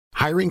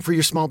Hiring for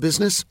your small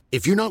business?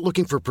 If you're not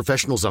looking for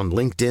professionals on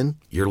LinkedIn,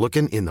 you're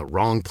looking in the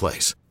wrong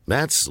place.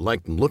 That's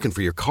like looking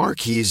for your car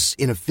keys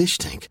in a fish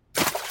tank.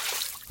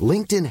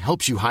 LinkedIn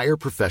helps you hire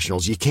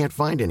professionals you can't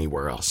find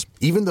anywhere else,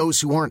 even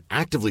those who aren't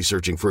actively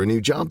searching for a new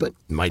job but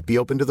might be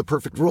open to the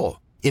perfect role.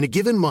 In a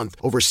given month,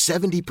 over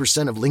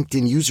 70% of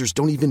LinkedIn users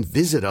don't even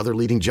visit other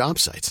leading job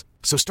sites.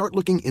 So start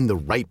looking in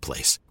the right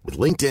place. With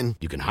LinkedIn,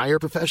 you can hire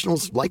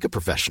professionals like a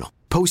professional.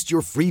 Post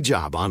your free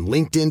job on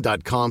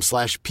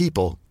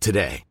linkedin.com/people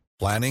today.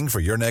 Planning for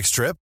your next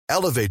trip?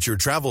 Elevate your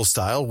travel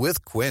style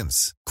with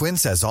Quince.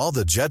 Quince has all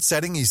the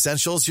jet-setting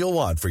essentials you'll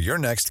want for your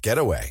next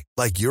getaway,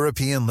 like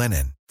European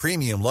linen,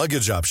 premium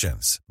luggage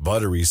options,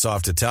 buttery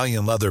soft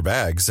Italian leather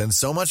bags, and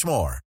so much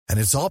more. And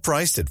it's all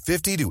priced at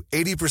 50 to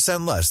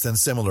 80% less than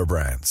similar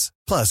brands.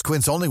 Plus,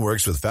 Quince only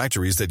works with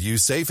factories that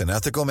use safe and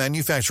ethical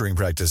manufacturing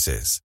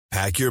practices.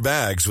 Pack your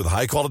bags with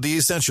high-quality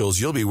essentials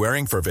you'll be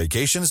wearing for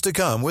vacations to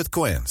come with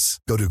Quince.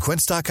 Go to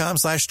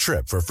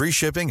quince.com/trip for free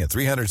shipping and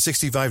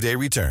 365-day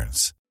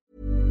returns.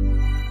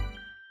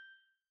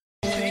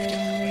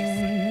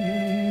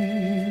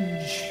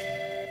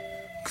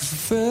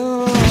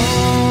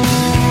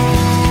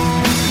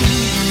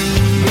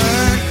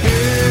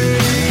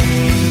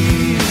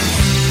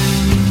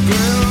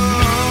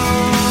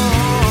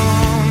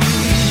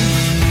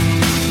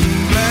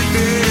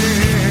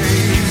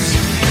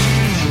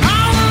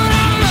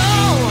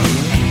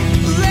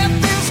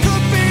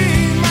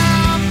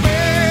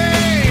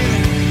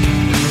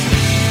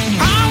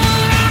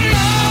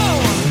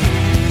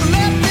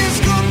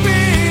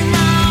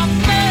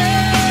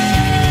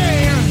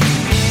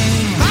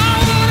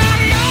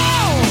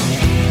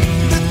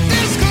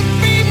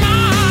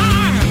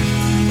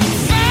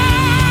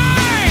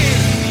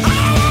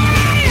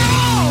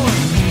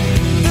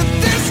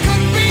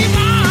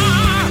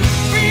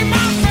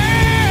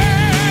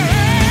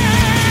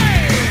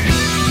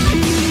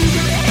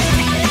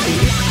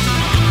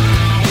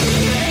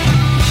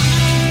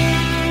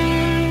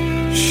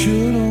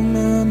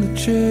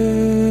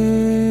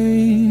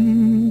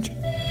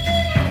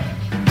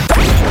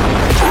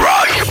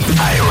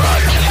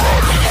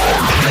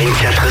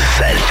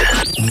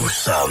 Nous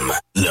sommes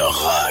le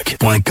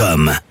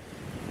rock.com.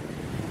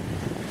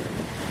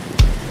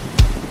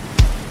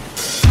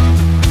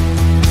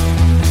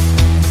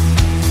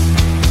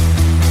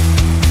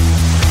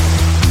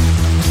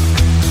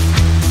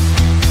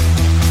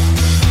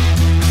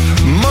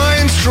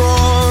 Mind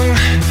strong,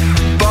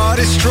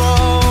 body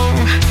strong.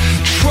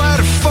 Try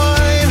to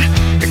find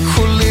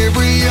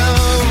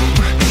equilibrium.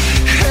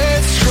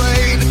 Head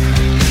straight,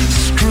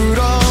 screwed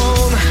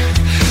on.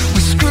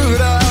 We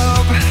screwed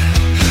up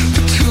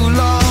for too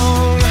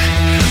long.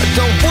 I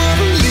don't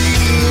wanna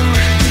leave.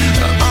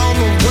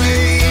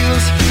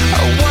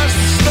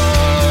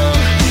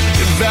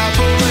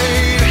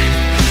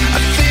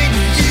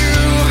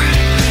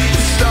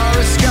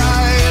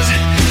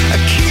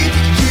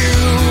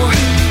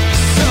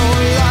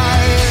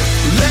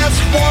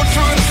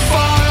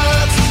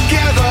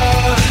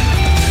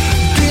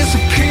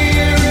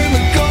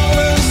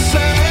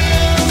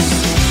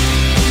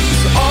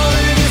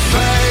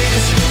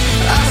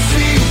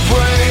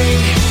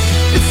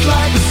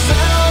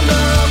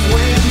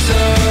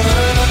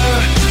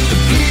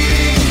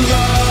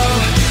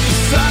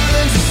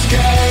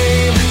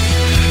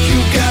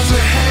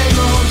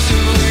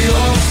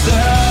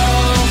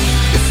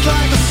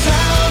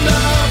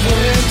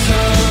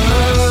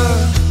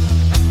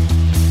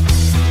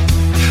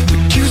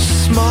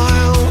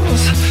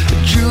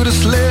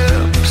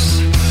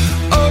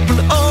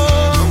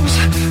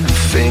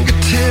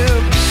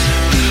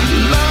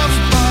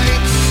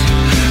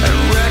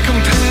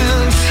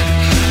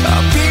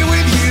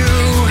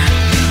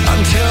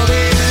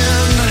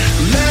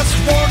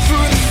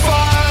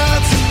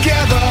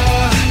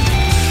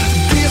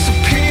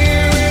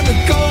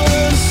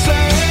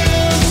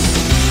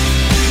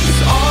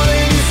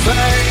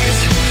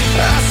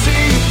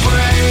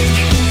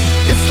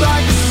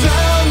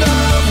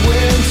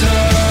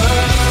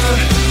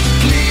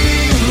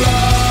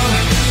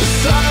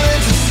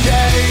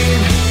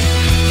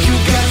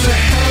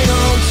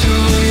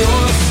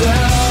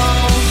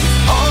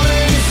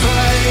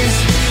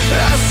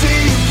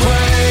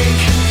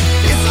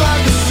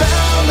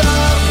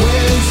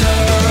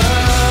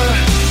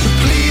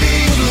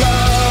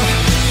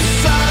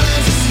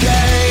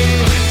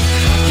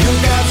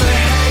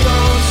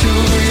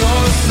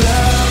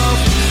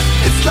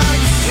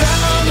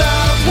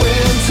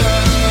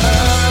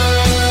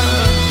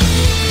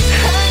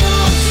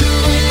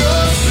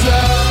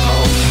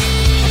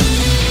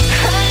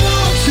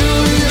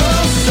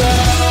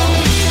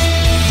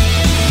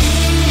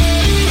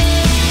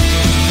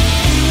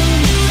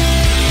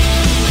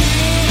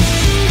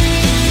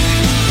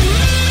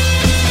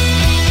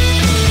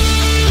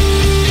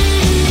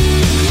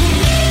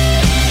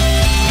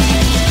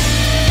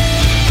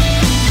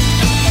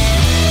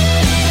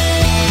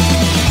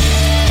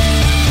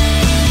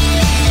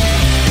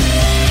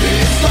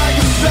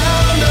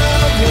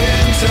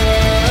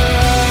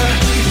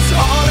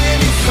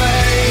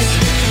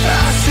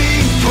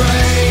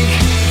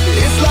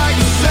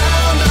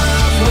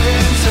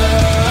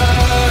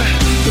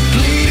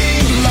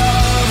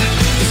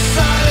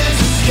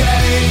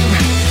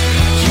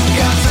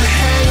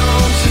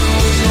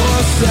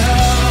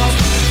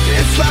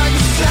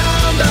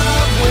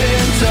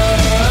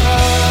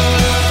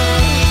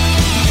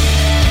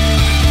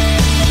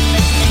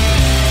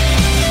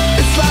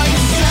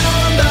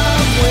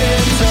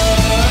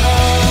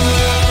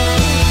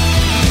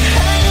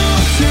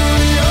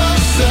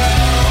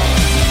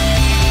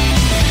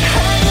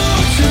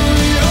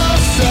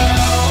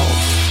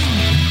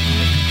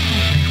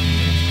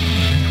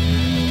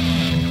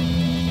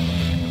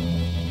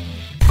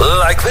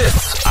 like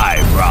this.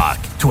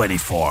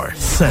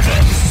 IROCK247.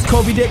 This is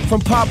Kobe Dick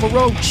from Papa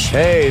Roach.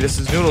 Hey, this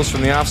is Noodles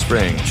from The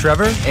Offspring.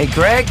 Trevor. Hey,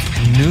 Greg.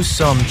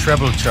 Newsome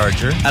Treble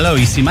Charger. Hello,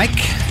 EC Mike.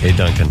 Hey,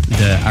 Duncan.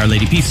 The Our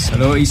Lady Peace.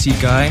 Hello, EC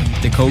Guy.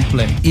 The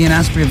Coldplay. Ian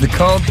Asprey of The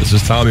Cult. This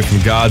is Tommy from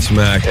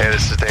Godsmack. Hey,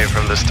 this is Dave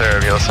from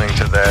Disturbed. You're listening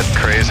to that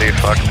crazy,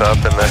 fucked up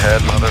in the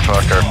head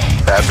motherfucker.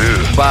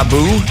 Babu.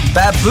 Babu.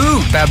 Babu.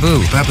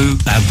 Babu. Babu.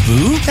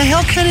 Babu? The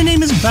hell kind of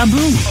name is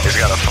Babu? He's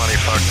got a funny,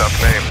 fucked up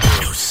name.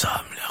 Nous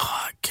sommes le rock.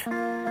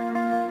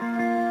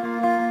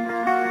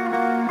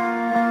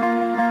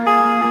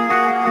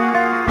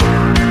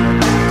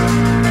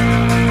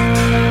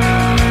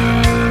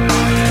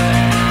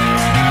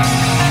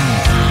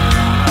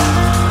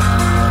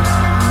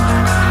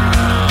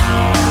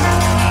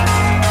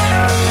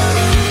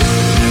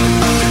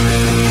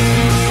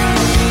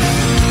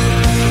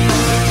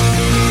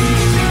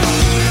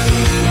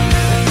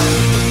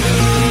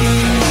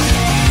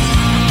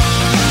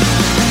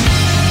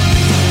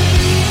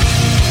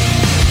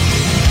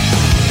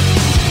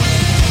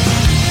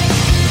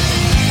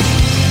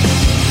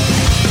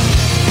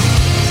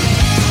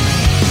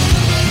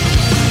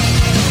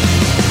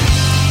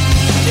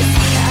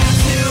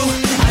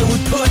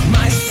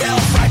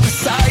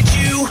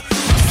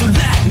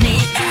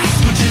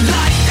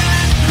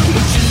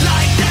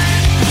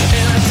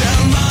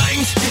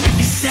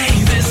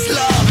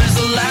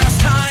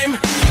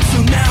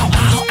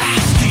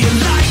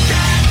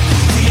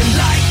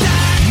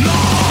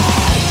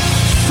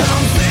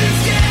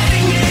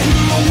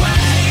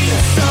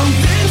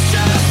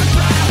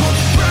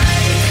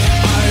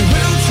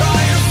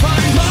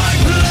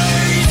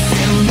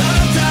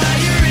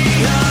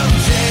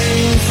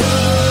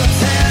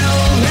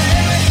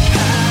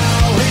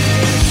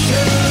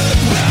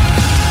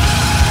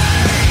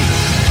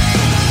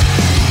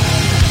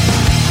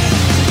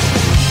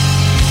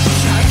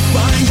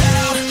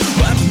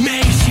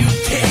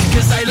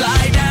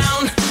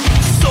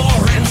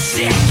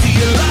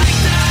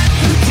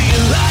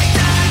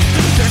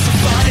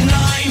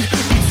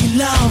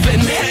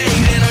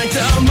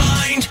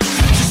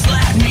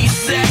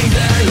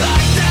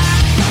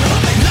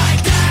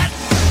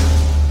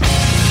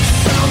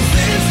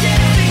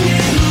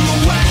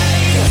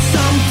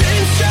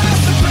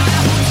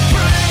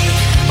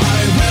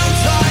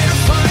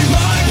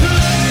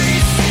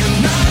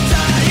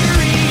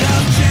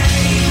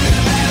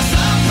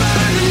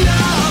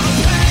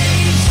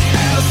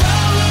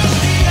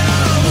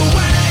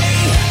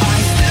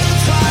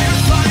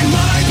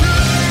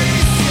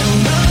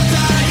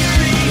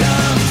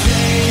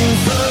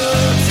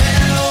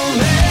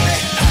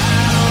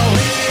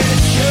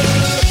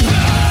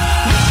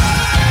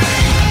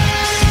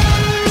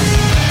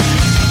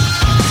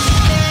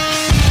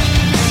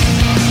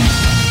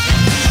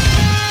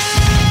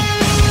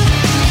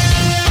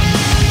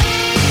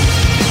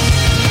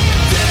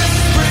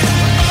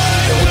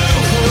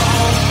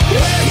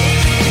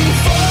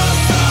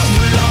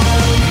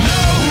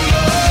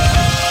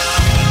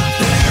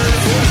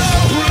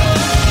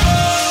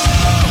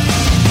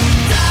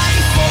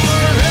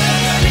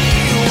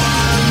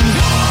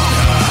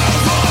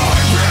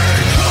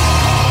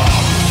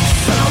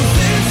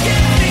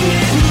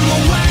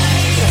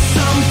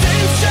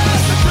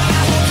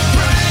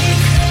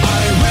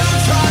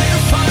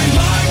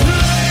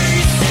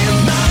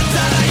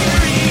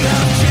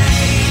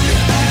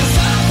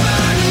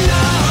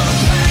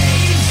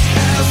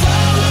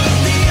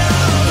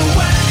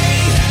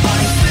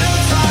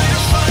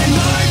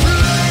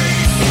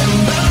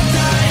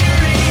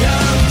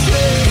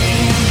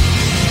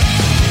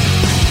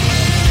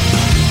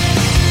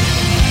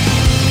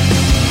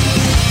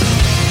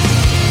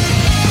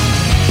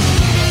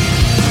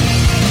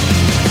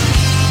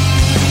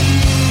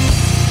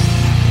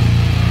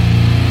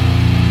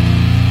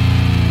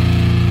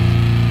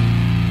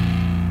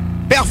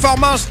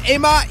 Performance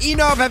Emma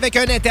innove avec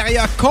un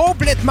intérieur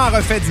complètement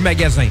refait du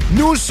magasin.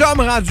 Nous sommes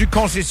rendus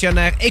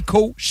concessionnaires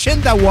Eco,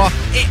 Shindawa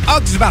et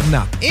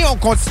Oxvarna. Et on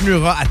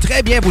continuera à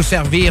très bien vous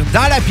servir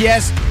dans la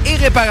pièce et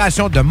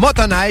réparation de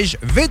motoneige,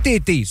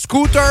 VTT,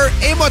 scooter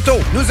et moto.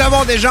 Nous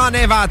avons déjà en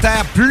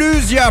inventaire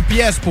plusieurs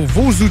pièces pour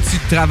vos outils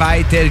de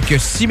travail tels que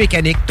scie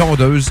mécanique,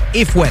 tondeuse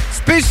et fouette.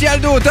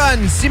 Spécial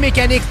d'automne, scie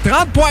mécanique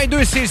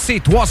 30.2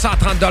 cc,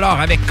 330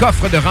 $ avec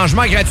coffre de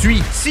rangement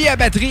gratuit. Scie à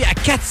batterie à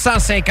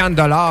 450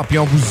 $, puis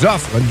on vous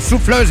offre une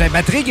souffleuse à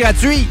batterie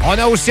gratuite. On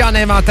a aussi en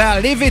inventaire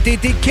les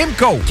VTT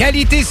Kimco.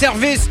 Qualité,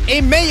 service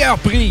et meilleur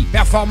prix.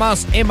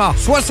 Performance Emma,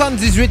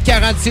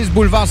 7846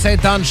 boulevard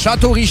Sainte-Anne,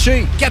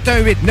 Château-Richer,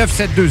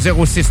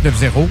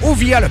 418-972-0690 ou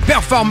via le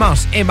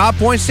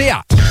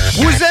performanceemma.ca.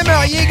 Vous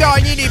aimeriez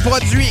gagner les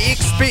produits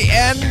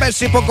XPN? Ben,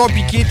 c'est pas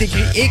compliqué.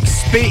 T'écris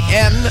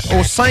XPN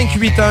au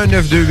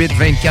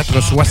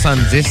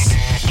 581-928-2470.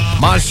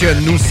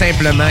 Mentionne-nous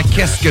simplement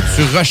qu'est-ce que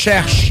tu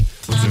recherches.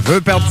 Tu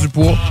veux perdre du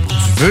poids, tu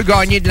veux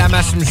gagner de la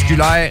masse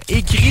musculaire,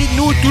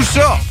 écris-nous tout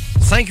ça.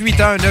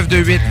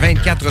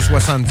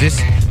 581-928-2470.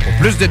 Pour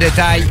plus de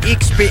détails,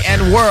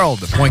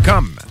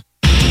 xpnworld.com.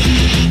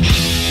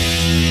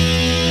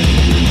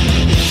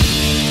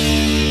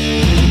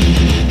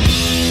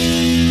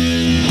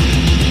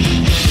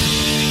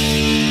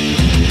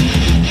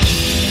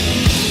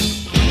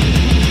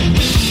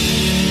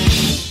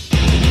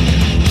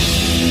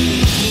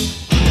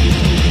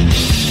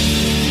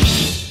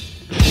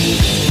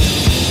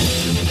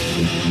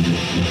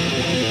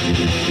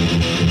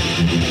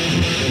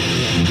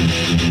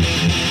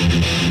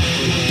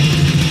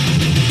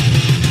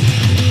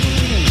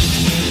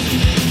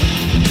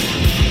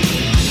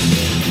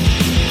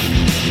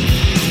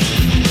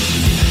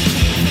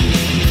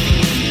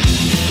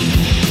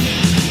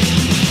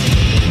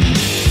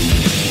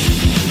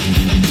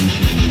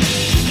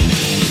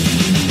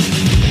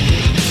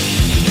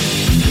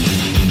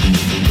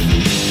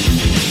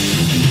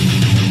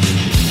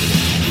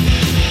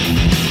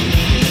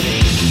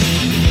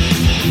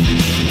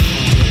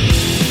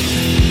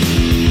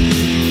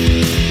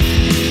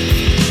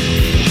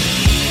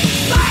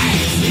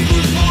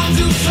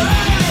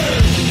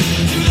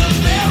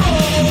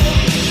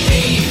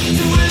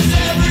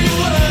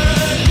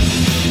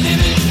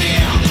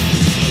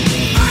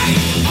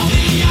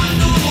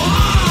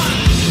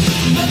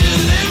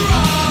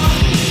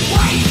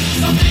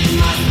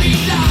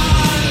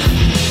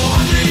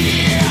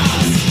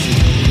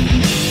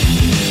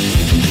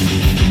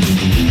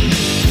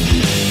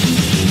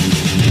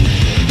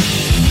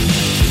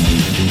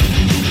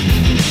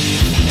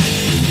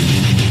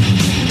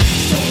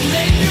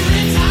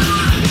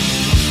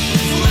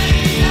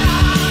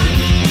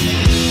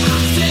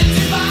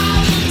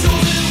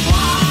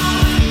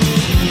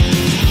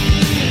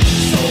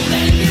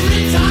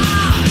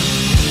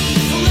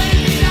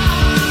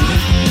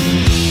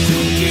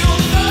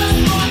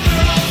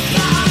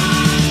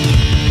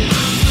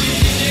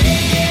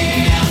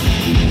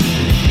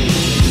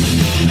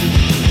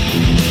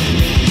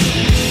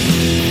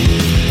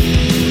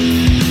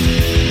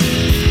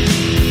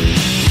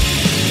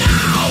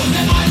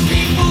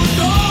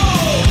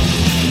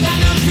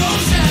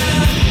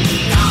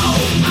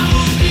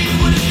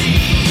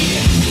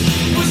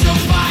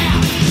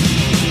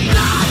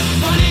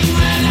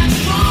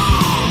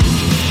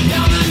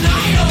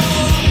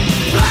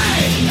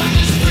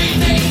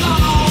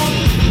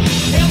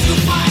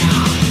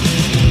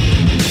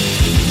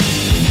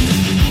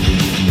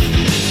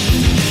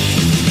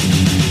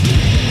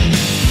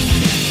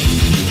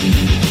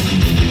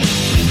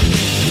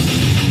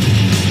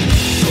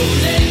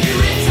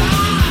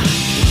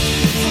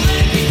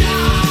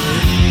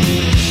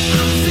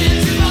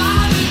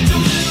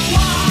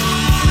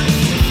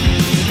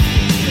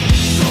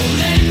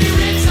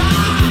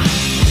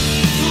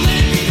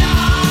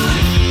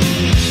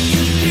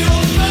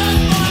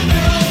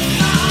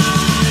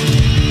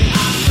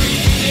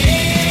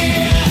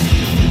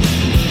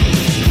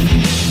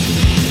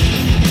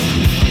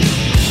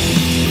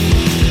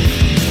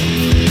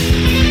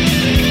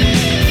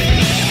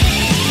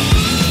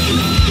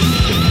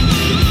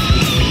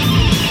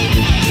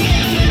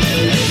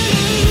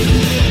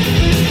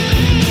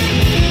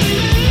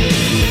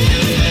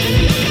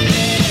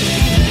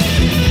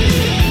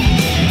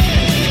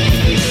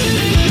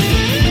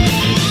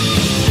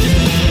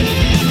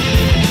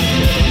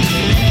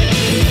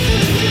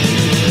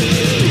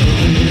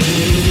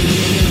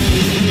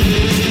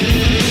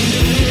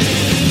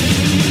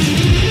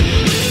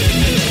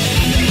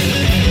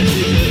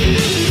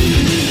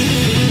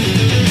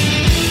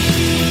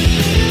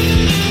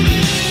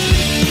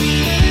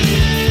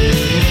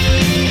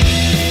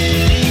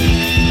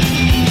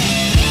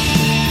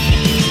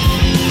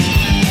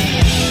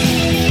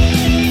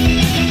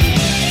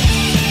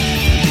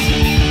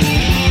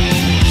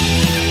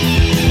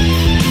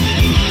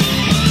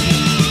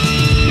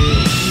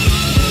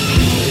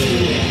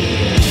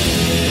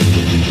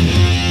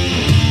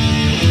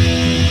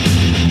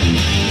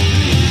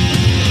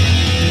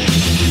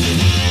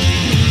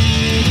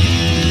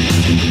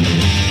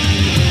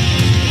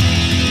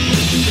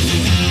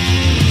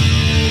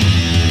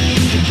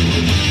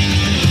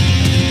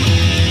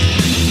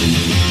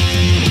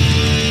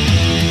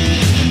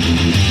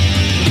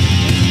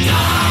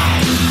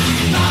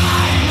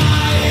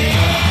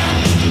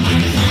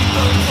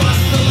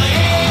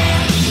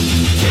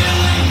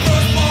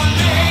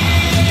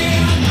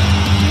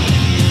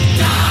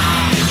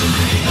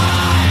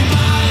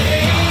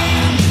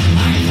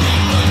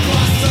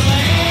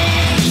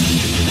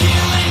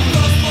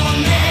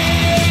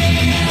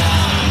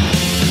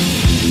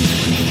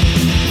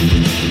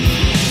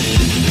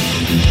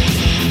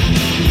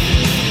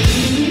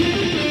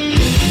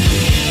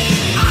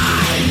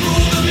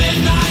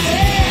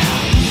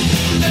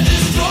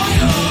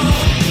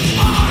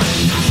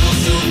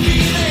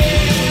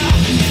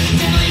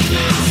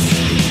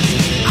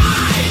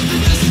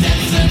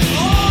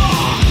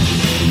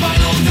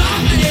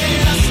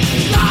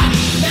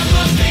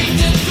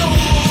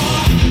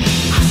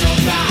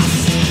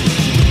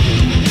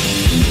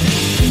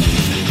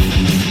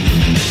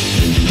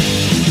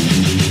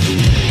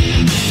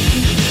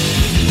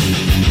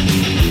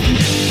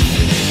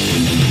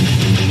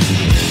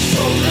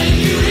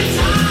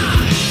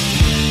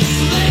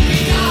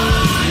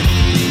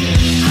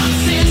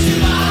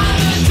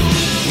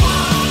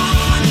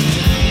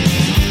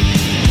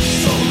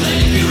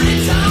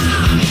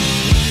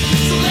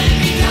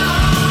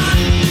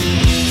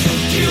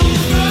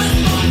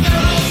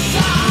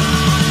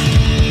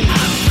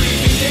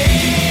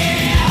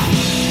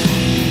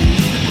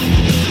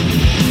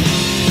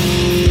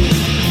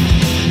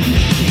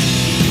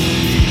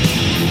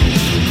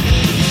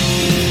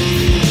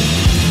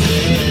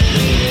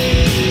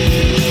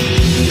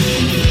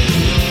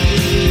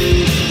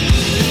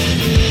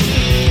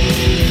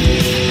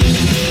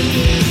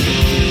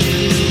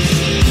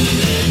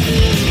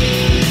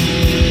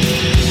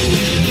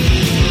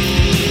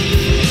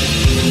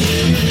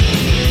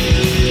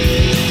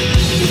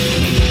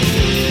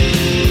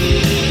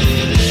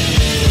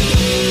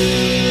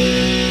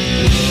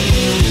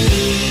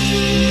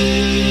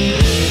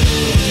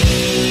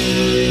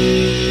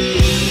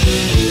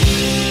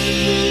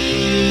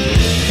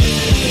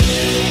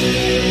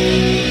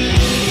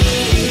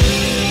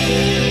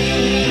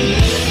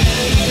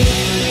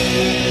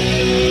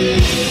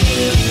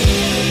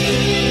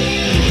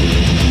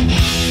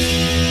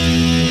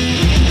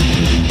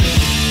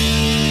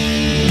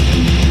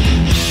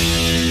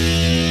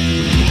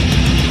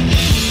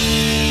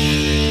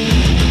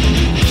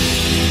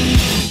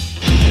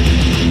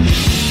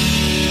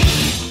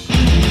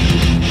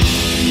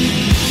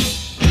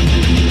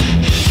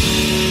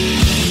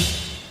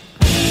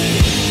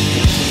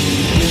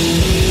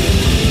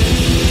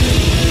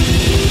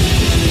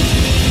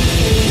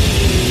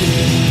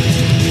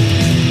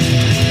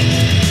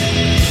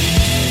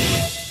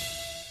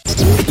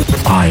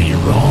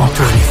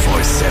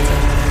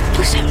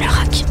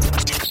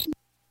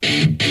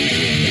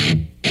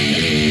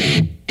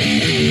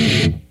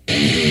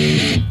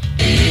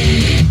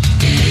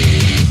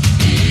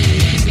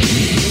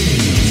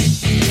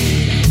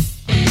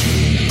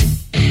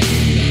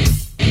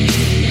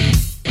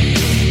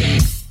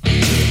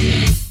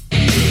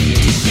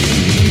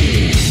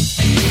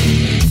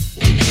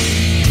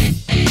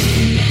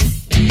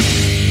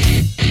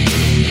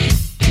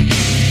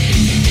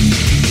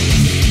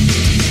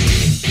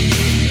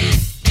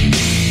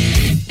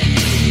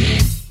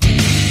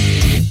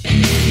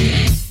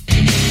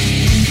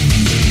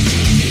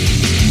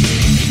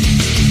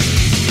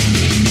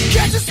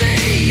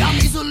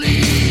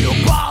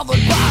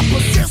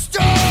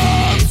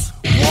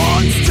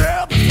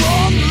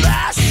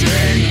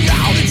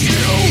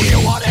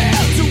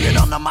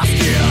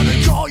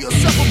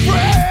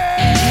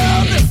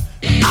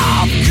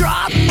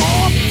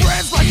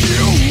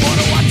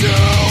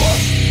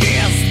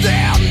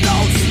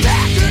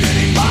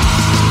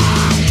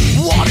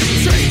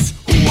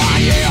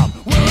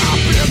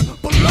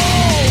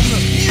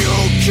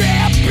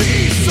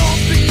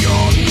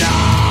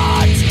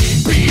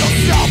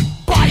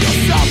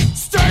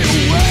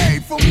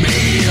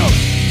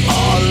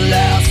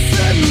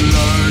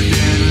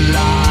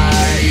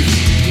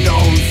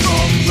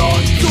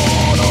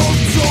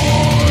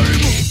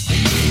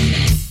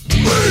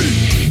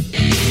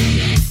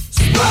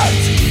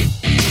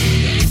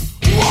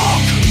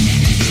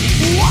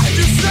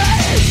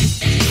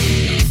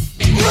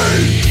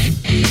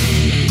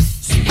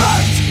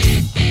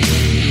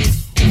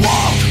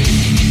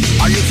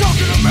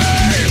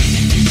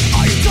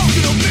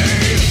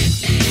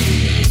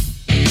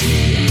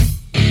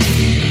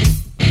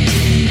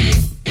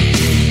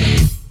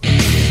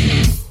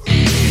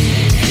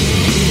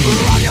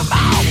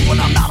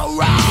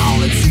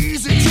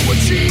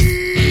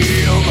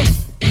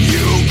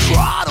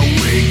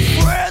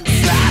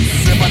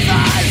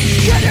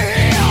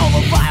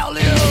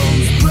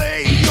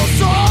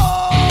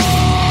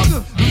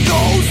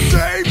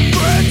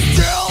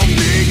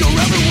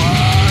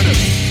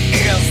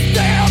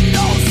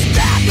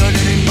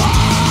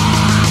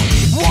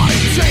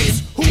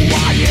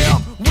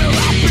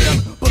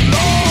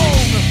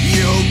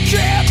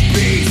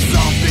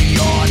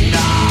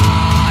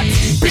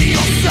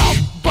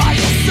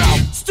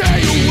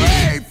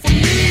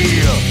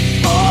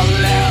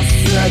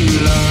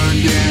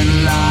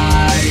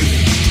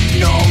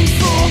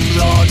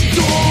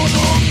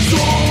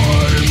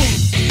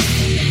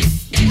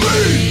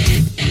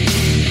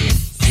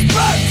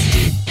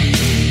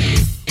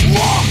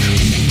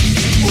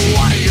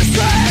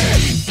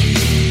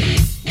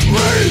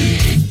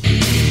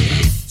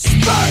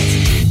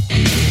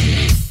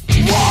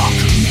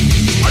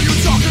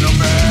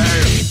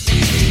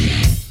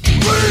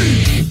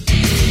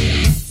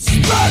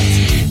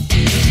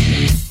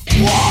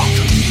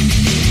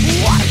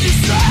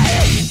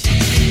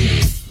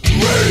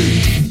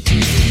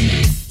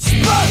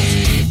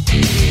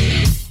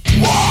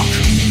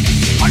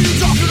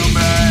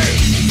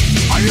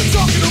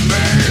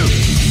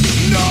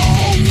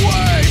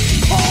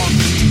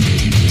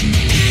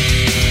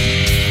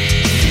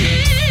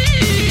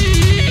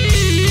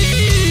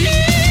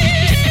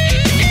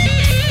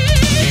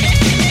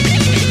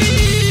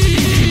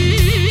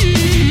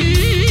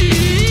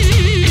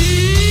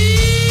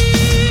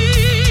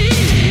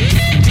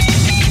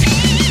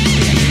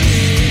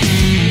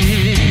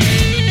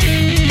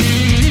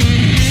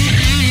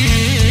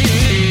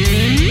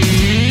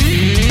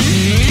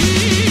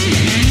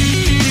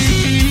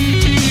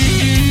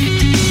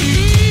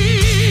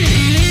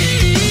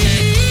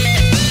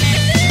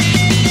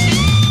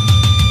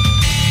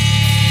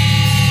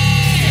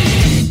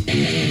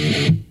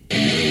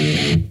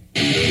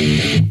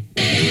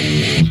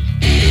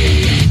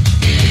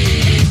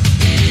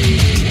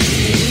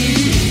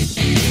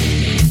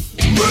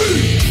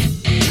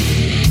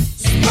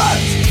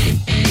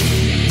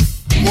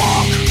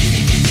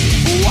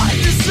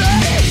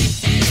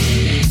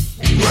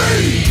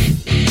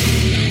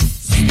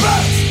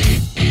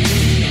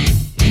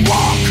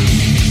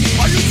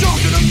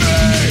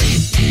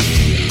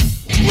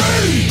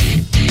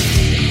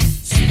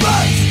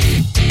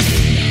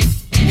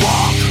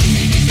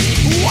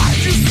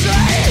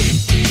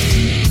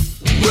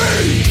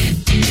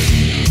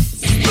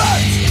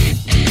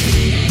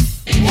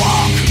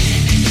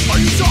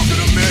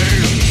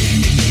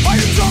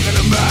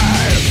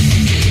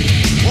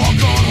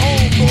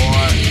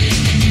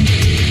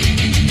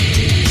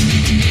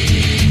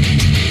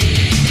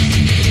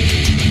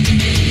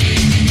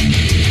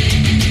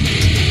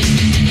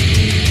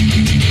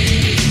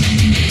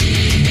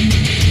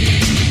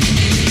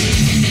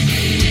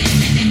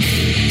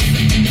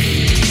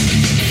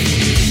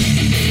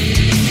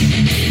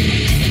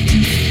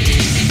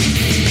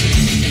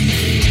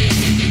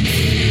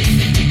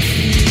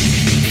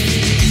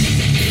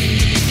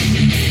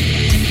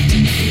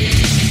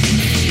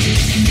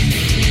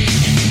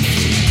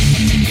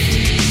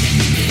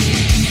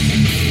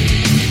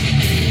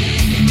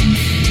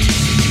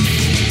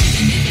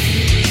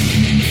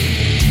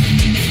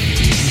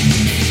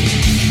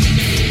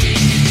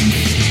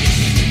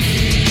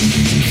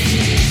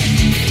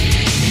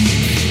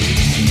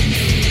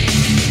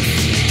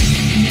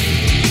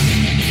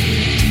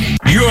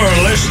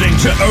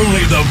 to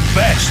only the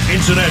best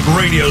internet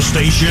radio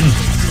station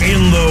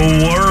in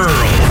the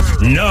world.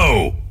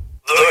 No,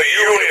 the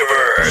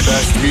universe.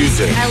 Best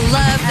music. I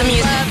love the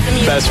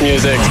music. Best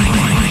music.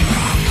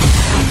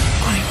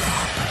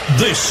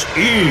 This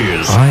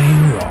is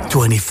IROCK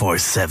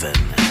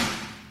 24/7.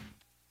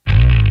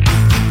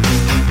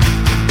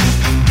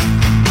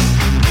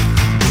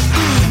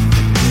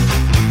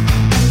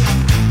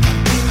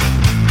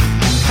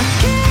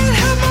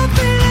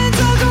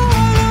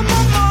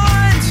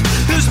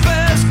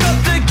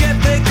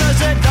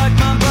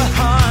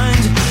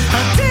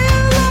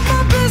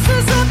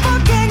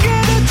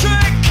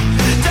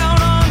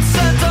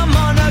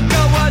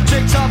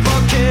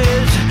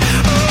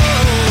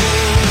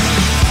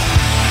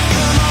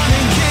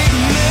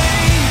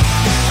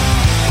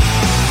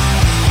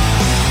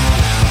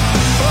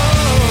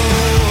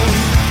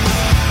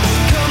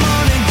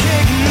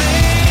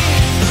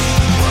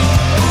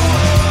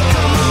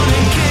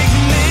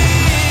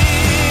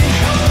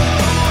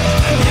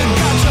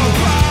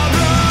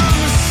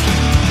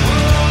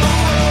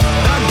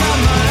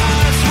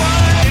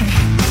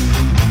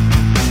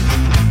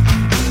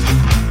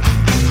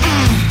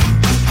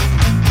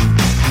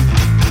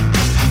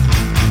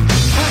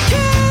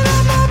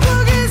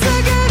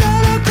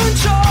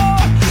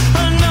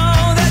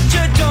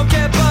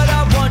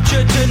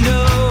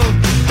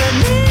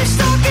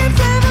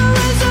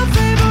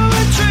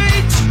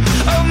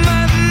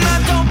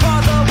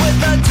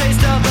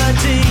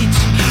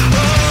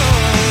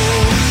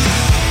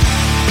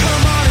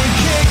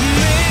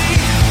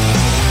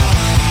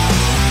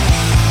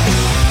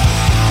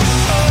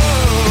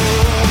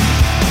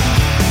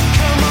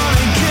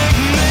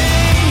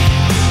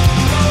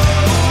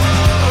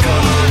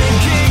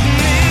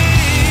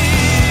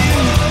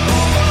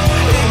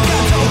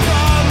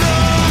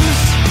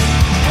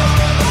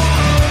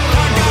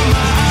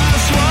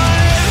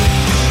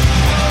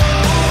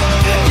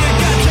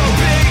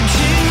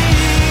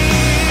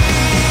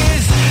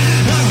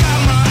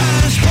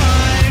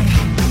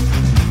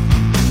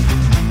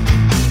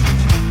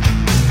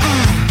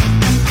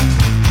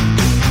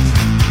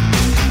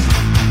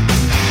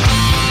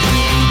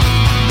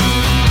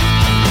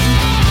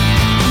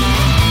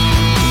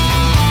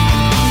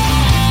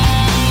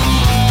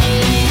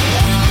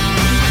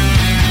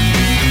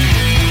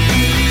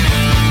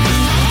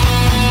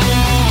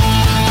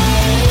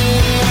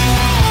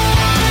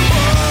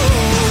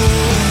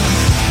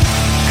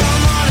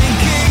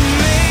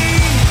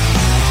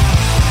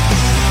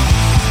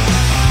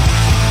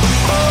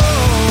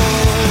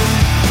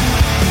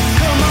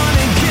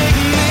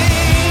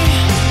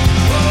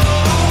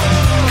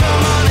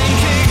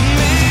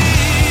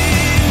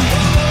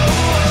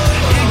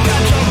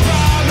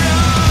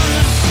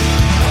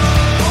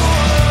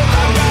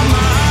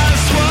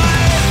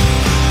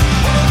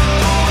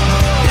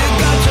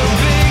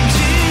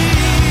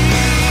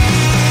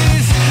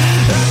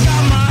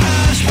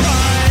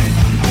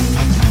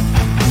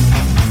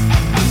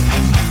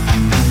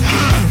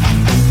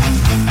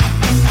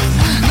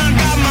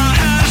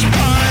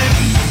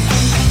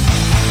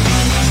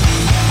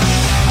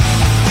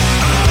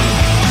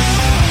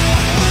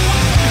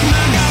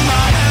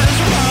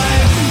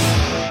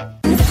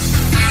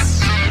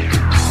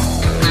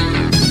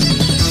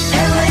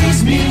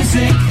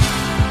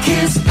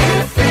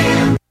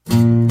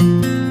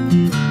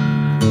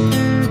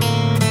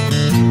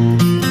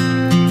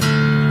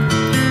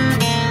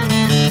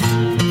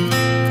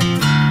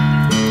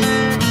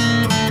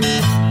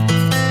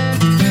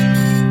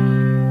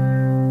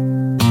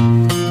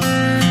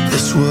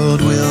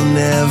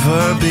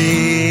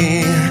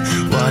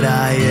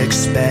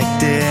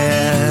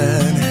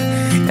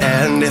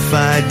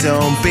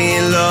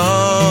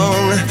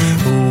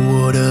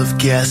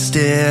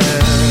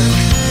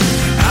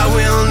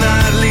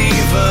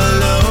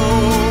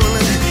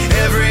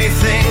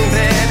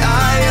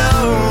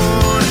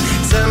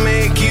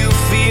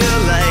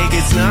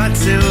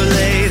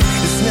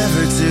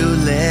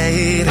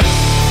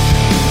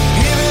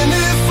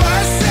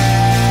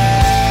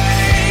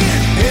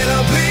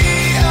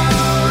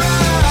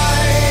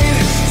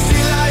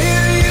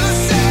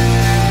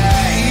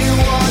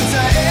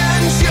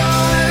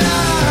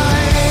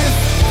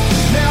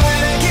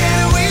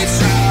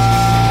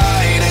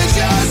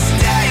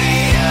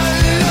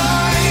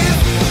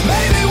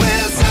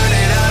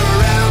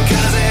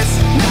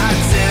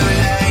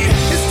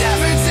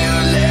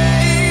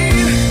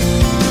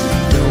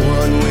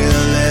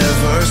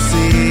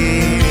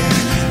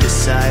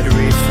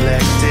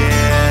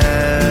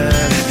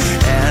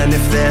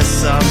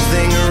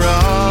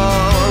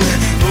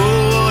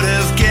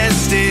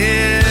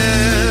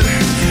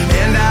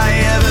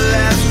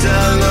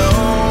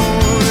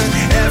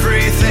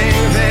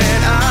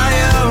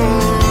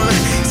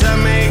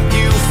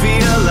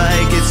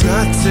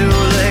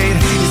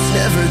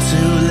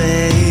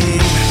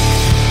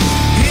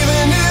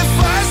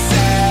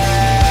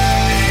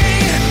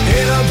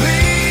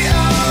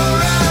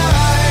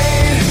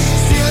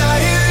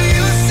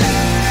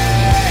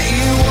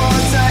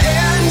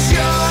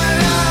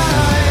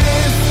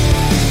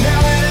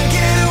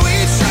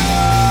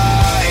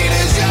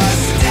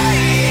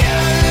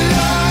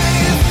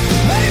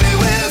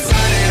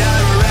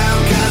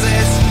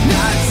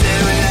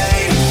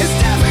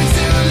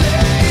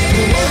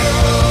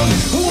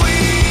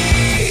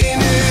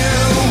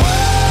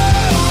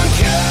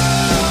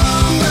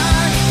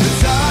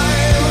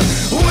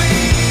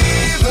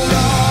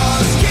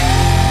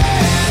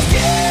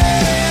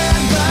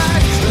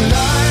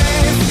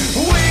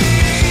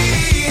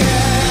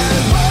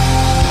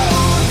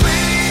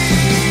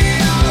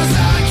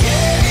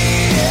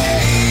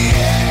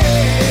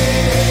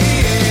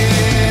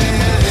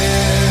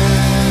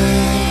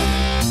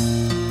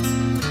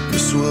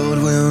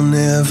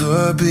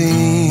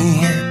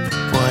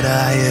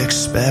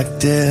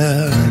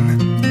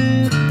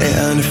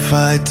 if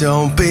I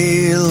don't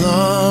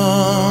belong.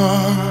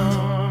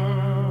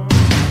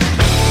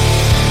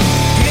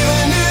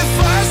 Even if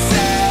I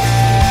say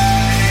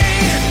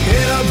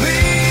it'll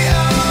be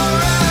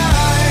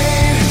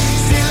alright,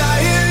 still I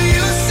hear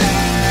you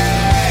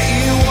say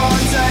you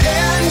want to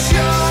end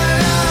your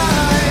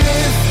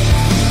life.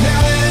 Now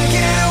then,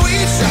 can we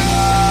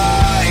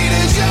try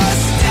to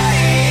just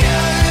stay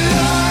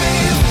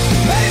alive?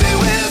 Maybe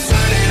we'll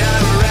turn it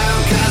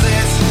around, 'cause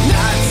it's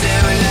not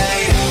too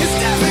late. It's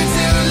never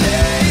too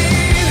late.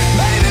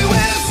 Maybe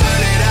we'll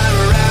turn it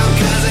around,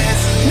 'cause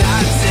it's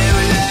not too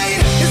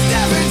late. It's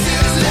never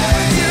too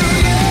late.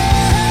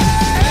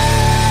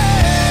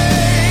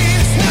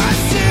 It's not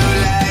too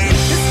late.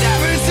 It's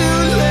never too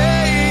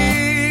late.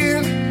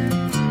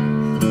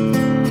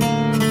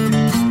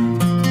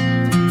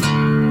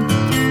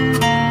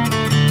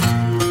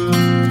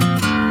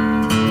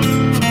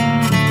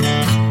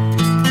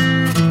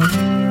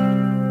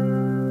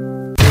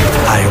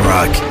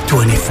 IROCK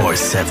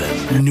 24/7.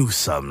 Nous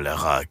sommes le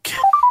rock.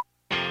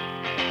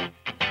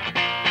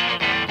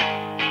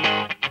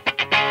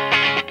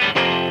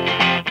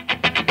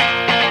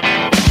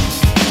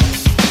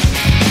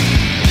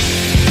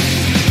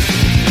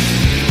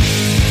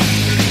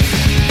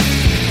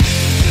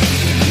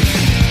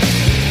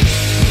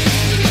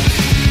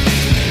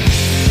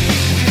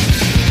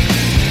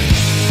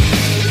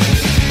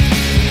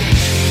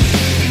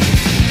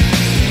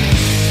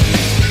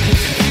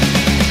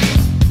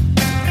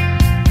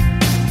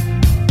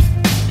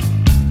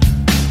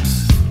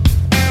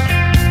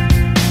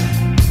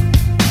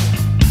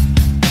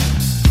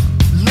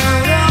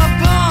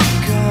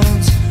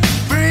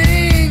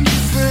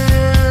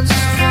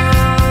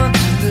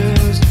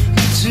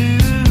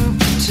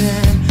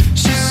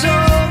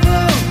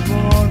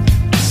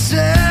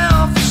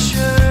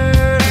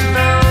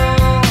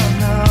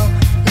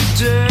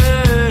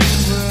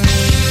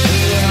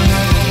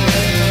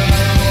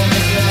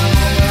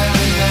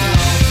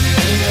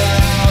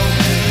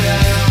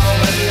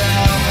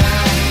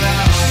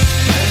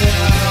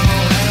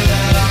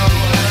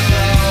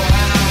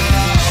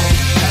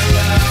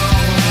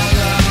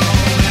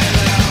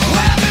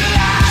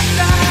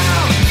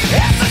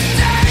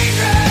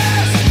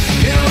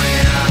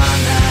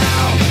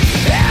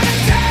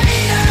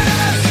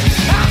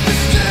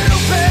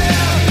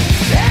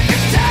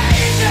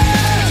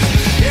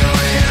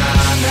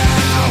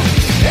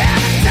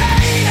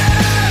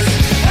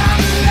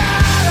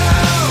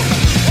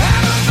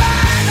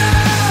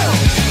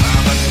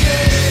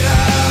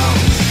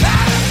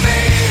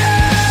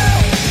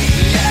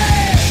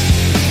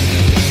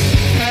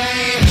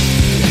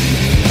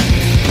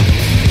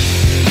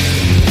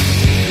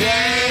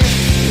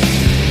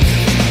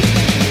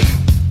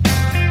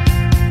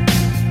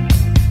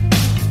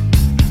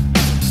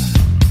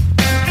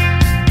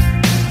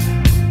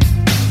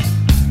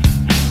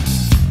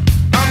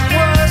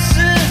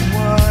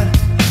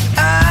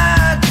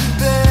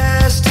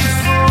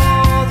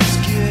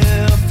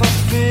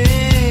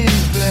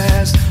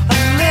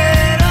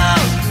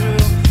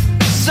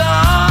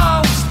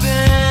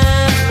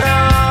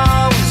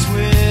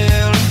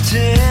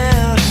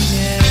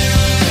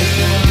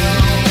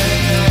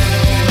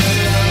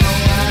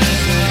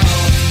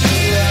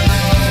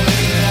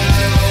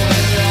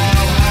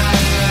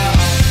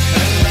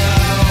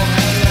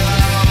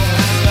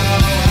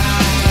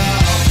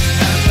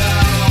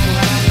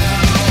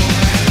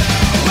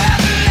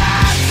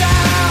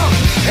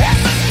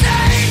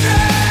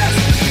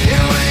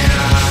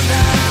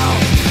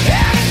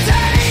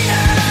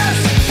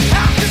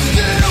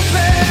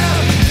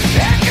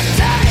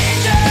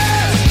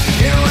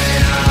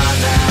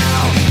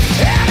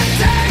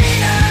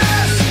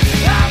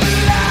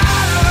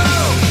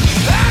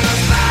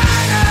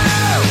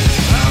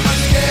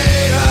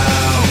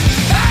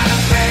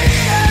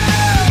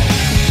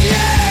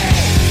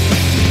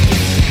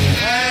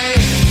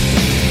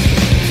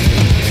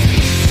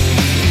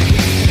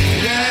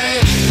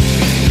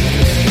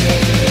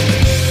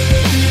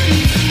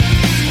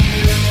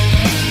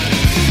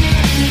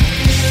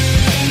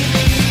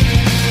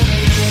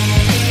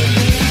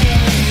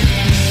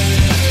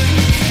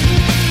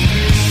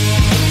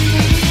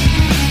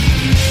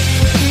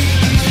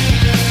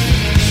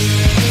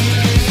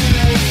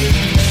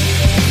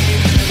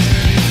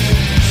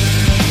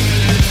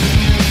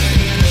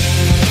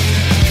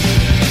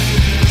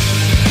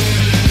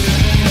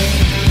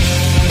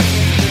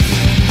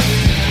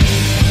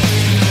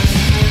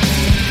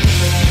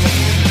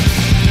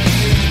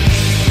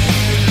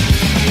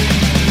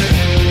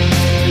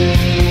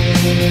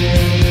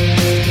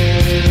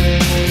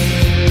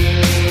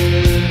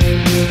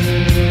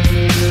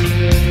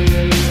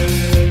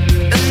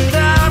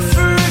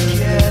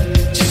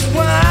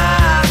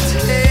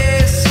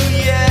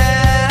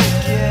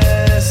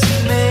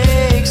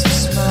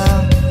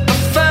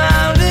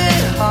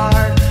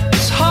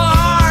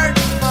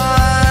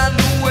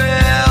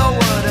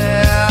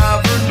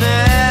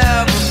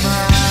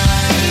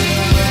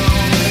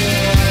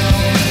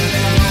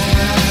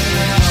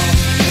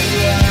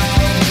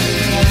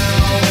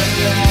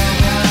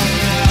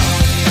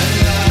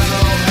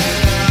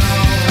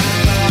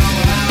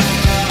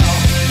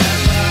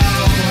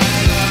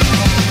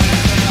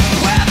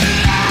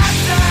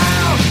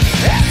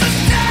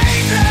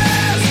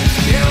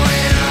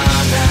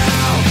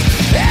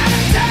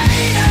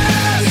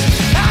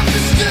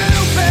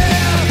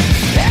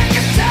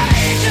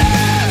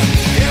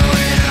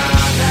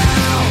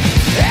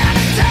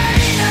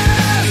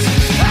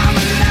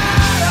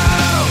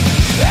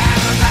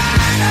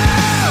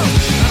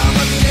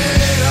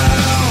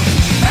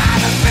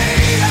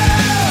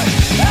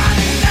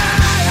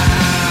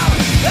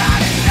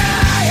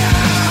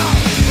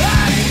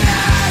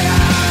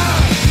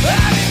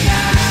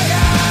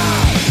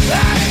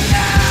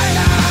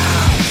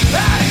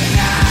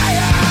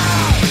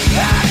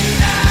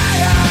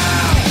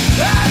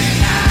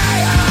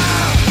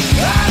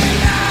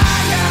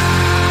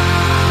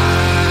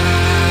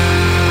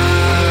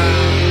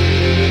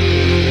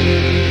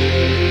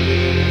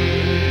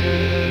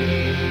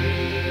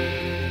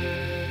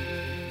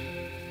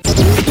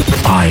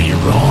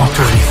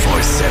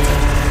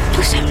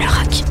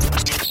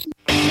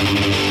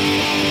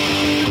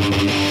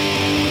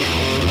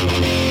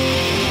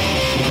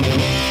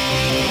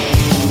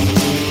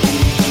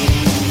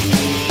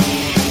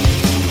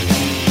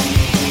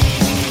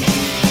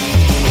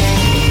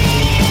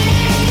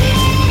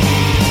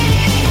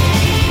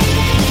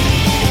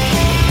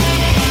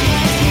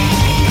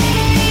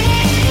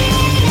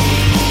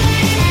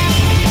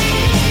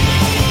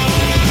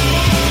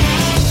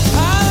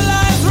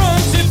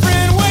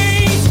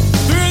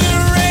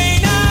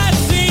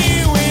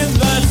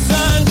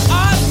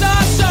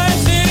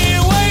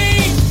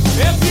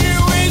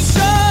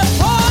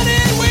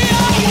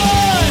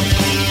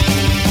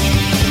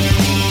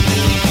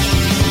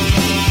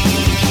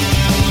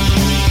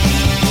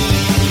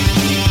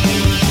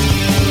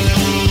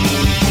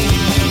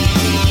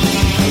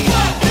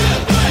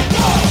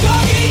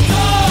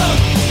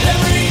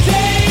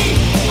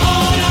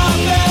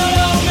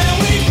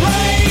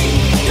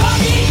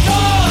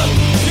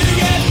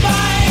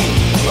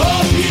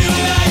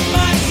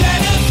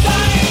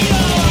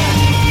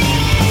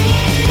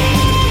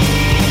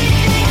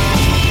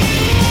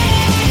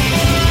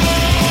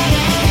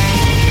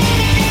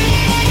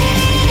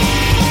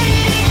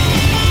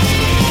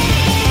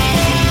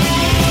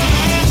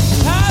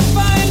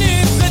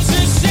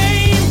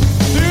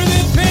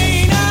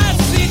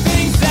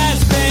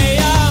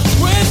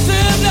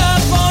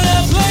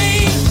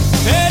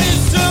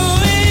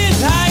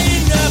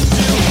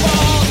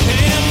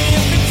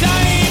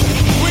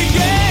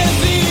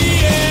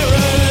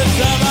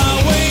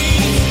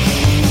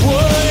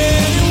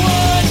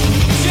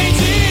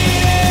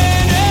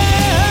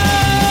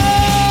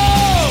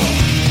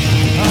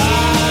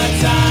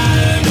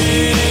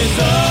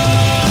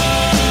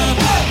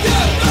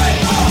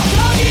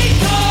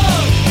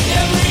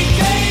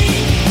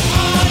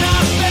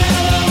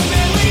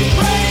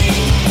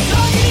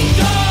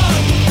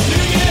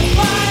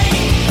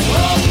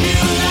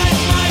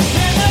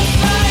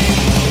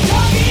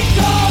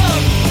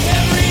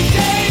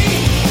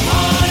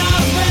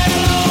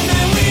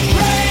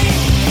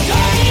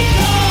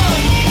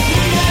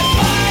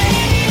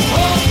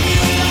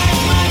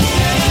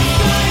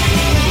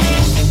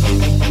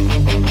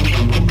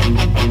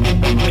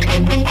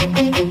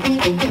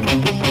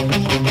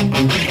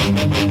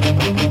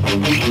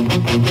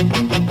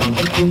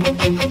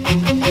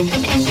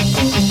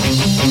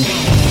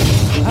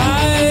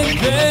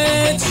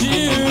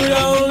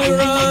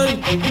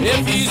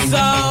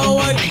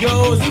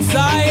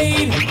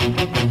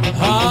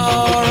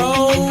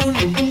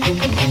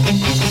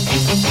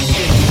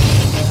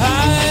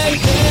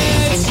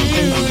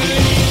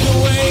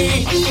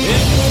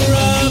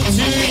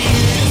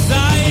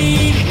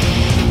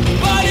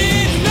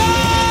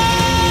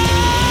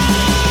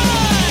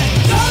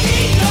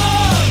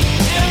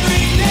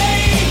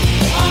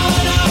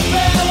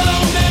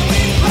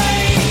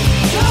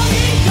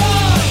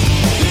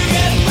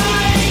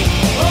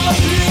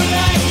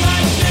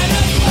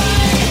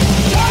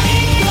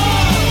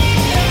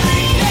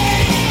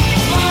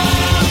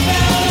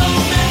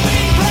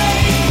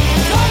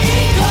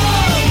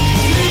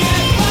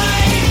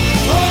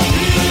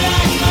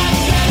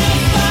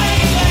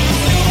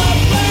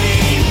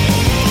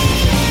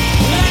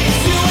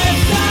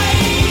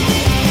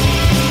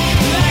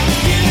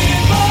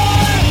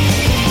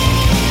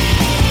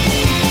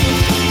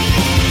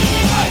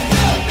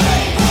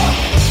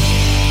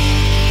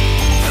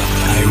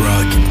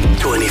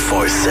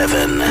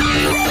 24-7.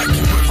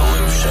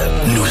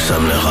 Nous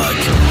sommes le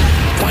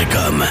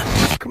rock.com.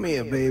 Come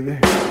here, baby.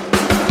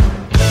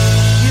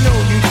 You know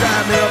you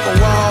drive me up a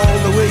wall,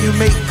 the way you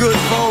make good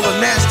for all the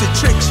nasty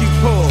tricks you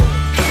pull.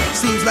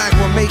 Seems like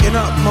we're making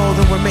up more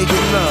than we're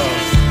making love.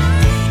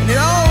 And it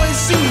always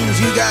seems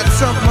you got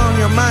something on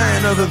your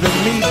mind other than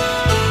me.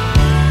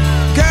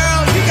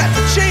 Girl, you got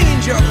to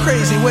change your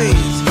crazy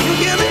ways. You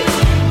hear me?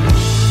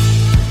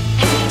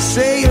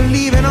 Say you're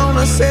leaving on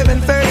a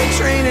 7:30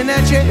 train and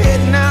that you're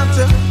heading out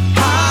to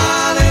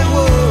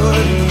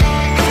Hollywood.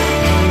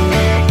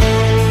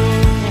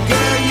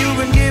 Girl, you've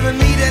been giving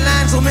me the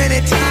line so many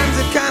times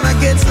it kinda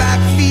gets like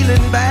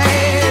feeling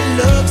bad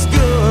looks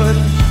good.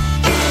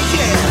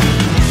 Yeah,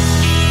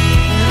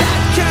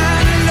 that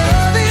kind of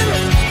loving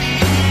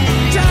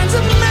turns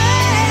a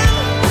man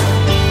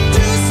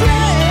to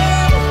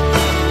slave.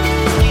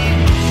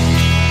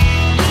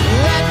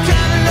 That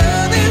kind of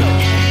loving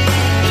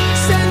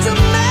sends a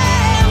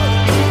man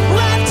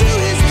right to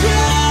his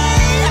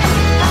grave.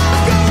 I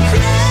go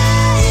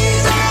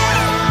crazy,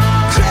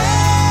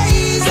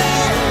 crazy,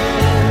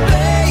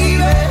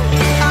 baby.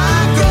 I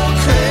go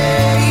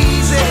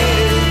crazy.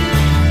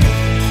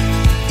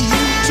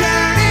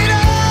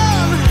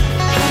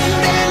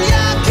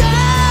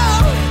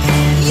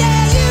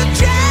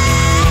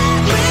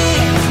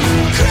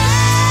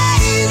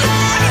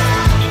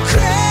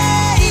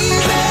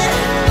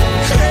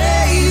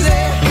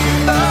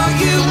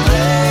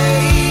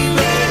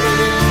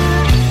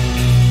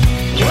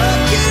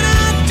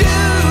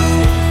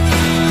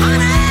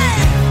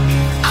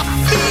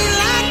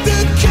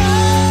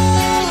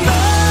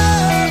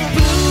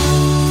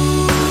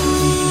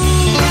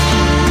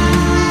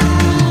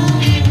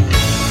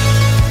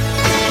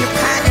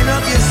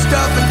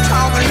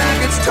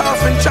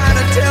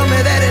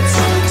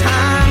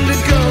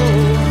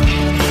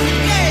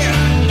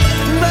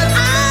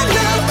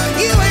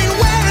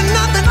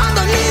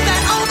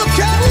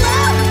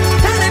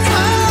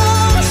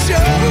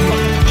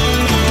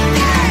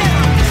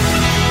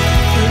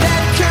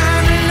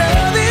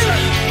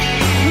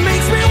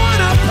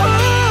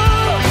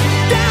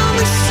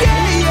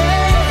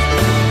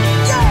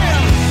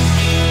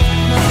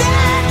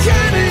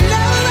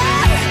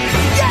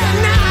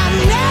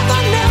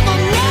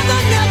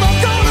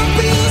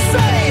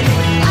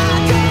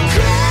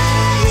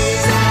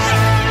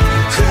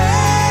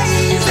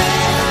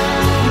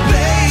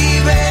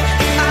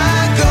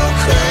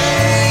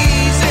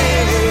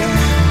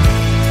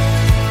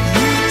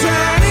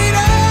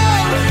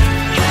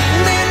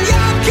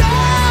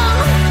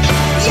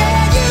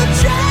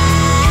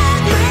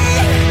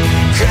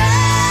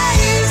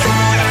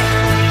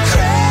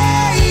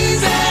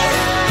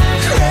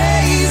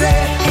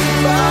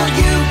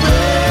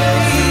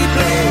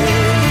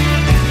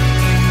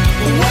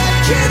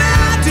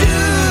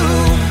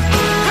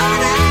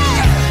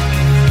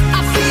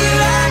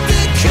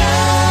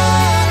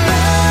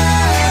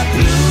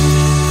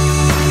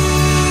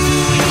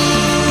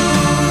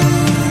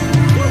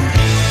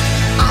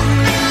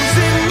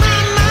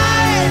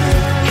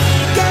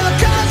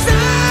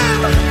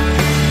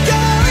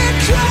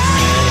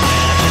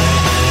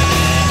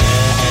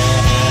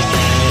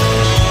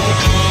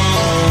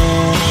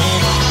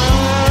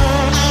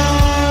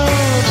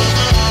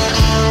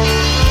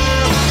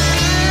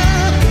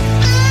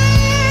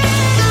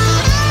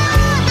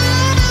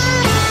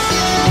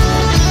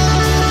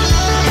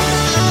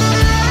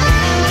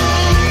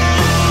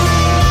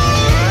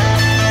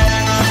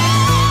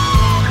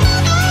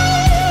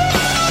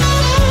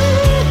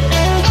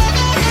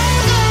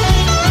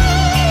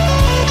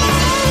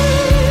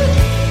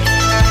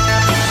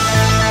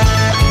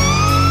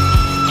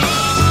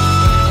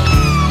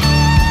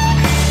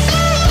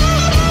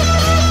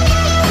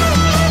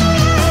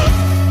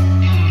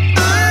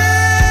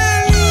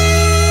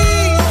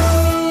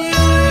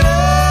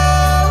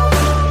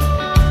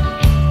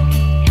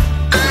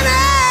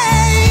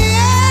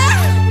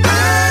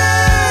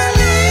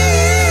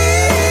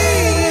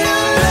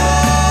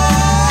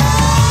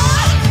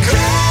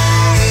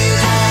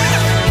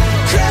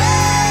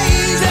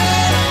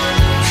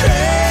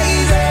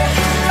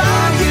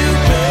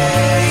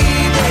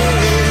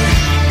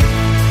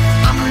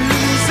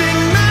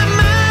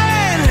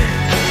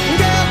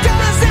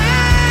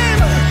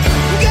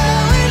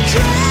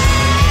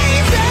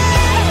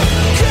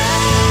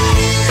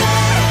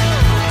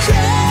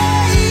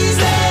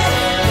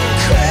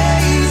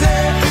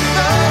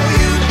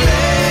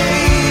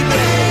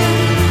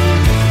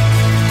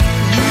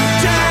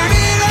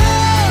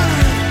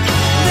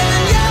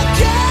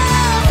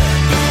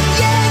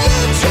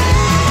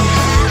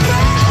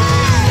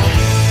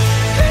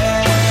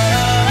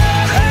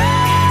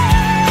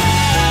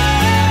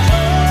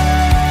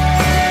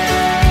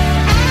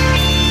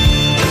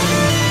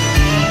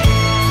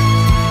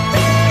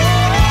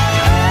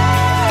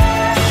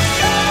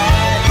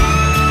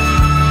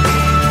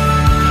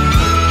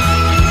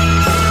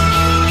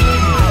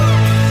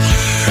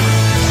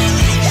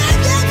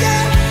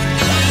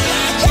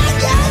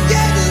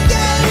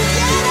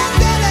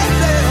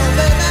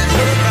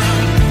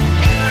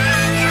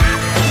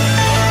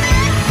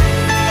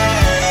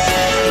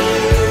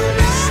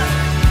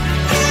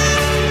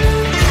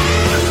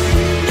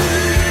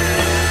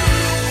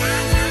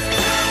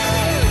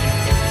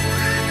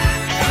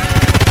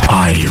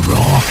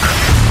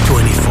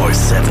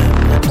 24/7.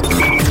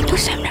 Nous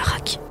sommes le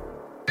rock.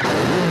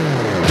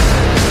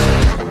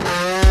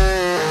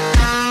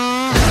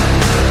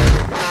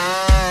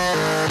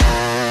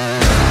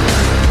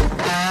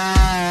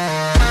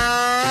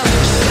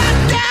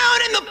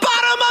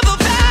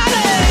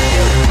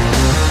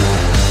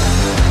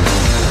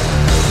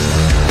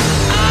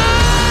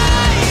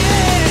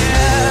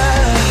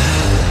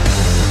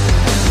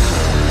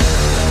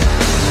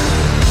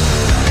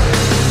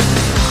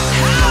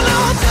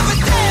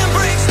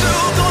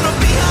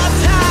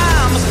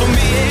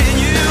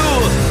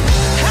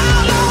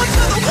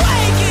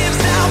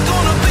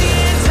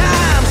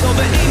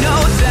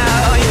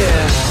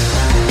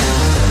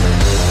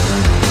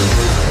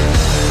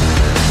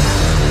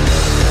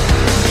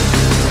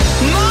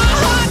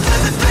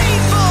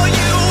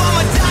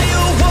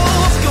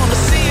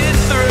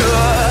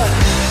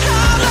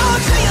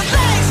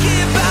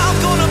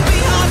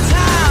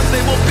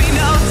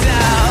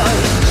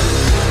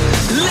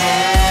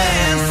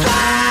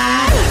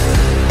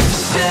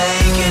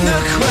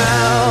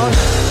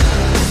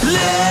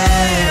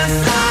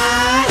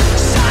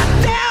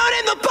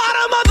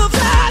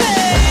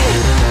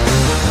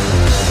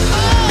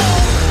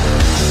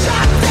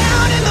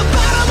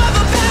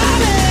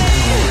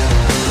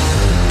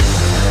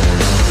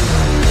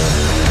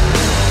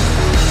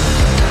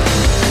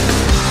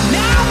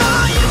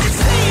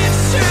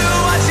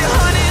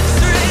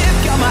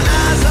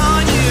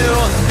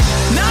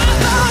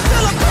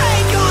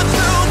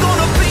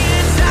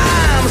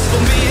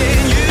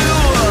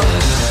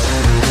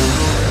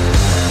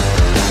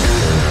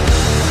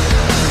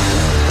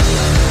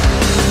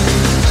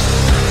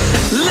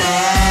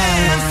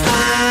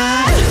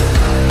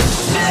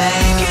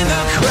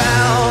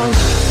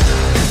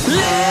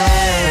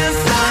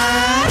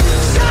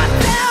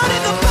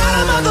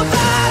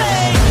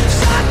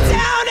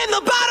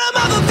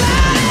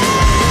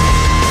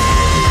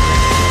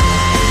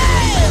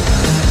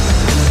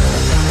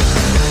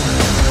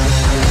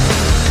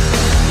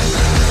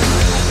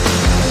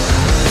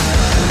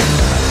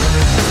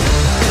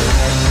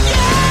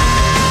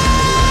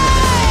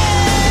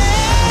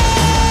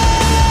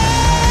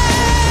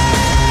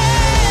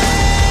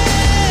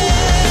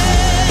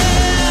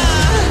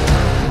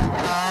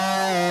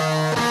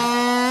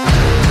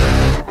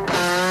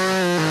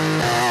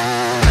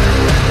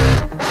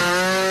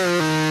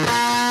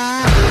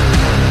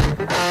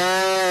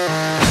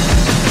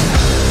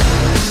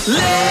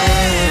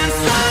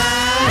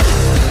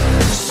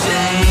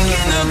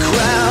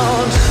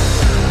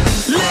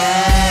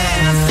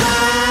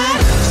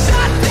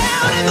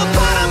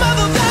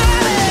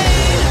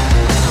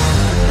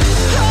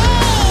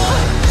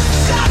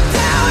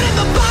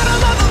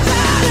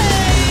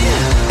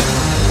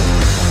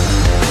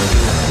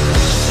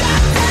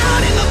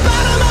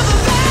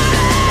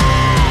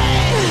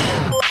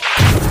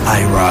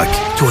 IROCK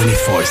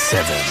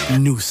 24/7.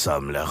 Nous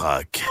sommes le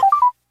rock.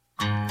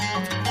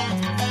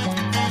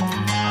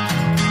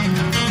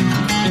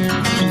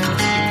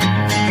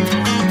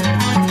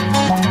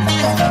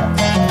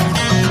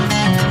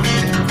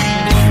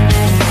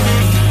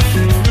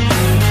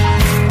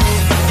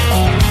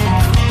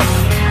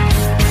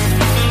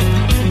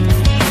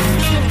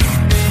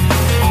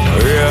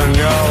 In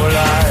your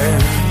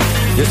life,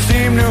 you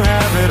seem to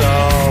have it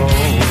all.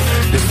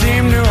 You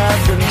seem to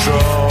have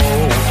control.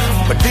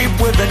 But deep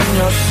within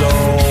your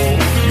soul,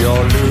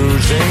 you're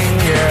losing,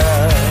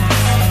 yeah.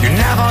 You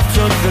never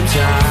took the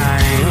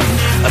time,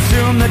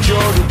 assume that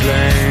you're to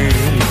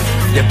blame.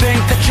 You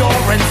think that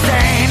you're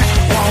insane,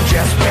 won't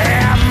you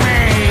spare me?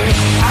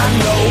 I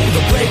know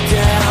the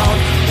breakdown,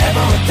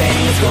 everything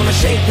is gonna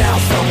shake now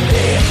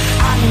someday.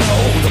 I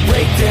know the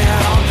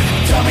breakdown,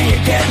 tell me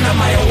again, am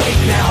I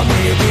awake now?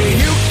 Maybe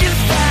you can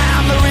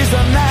find the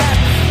reason that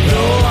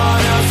no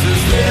one else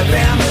is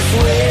living this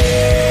way.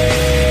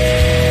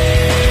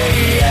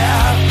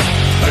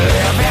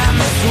 Living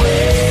this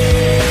way,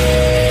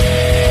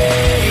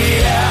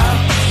 yeah.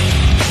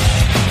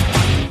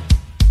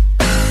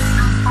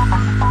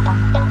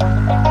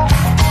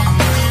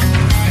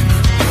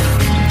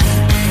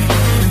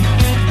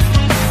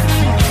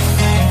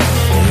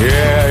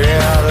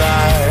 Yeah,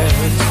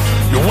 lies.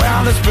 Your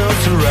world is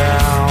built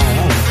around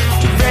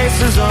two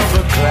faces of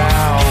a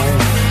clown.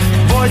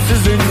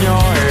 Voices in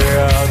your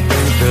head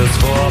think there's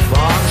 4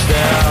 pawns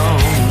down.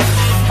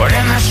 But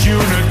in this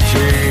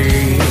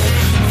unity,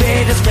 they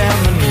just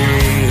found the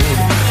need.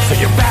 So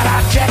you better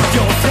check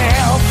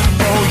yourself,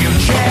 before you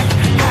check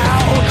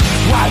out.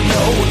 I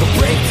know the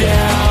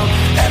breakdown,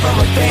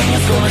 everything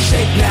is gonna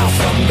shake now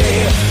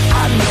someday.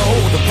 I know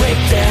the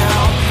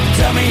breakdown,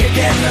 tell me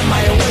again, am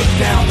I awake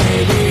now,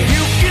 baby?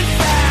 You can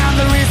find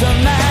the reason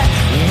that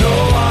no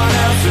one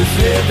else is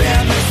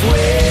living this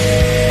way.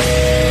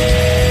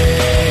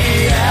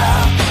 Yeah,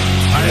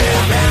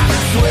 living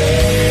this way.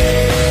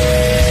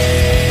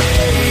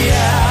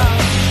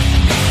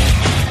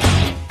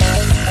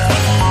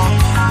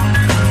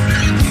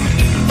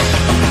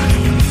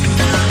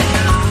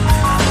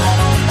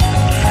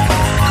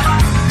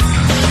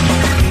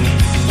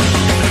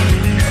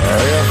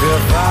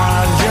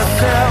 Find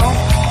yourself,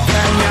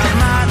 then you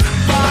might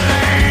find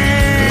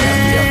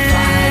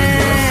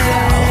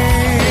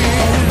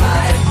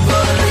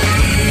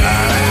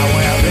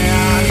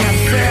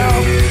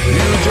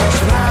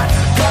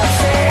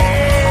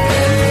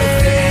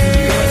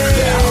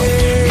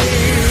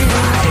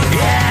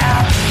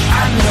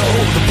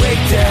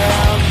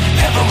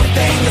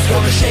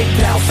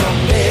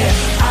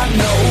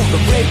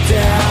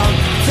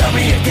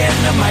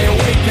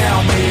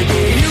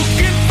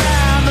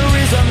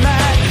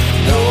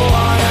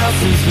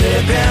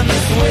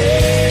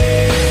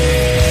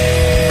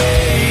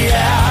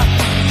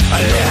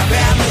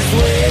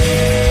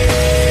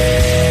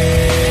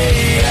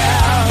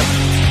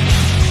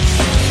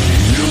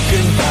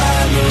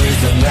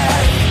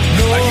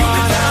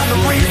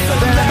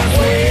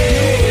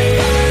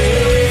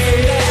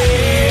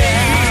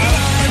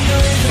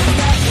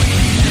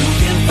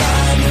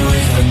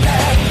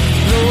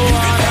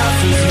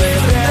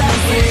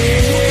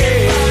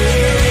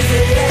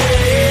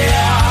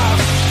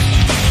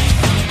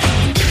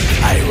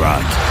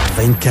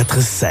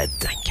 24/7.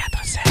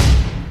 24/7.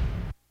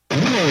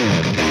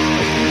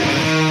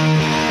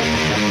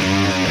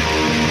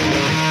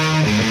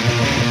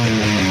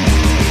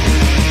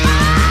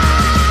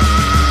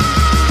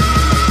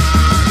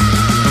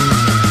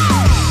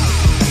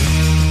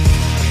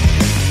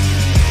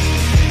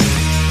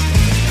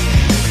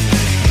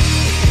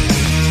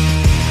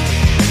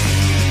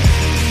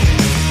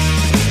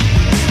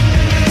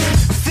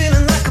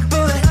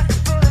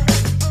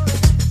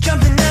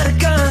 Jumping at a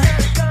gun.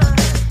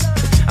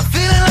 I'm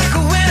feeling like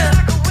a winner.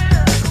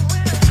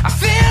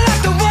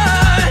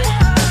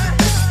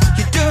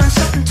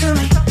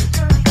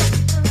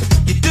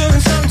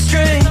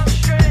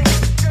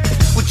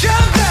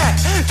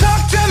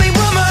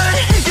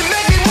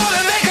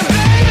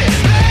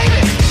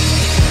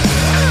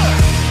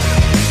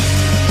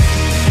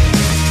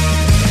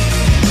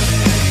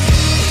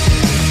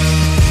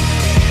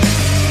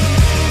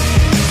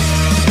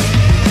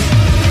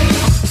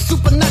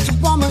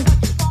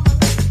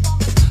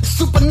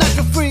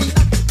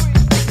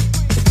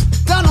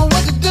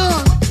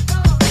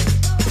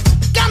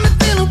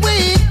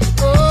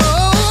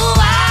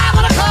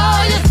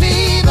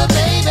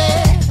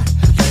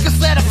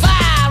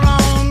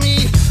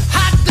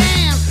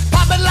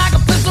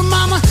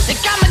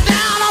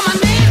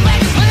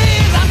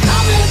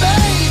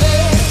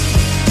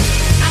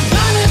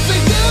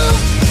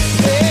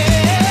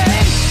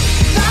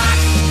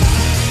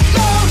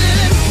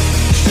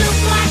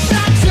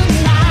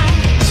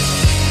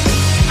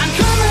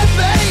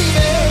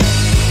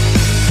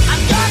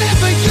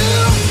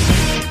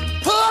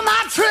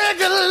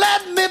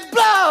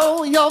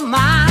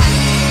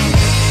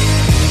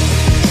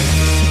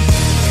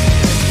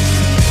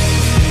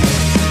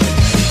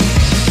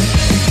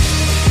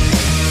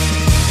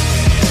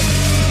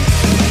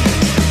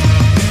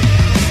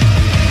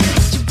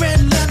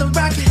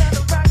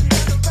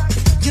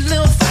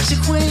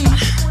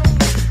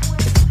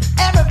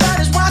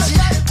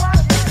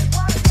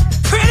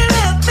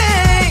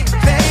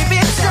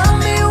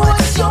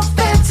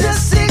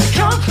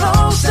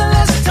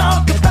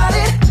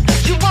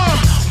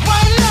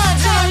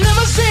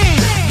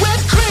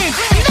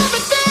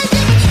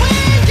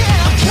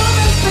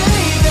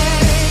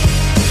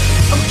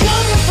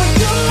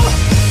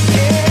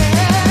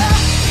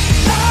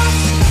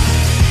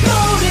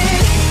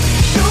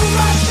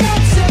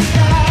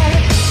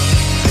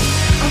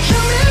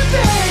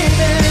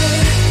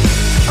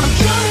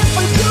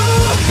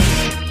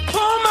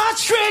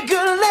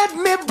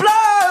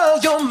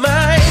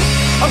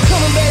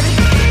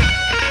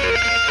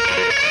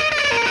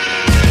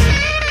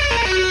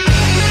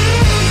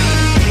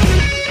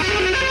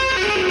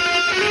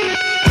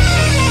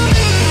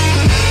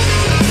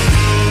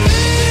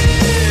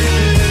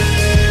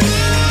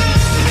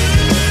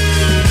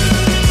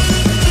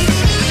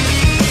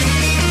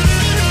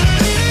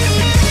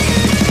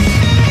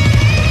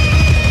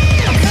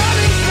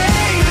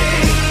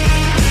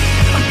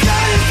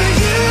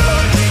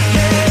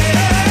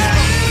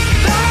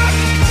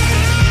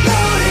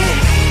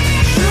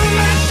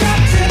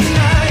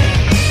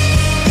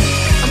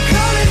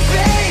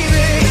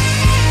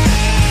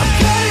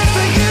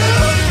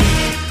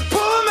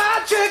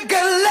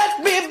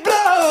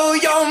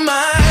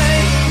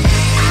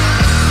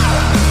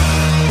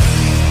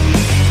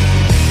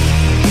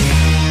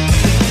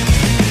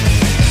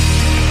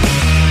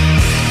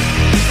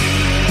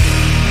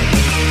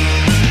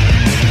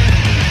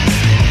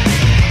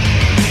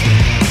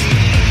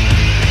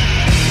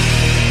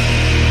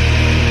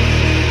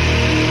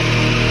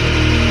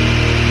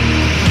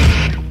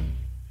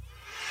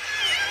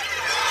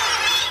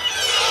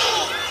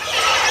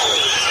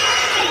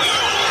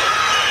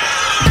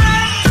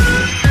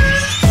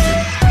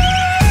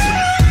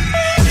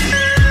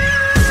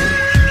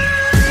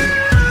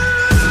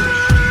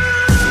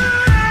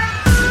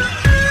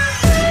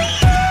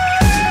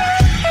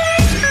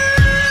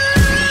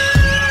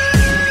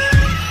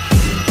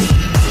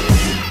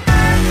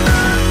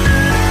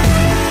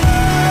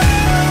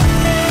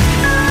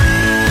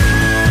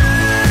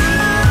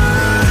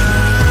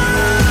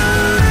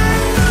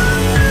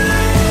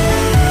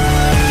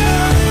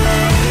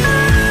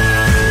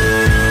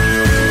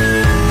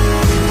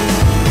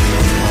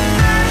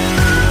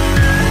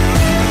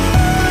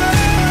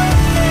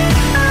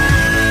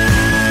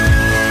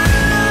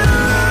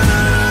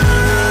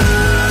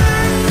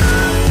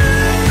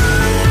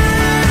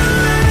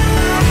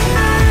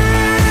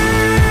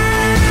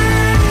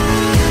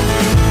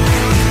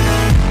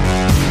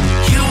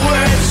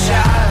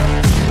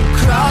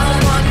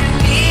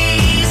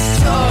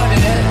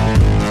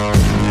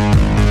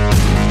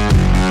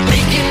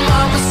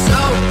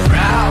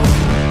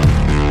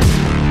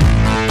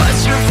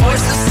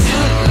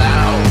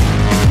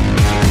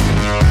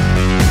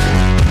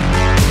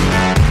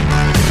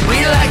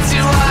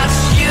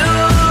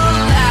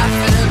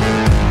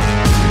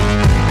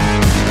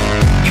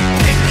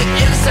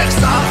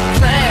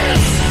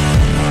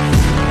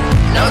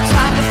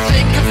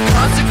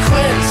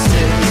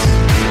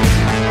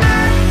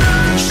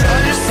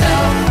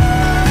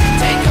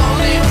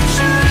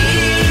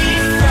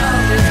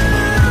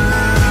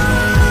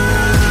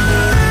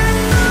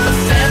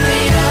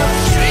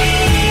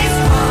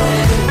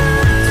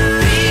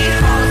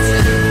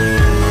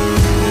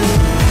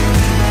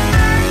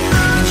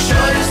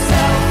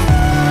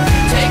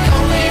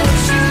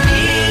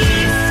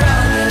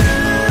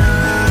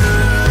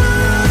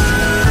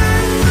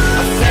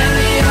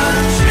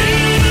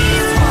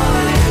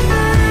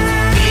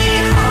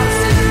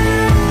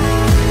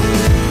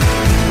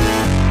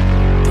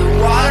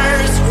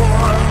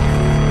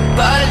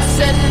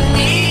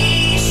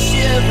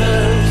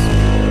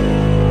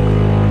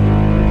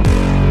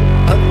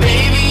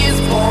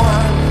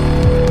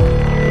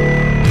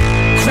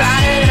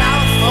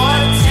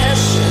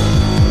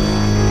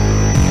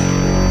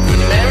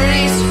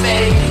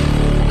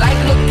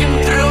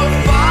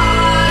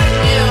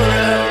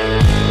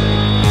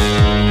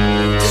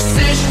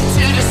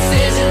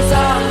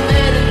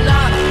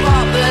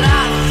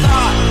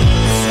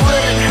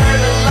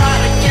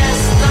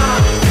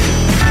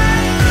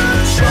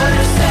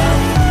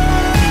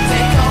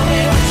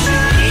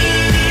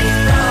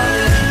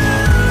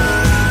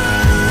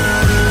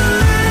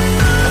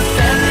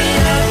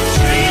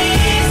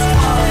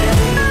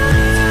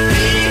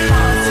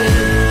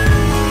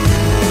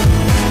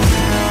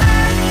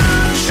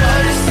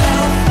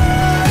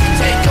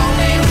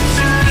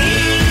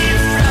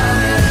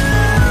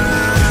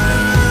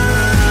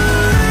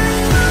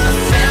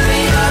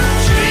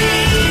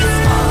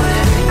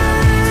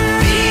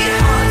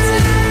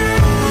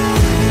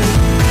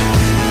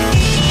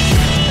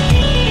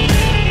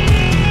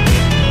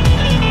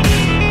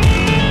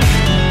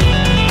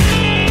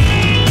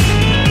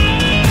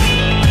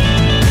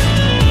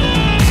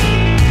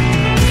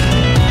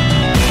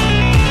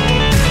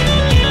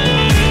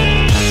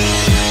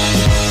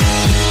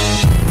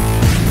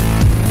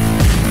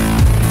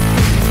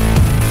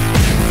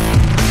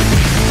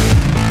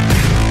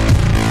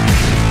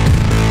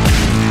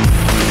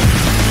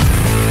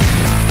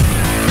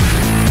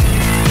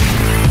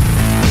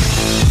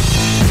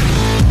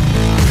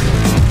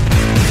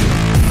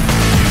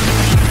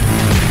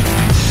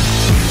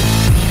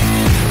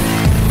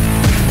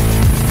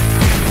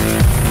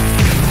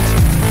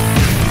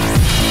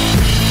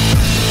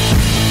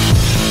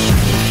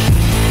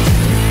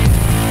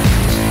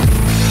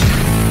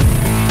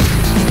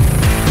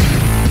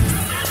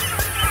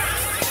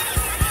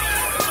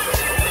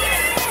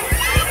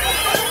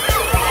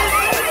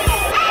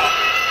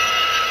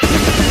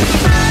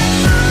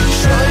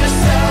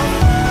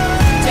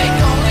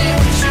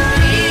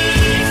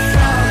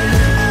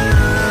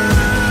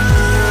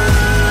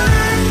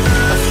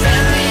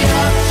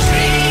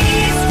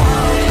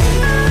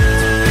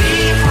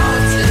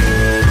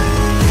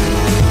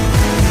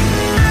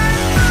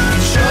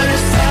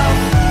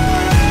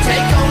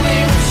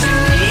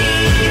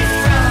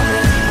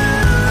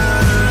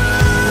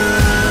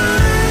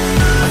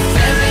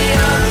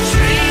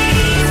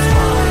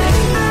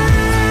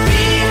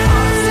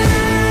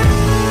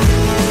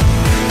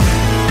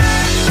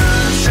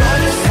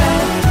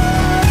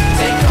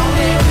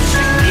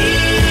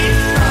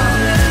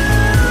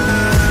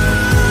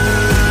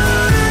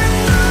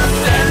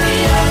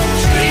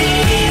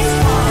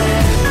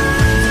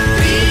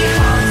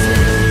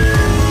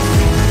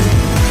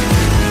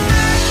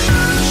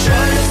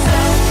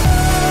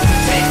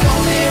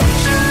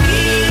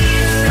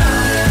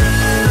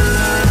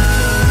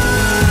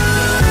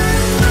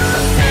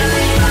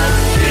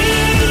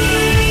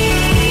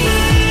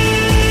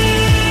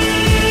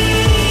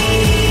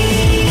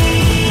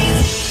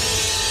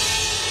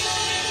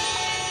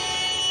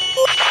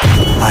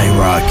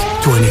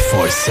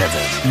 24/7.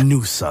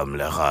 Nous sommes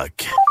le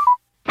rock.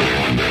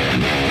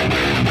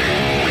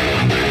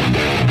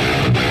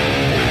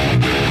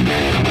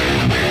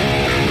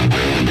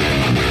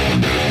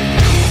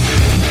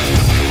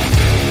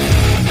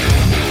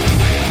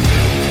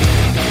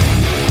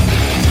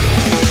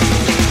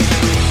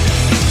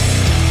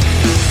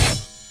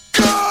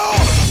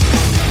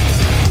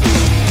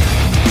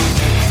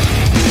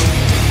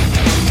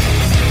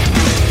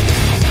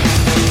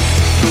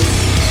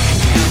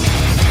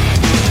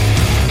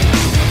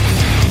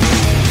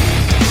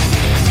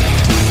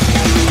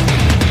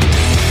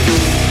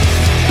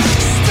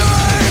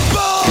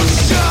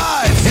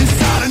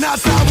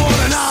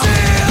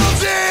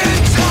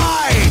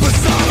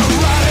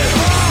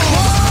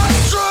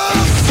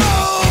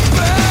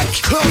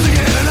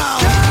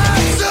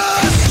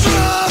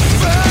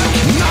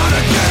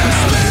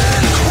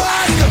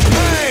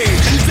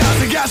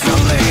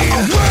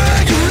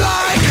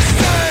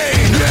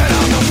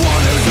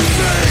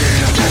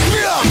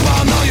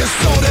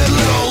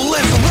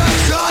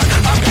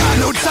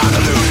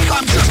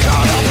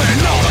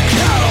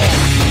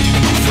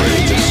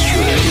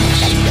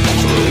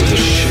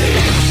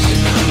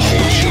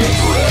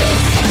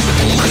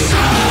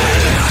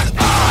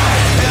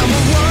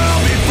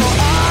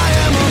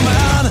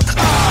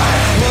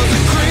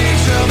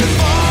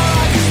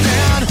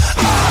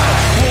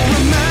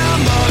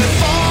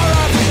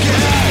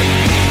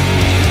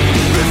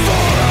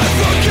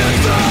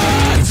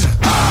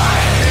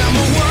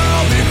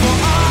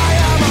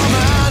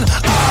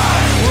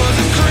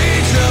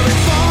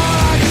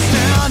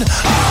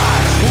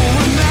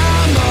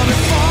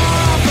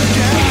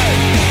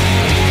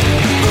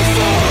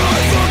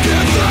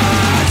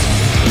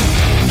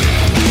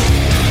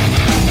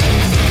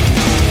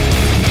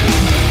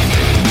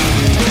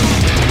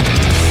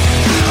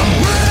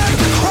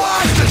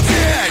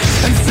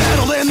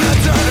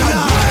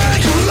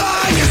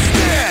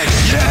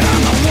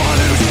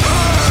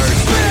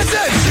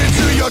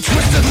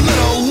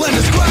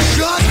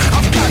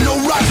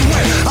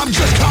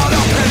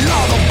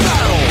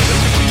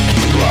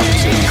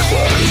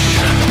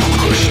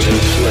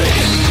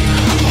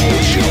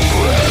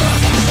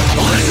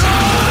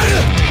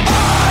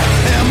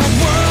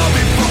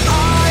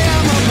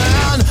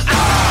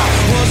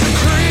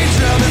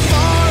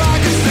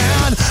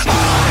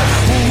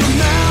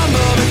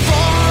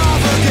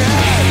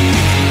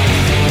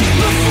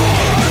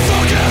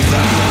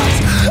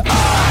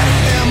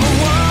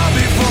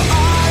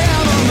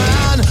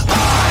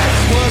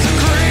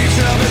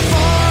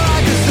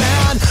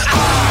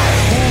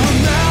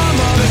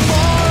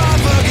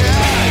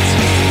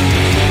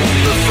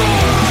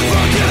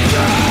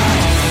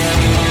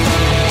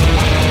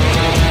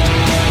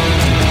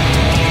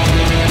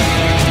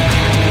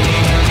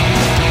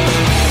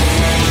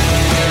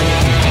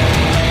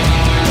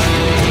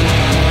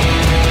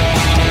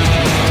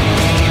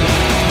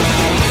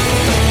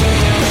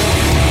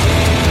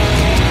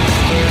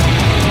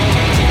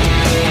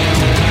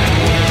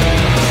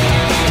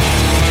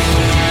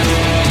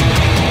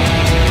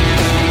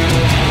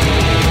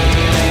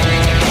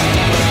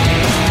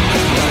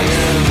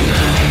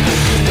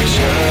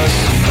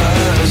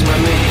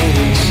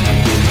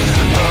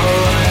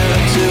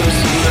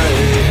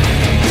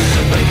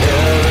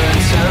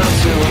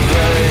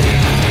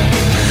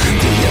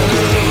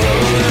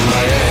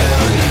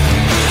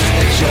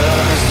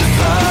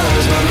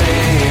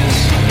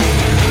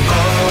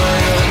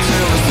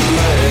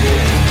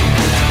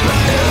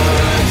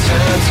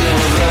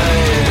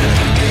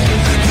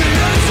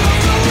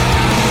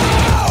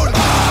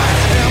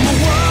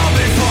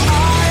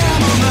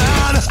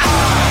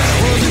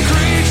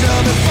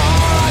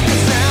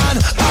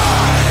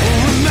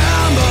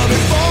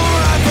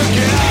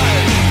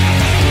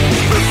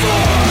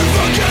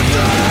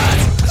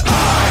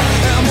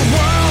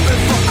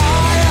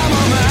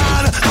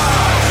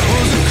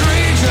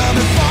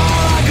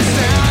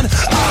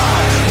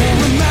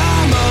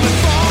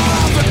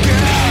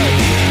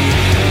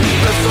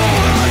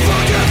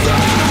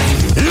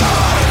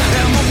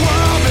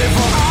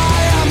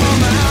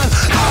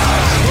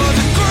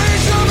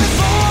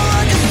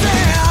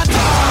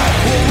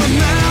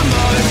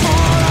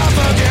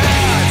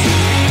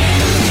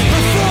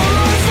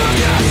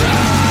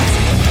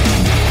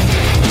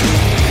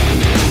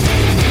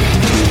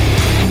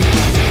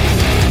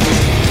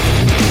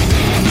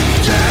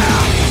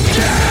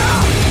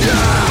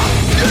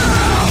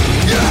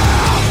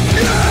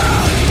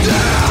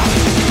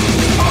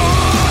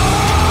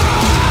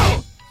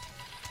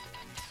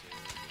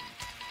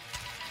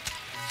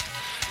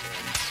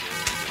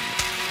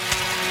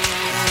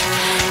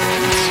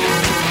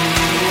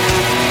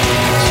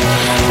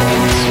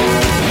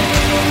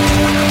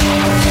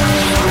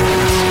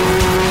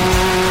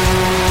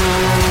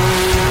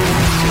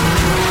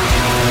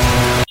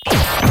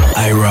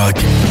 IROCK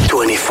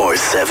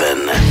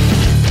 24/7.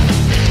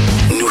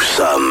 Nous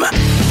sommes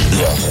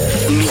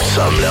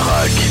le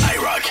rock.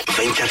 IROCK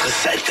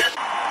 24/7.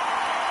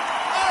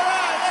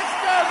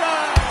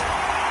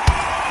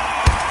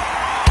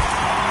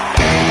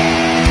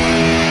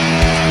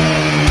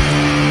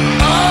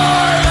 Oh!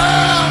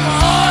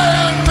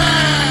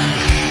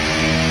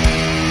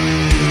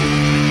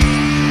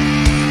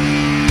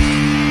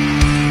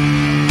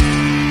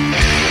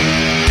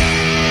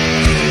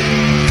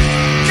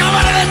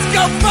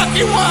 go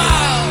fucking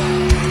wild.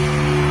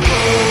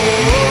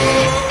 Oh,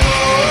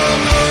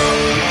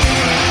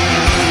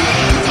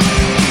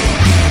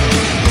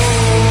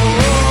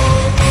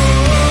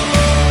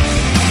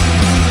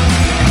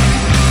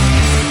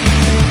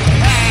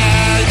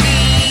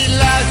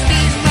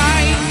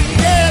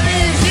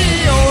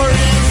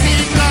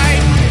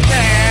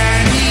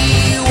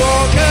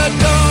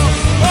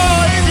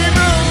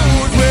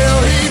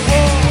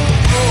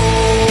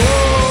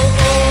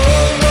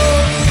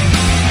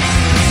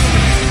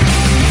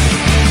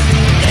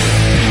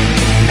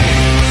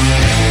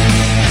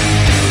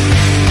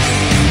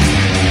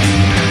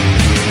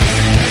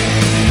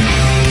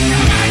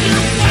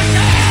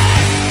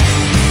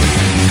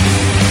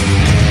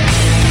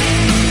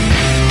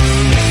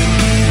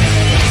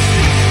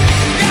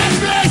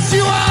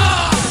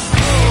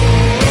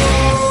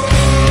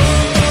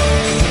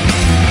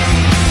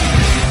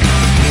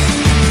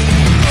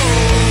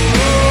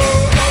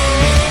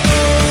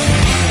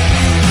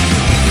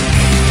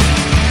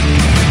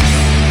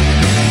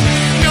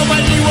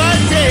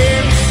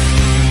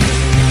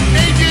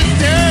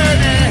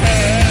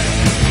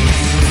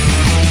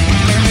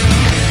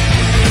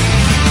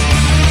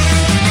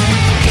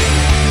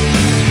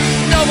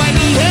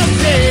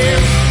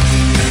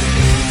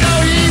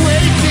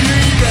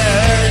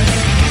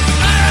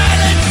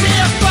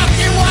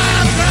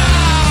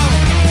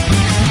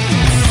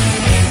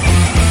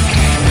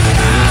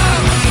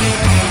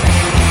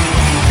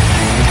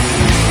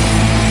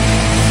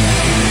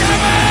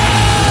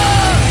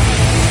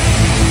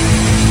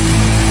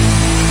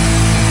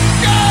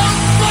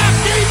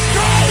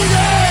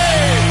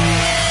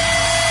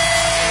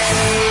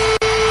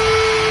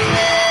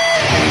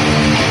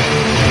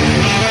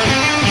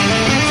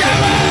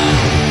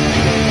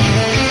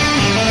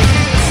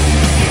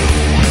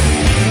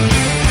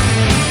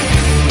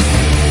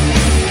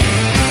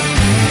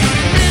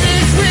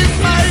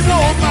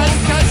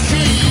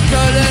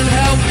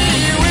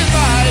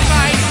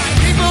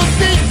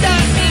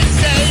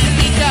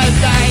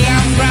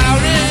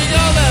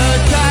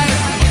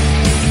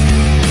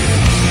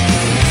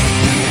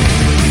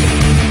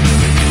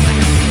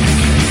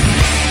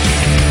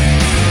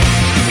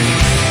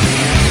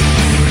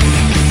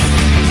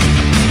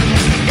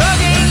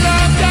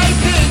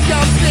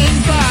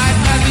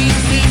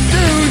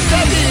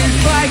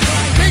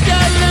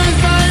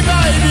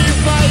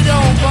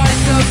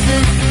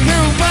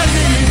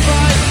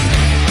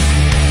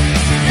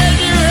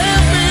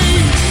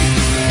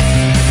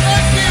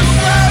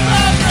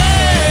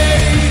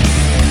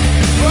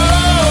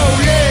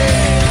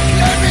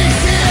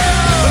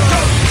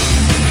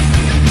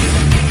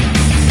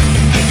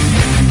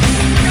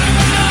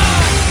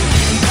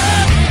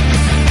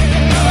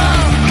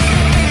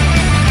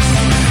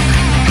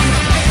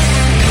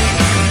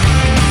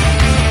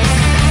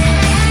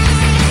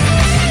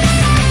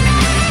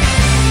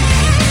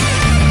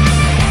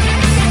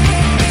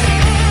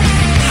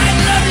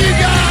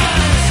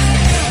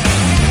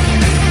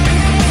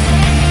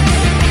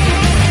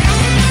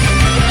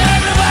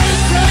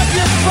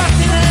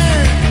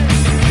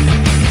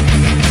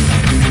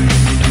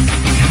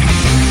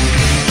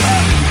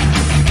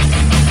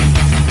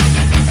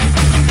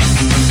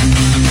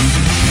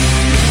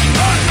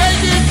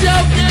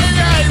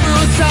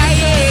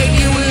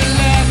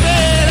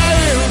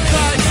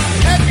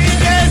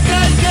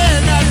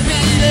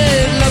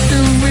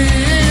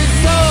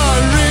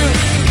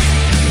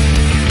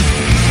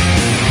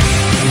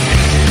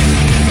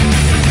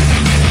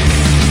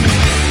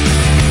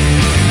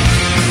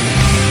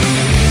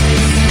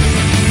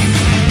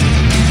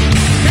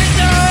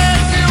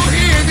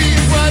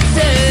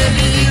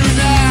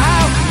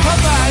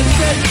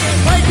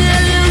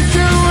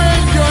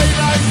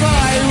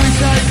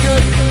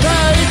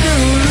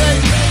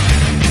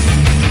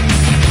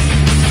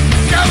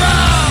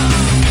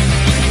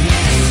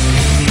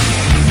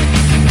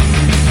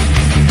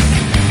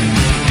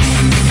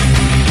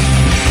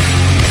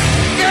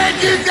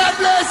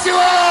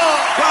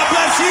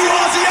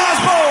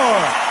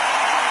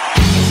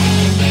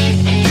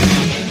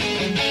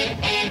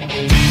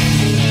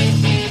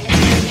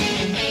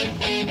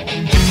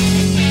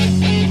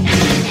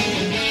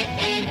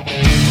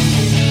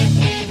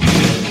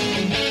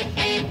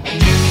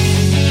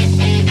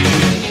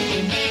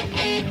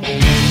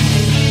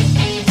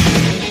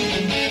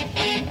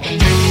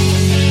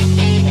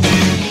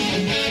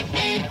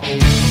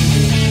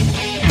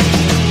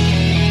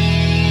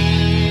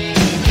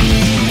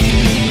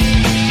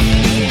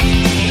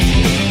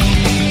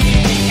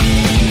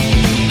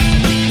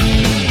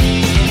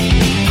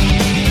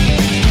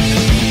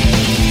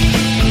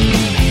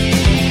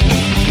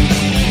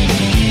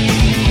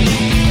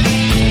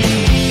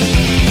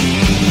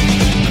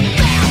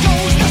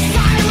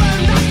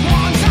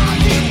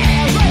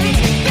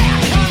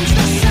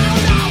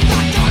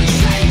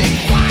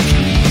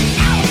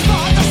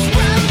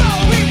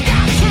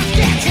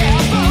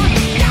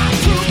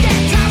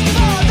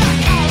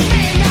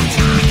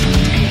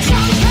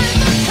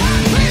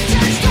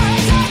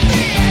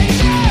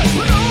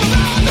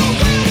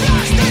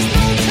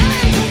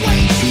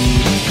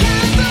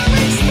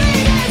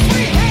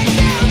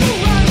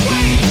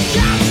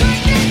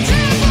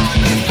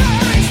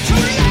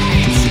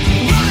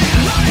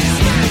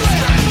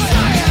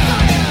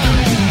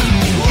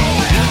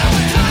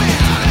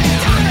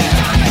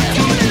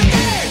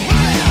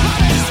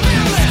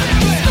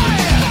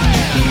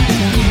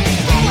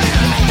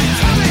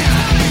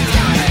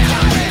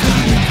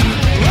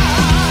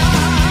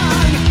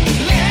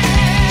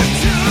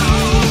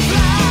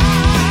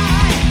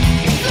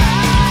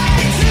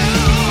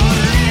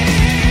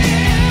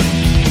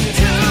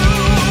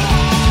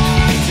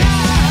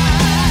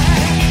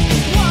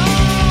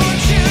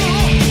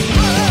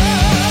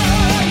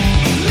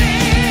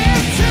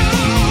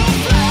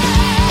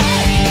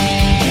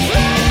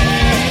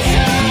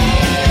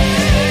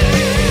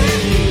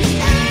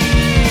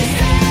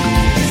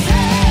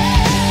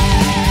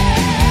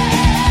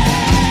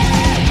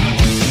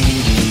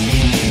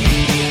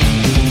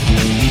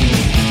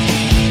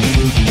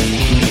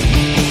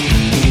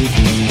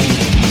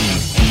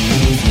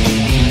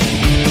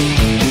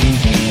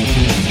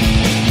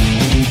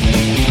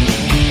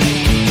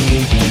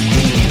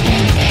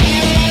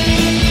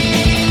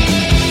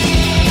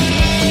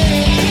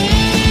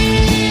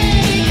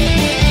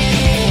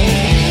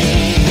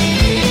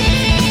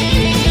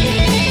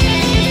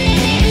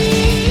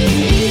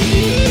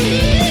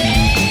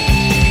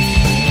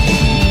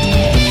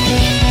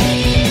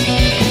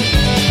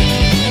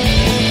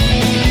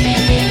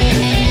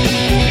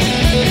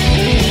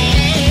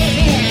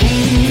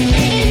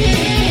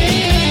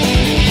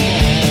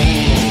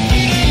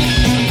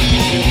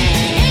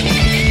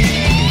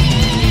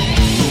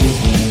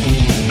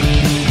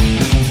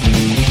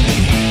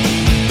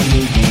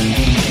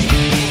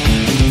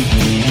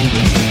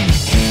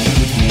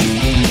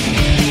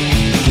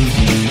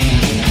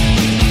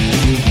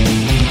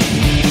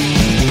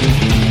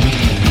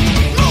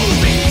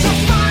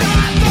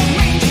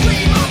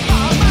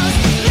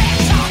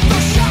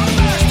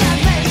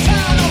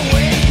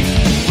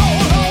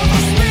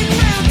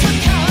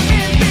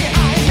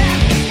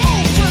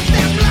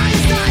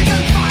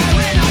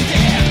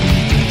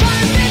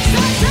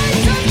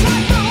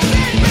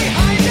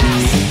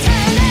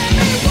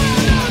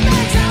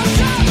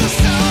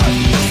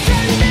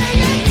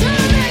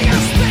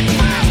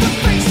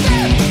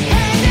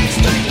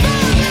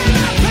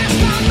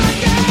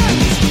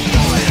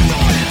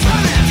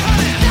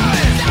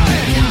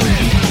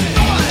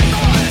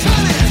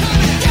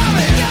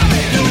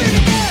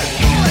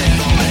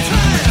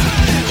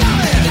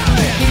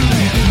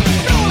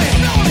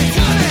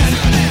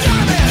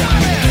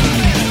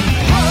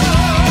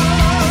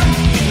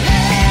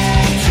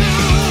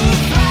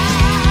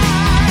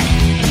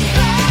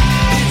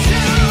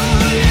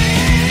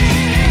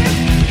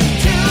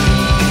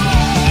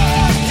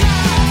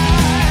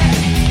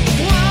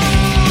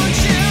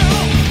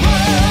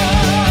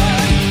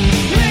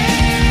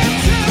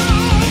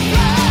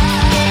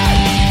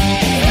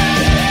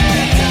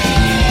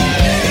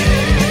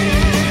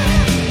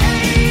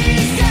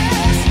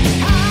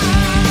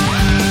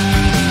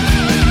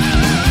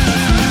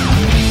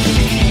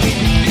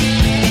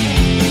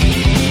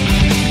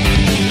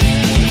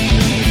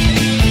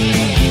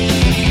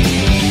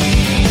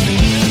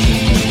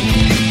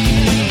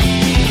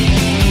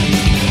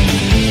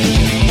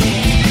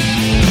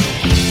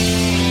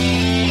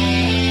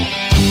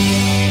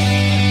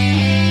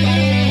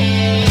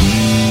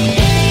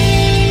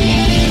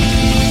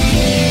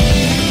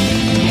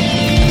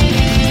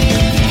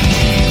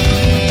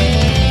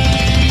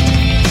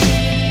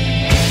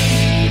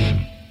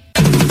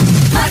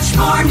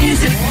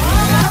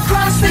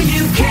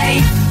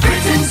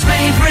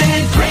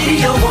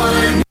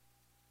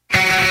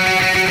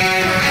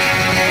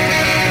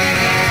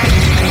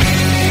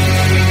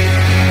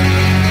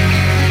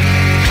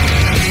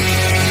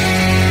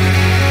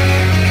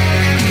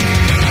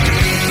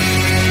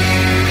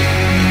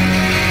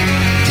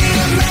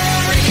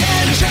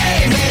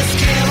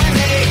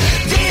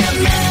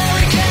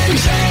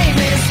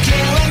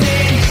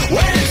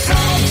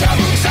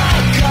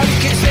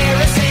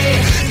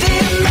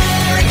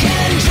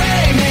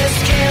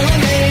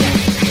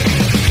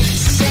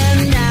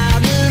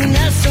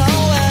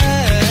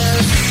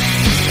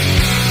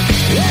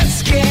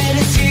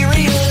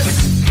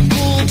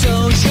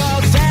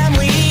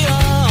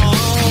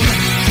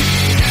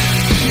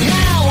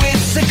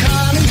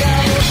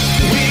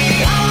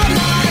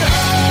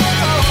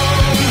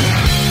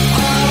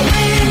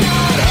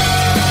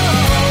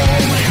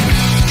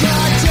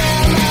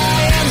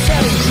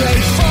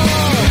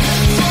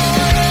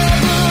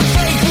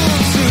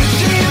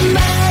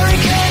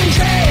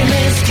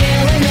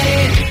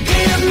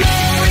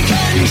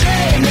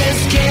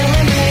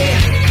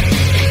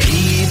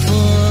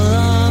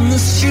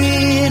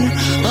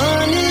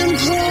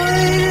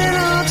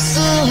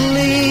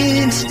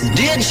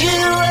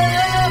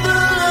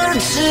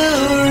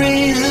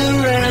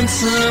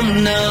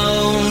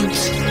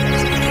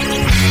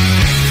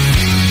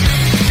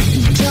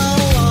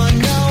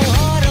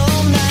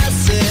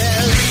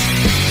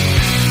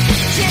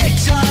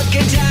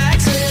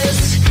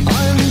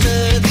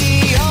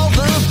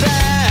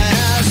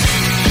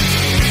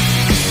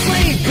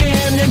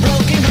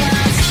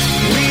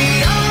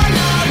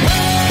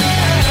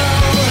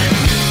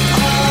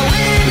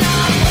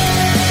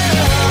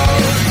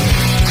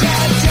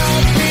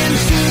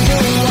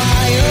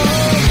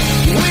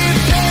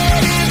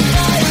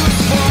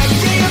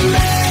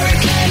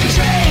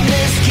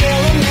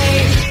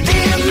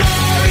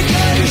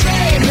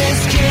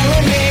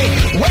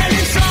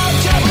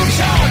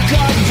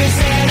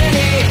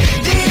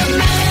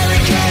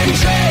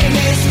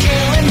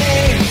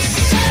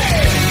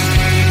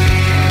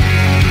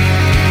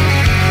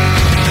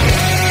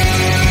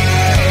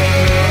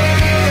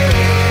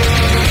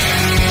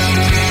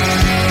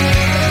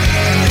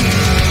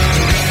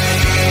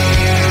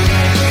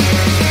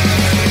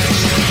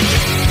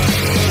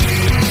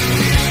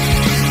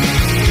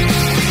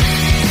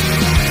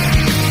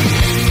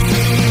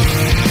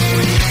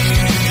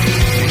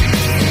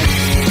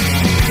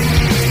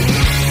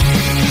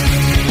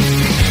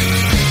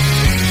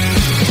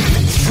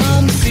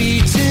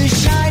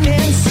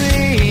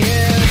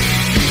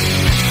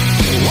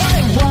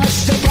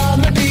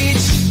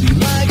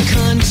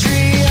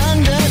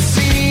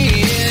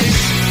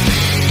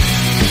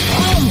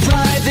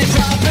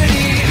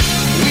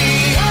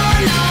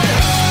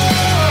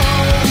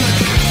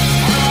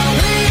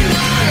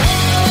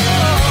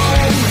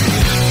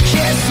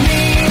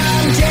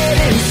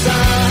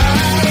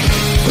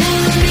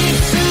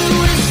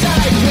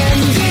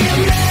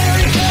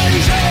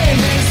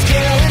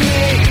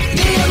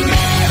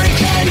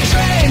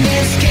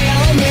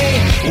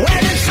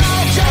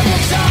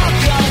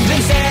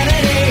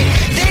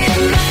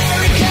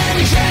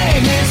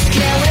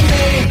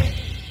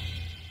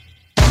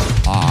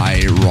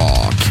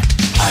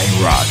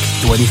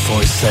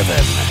 247.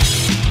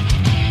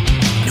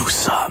 Nous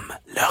sommes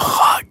le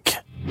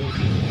rock.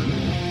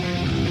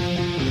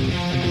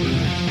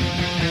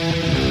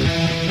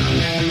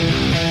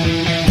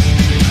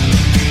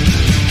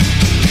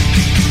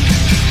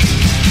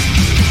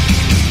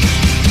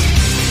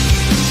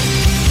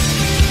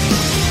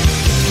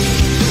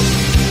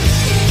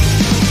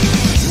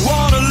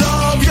 Wanna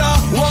love ya,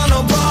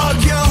 wanna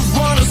bug ya,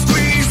 wanna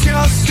squeeze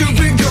ya,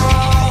 stupid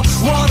girl.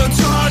 Wanna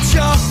touch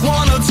ya,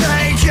 wanna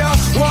take ya,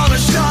 wanna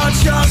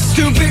shut ya,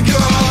 stupid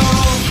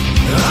girl.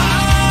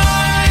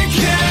 I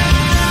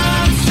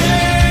can't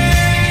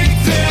take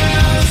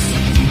this,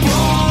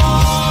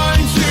 born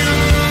to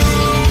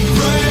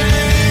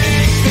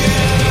break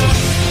this.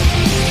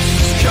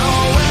 It's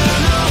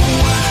going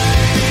away,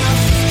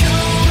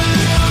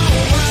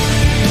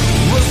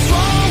 What's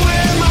wrong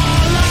with my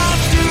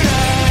life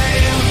today?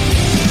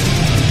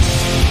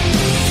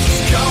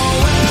 It's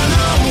going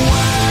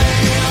away,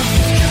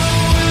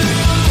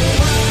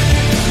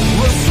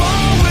 What's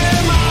wrong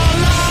with my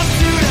life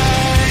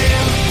today?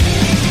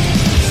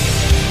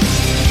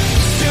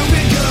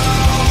 Stupid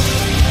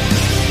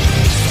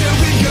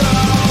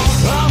girl,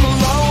 I'm a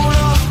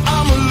loner,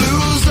 I'm a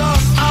loser,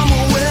 I'm a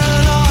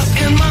winner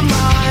in my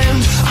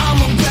mind. I'm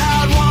a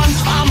bad one,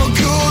 I'm a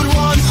good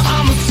one,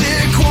 I'm a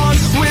sick one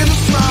with a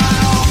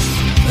smile.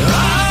 I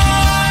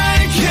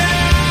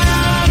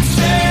can't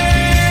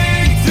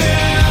take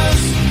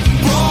this,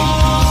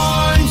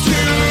 born to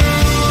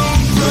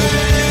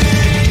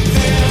break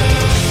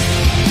this.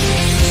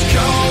 It's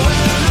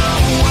going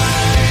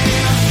away,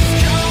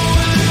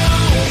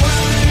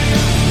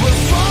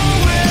 What's wrong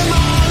with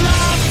my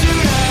life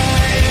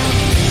today?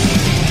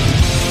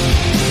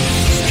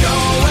 It's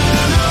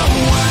going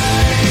away,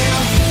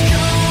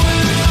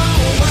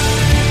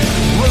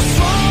 What's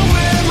wrong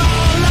with my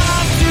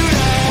life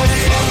today?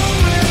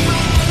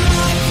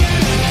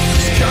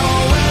 It's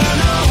going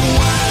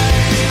away,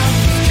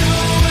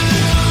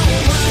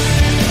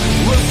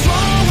 What's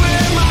wrong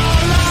with my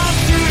life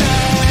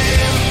today?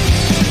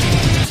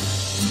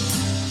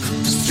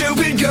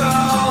 Stupid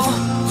girl,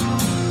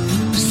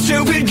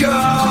 stupid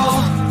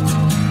girl,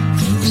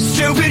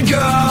 stupid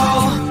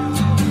girl,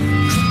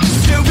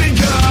 stupid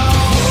girl.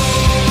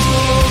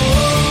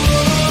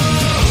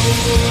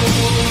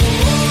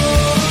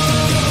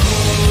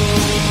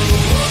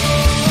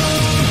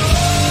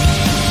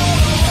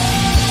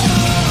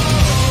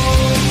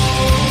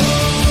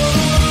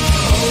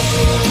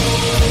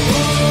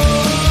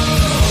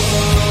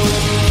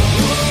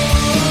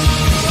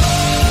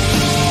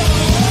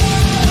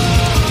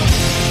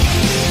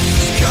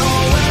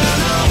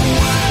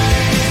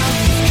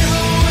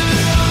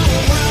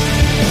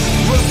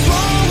 What's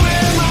wrong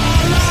with my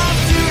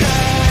life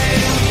today?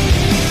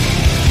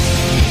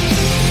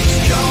 It's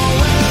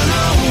going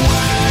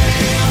away,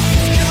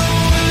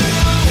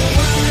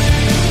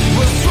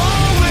 What's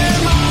wrong with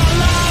my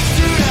life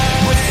today?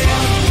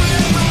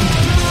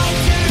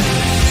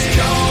 It's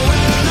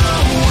going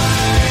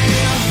away,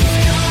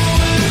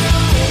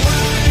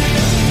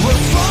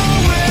 What's wrong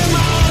with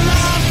my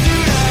life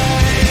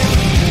today?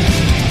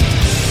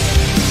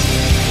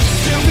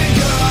 Stupid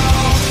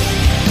girl,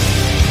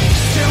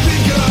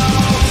 stupid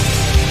girl,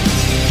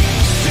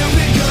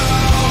 stupid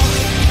girl,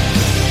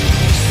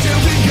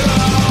 stupid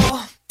girl.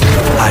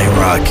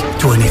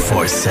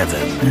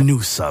 IROCK247.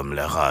 Nous sommes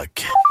le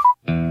rock.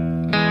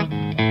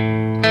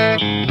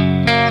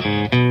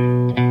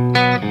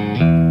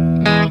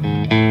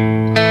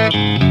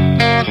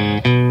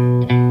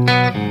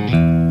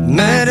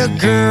 Met a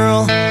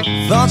girl,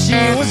 thought she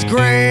was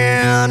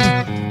grand.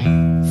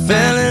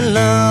 Fell in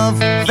love,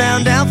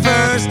 found out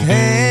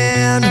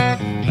firsthand.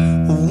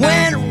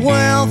 Went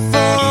well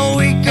for a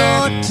week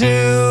or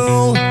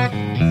two,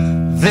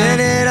 then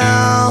it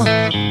all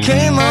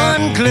came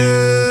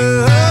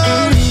unglued.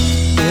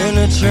 In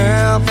a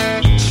trap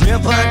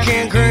I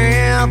can't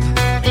grab.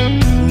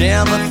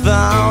 Never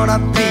thought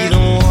I'd be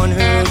the one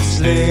who'd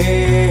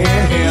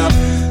slip.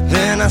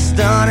 Then I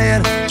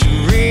started to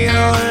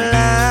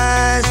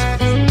realize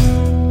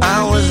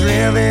I was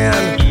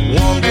living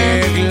one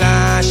big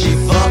lie. She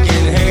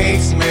fucking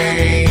hates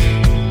me.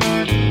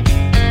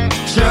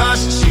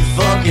 Trust, she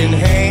fucking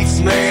hates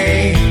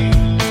me.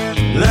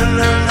 Love,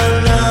 love,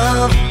 love,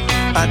 love.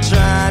 I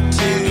tried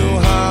too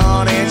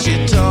hard and she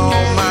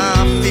told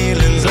my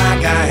feelings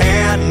like I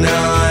had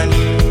none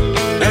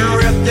and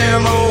ripped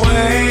them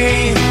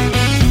away.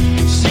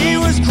 She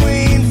was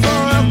queen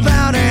for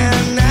about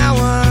an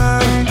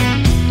hour.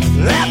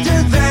 After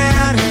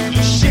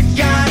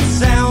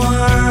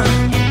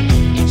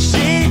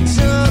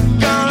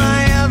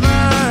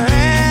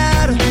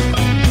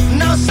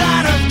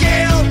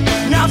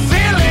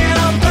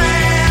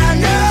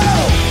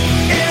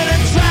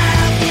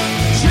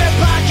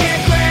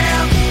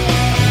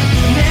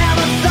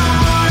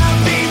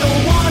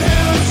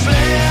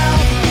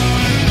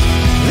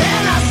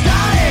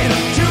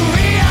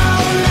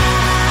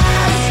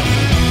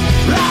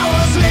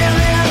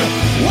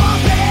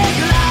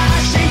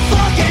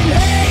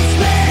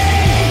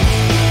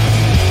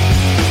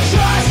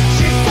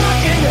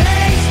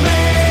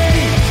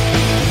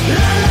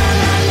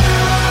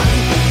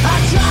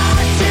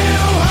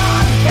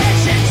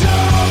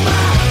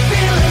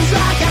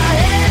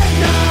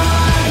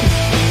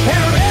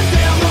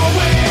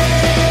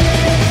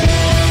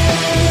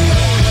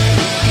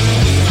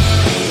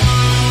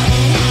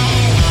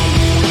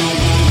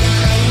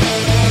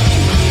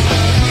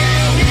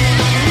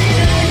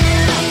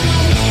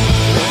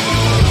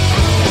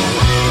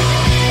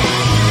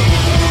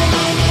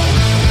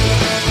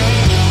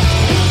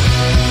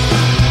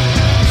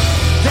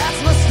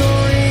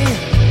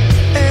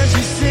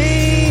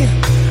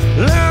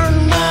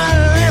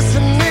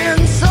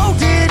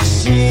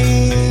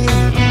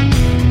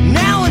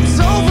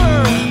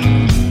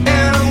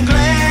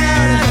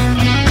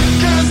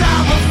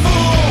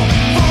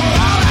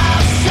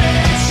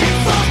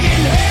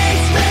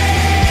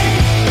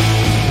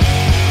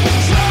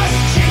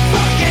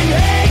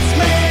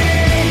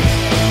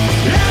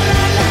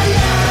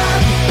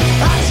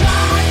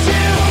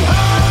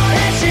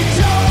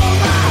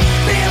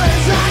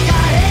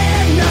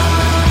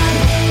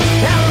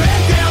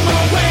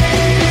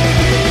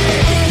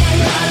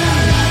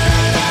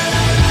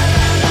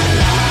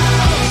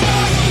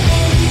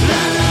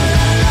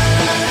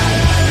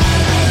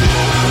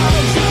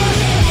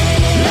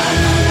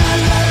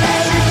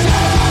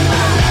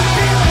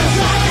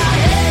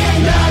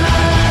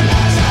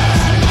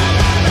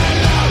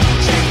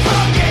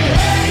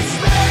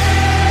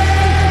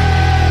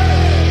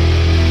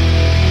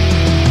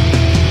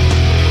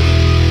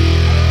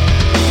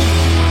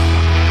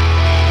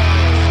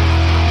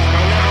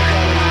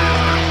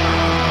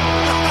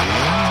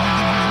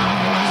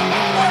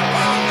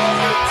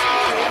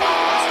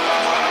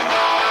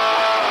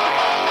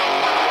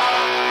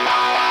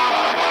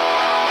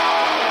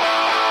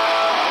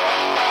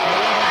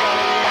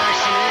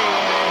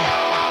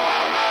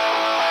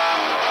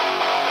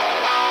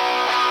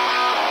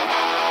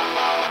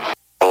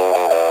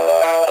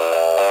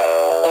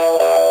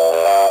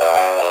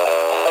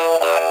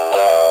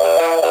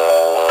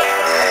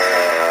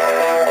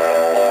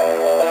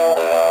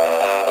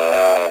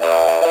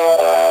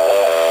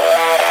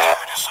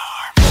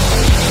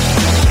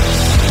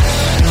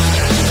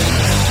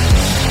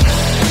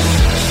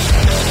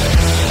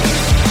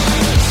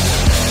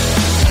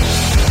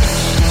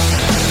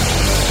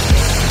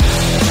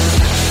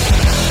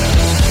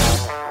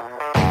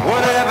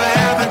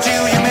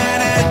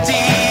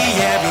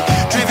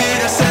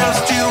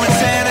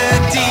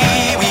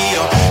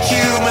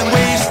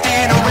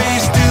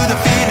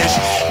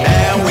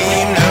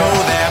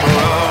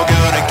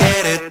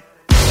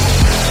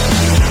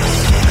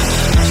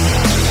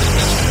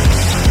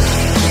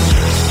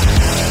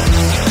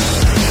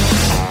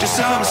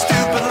some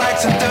stupid like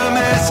some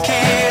dumbass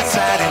kids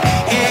hiding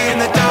in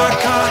the dark,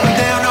 hunting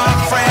down our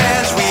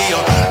friends. We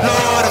all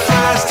load our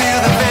flies to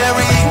the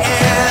very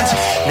end.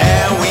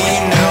 Now we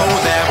know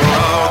that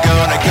we're all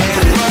gonna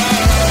get it.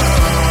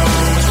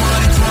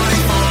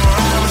 24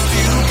 hours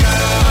to go.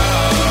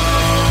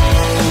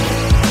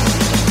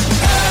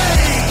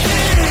 Hey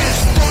kids,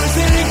 boys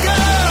and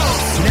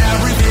girls, now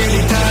we've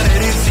really done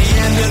it. It's the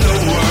end of the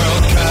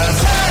world. 'Cause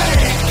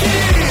hey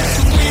kids,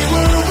 we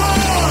were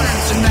born.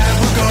 Tonight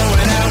we're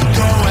going out,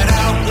 going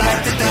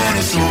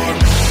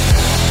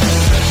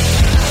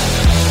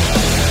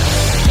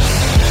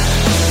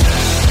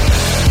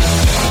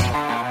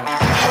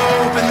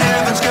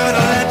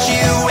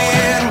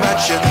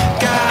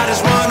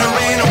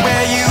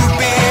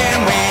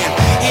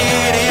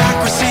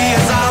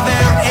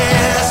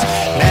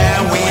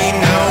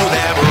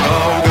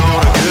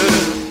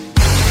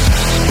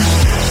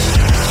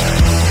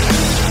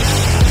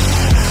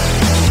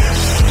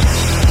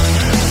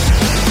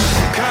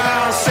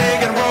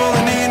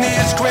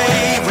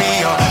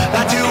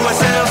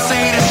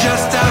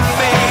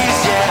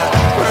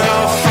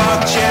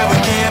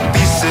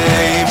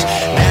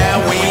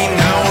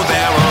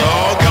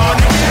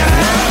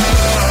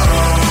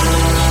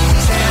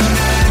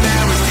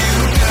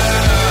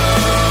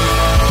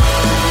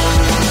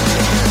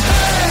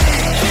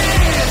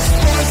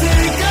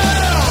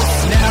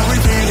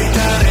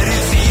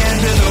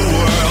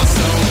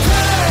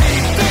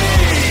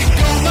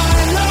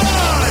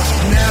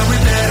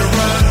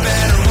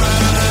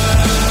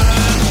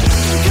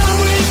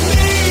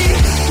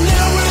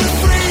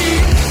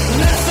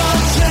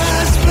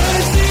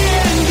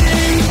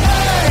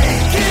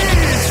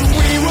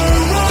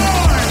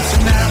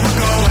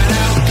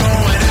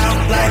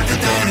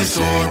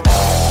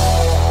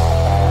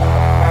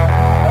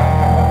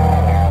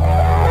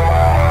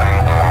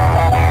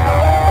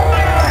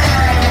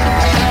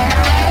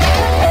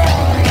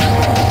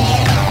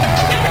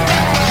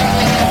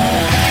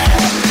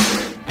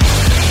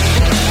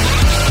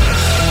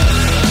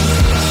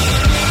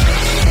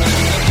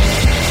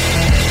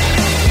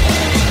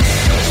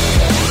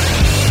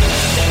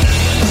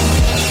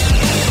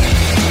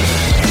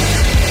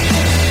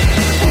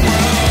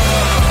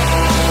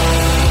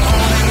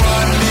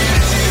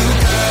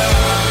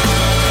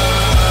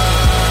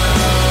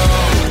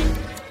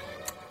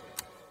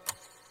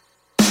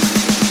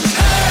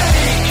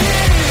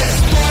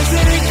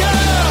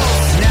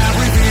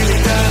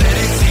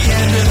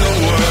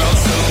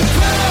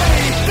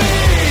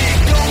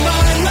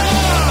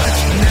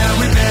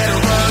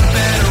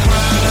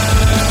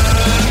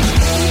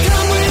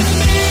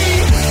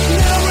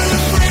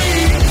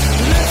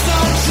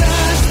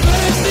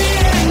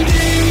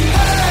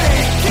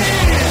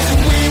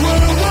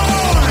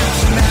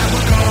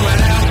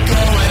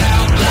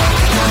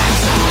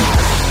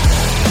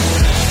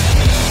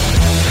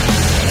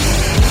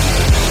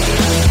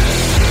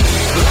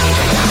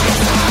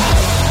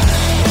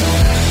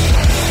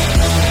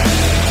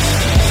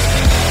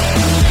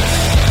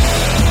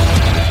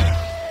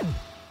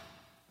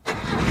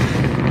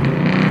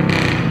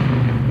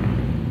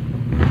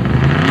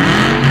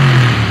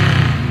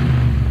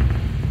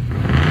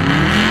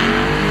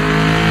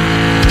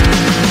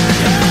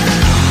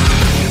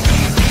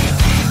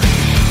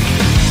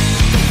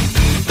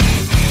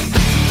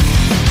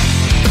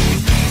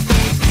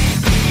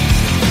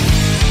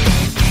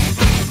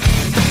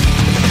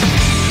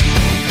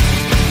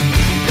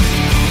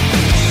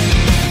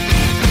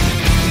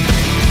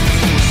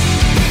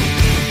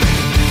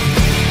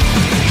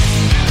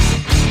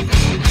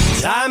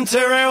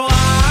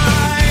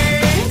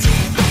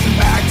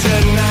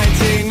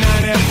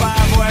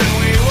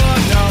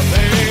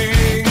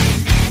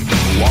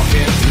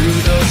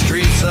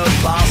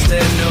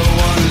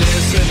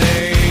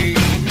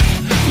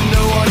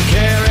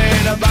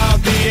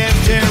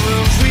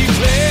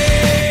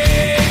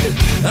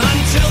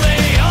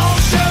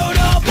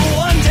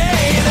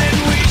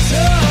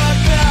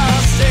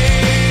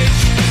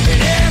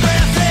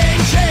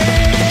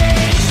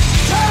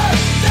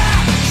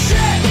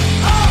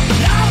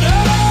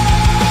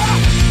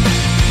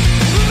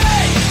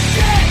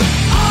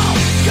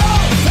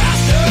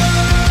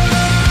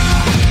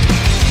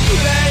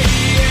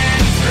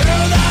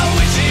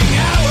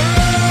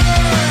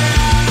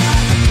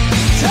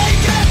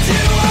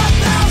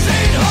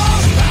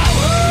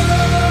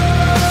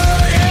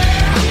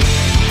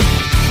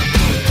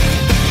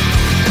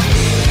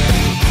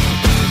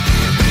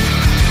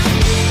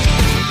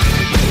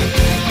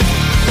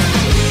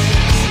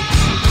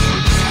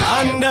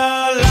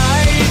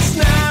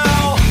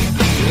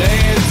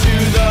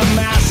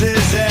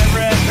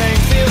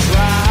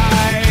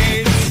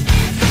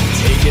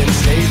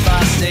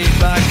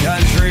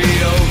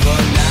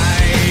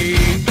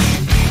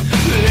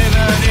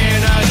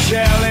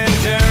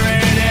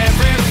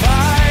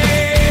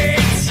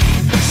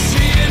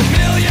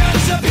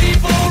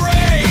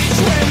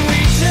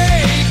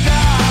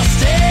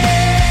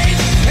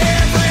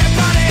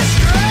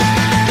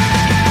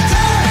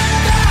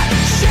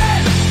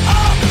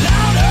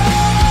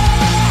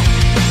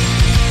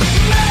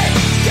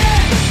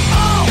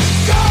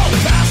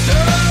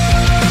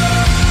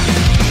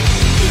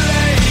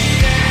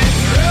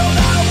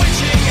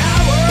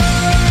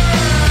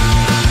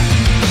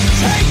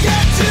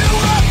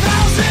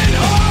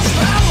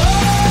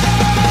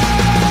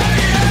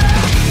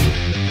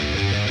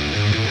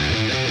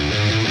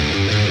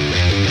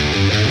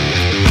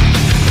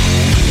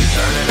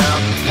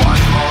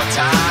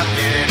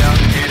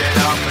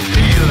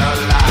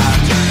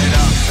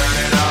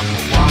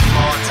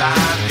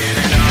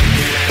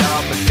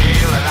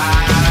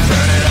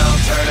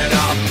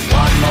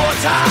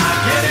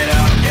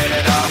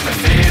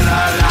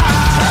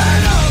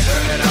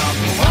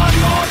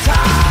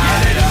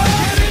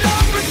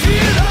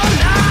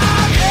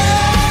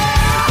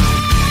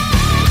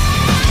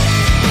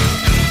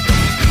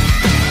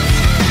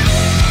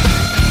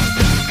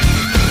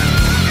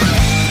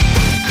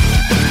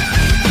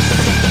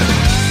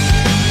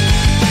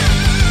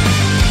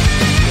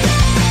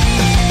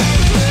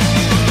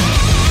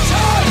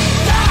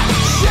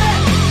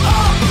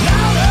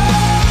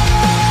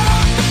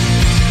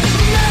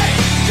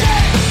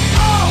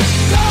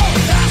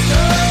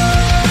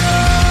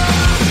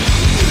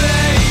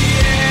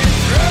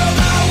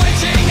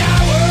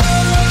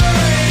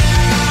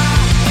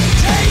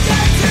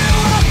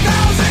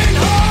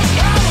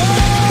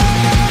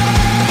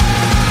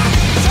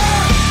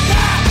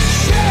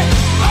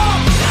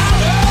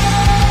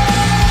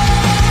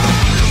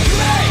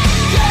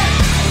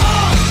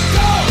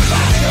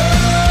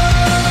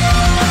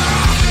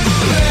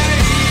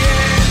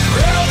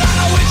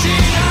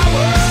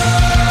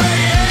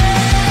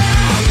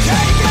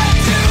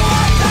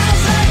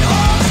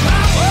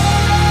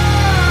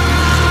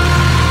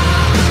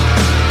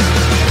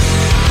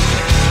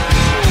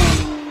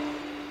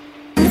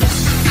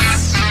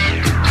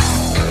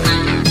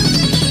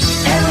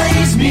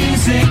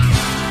music,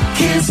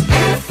 Kiss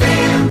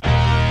FM.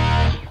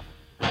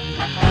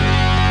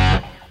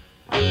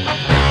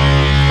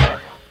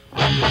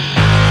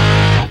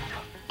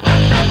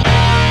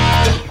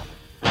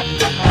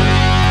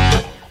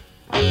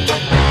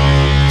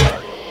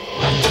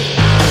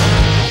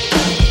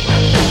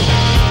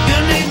 You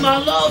need my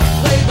love,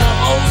 baby,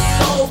 oh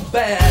so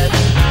bad.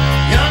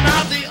 You're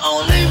not the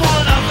only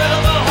one I've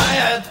ever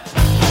had.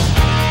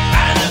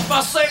 And if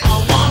I say I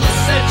wanna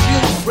set you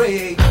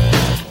free,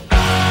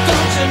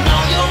 don't you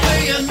know you'll be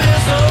in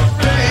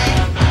misery?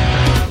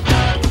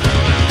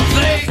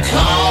 They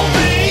call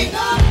me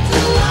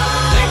Dr.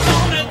 Love. They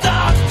call me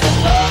Dr.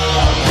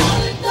 Love.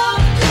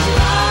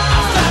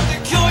 I've got the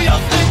cure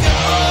you're thinking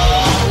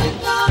of.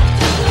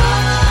 Dr.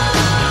 Love.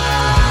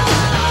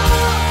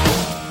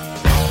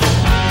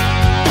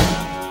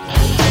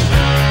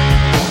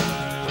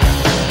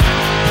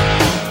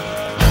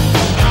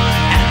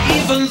 And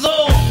even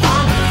though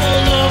I'm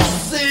full of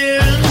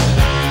sin,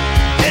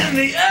 in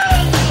the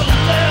end you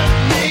let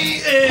me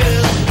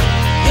in.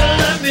 You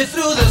let me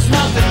through, there's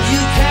nothing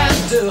you can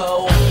do.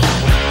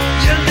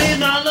 You need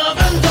my love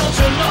and don't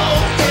you know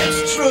it's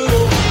true?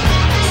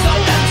 So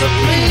answer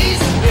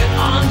please, get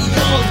on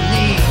your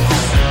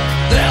knees.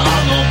 There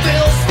are no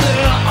bills,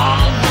 there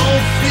are no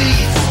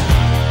fees.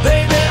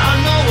 Baby, I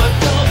know what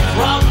the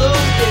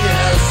problem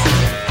is.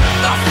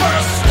 The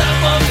first step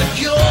of the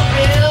cure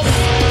is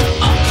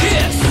a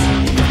kiss.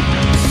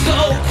 So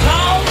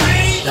call me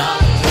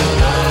Dr.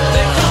 Love.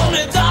 They call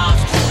me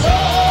Dr.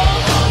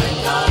 Love.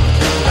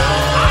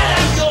 I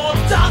am your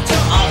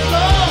doctor of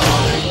love.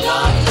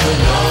 Dr.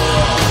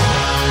 Love.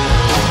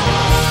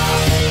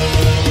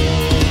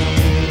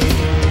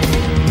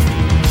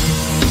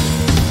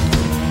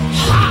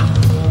 Ha!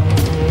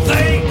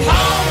 They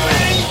call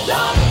me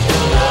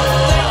Dr. Love.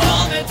 They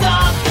call me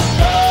Dr.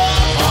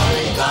 Love.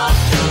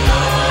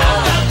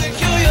 I've got the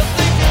cure you're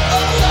thinking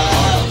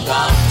of.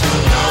 Dr.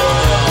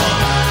 Love.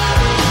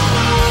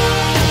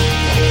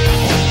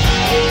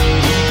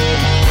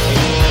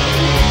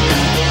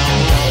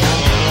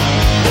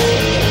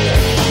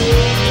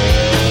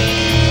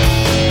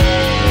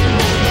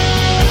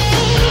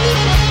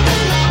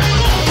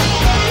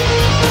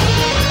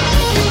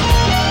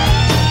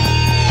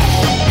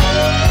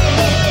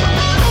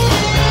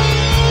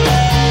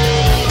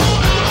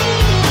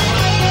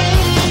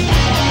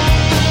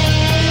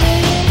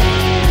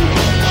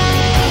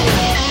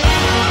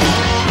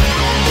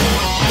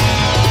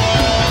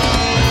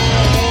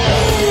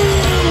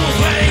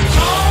 They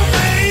call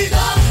me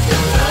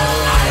Dr.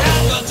 Love. I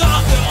am the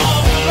doctor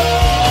of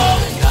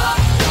love.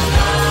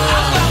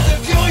 I've got the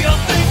cure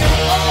you're thinking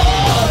of.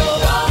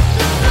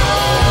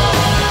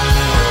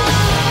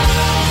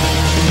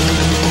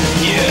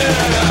 Yeah.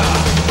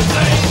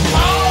 They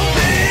call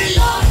me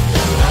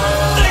Dr.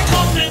 Love. They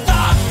call me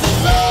Dr.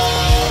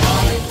 Love.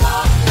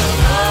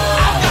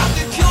 I've got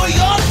the cure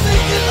you're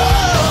thinking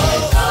of.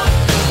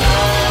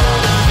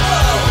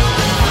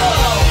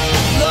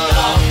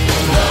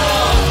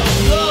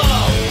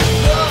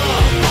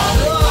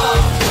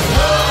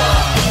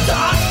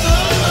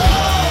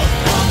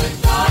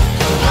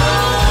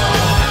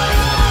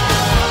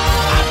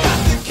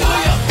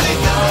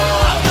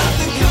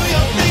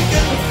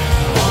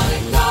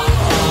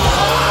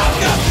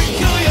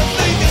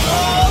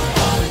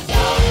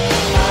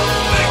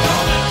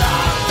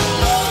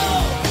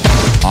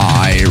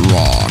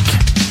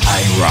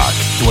 IROCK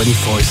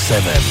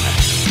 247.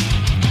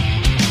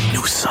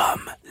 Nous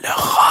sommes le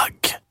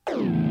rock.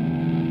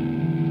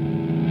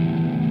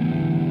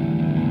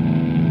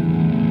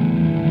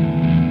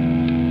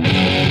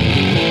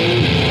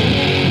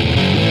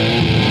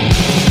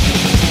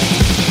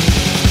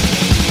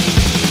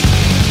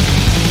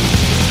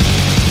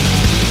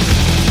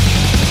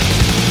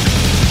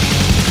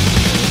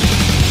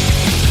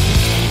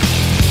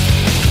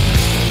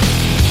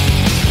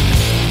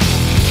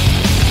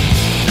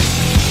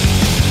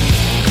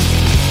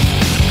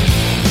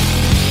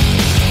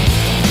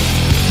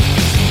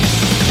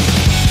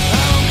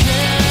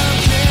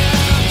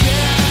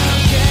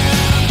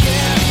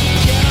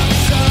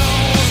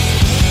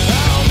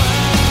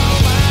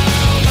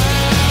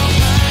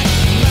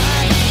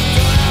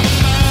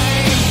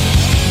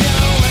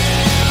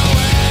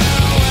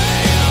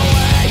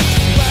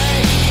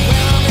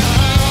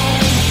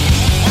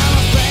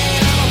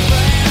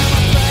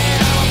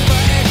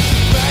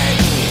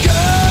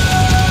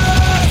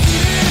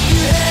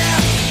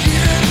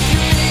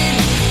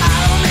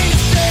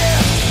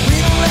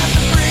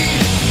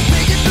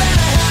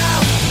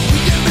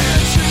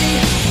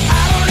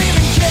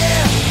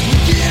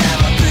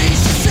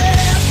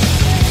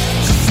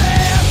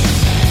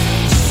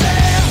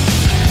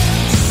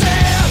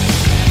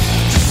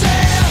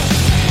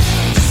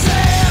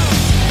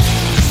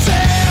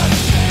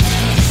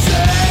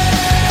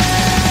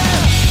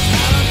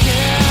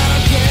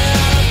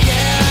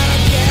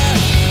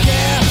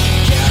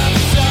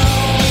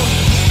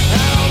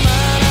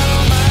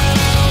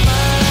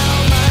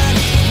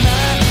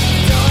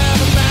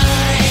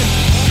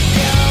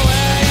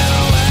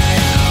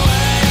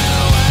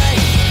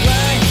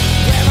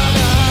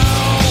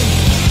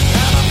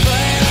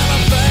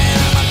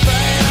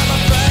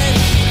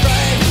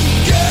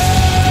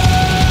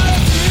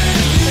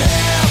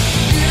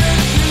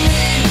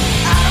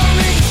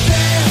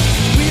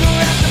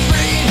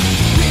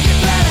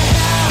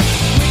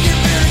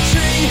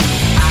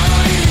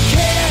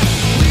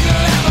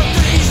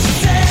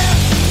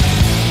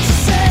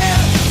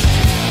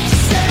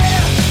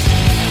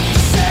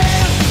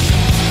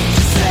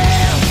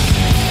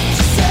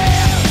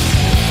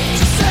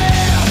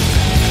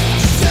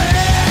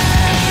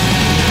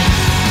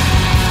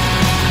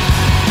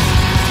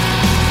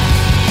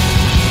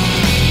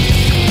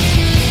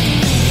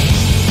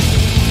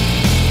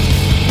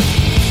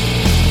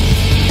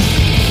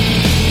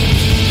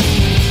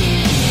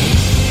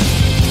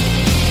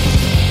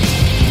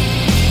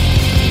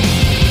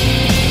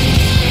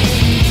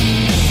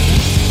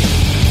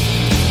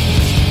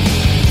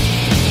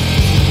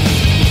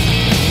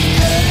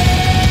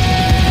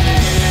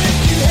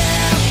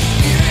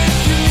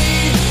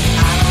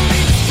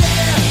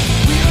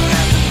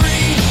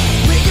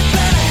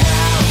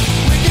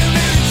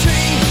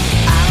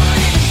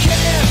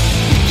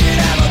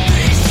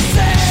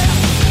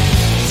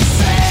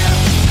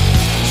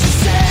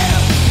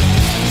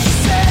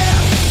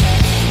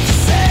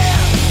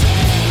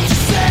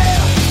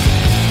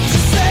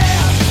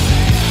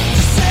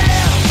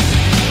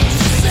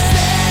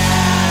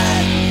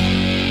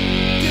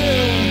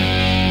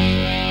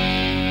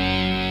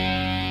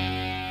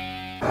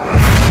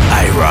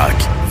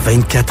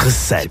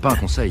 24/7. C'est pas un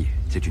conseil,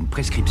 c'est une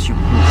prescription.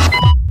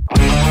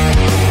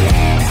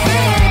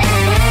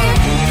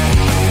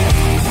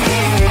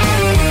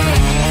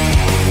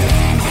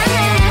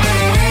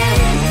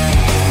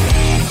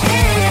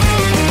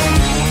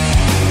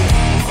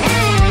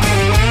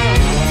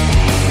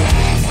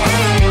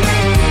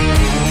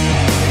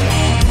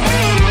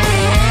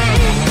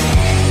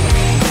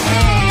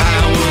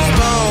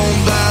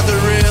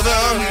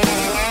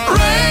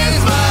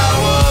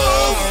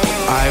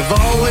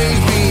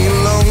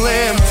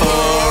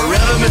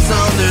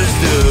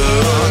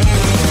 Misunderstood.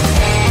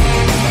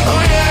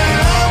 Oh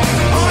yeah,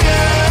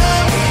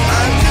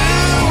 I do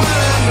what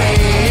I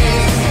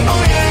please.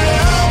 Oh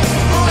yeah,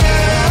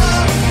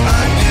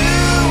 I do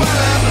what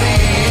I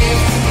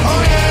please.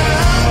 Oh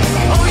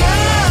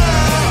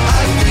yeah, I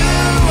do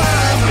what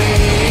I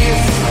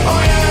please. Oh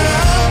yeah,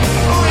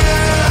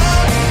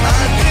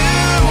 I do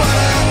what I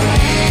please.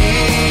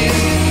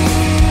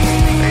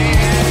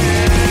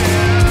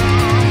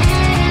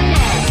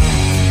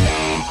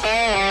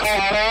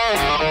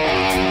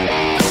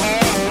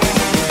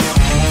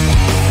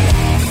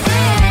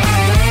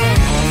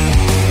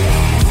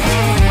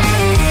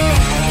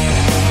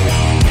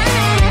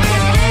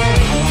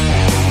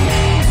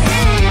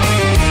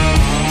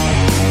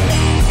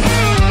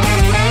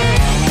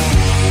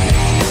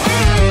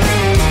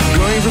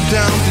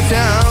 Down to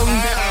town,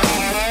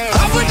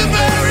 upward to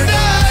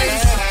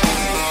paradise,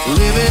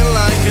 living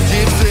like a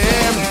gypsy,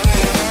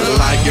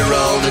 like you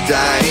roll the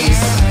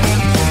dice.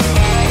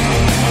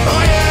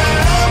 Oh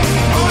yeah,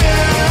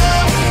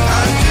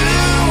 I do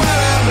what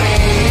I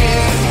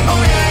please.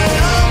 Oh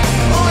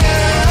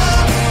yeah,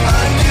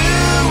 I do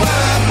what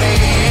I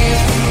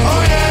please.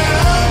 Oh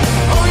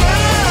yeah,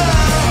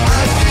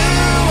 I do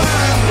what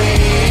I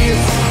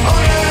please.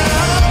 Oh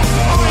yeah,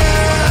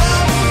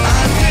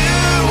 I do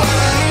what I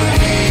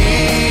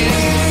please.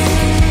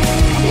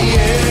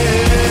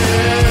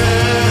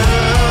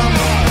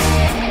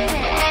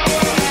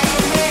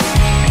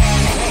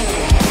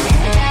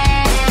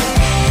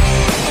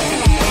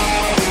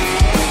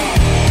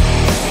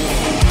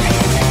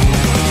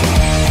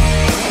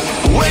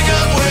 Wake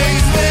up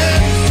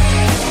wasted,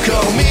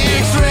 call me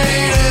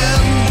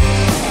X-rated,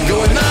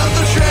 going off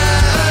the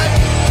track,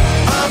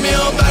 I'm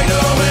your back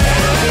door man.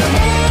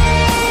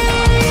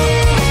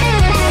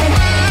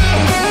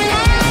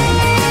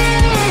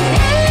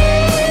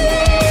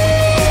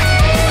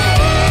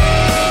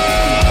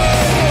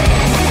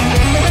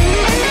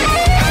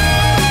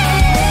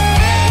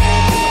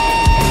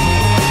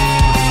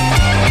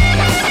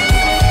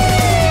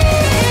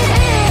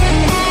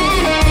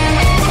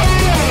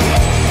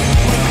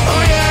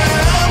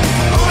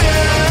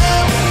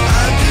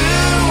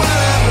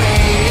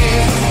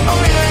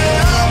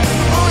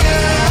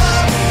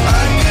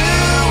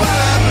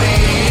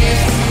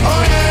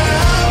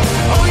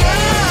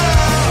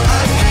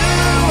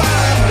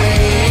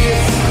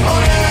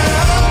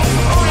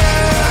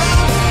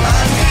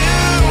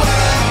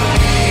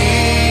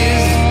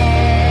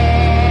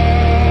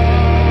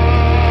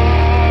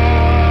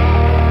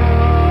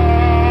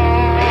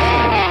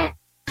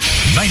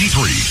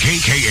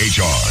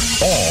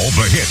 KKHR. All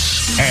the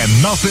hits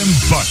and nothing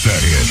but the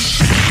hits.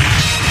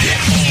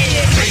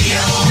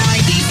 Radio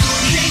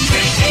 93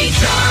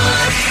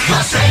 KKHR,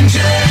 Los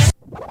Angeles.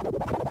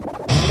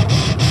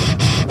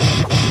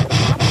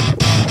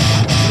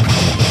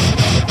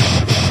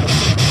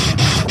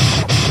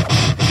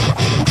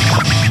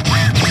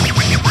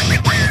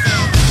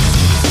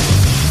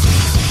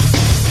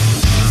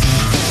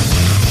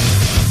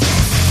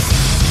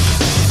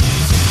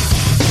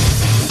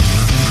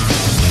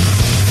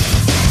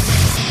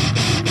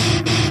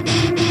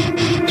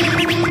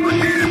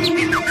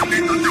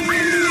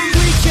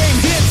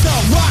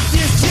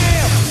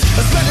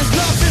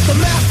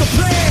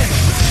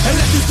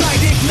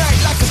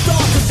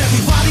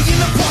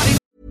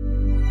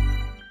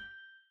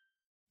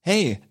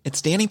 Hey,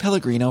 it's Danny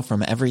Pellegrino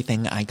from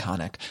Everything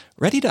Iconic.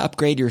 Ready to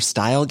upgrade your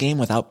style game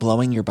without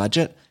blowing your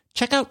budget?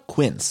 Check out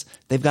Quince.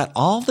 They've got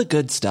all the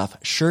good stuff,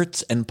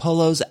 shirts and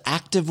polos,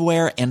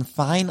 activewear, and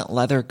fine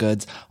leather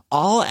goods,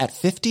 all at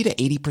 50 to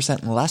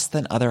 80% less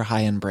than other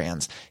high-end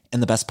brands.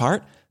 And the best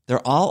part?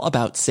 They're all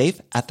about safe,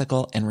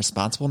 ethical, and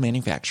responsible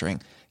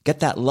manufacturing.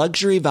 Get that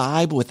luxury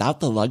vibe without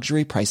the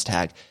luxury price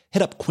tag.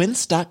 Hit up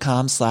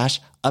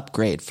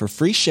quince.com/upgrade for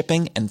free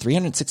shipping and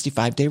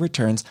 365-day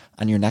returns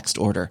on your next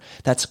order.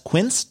 That's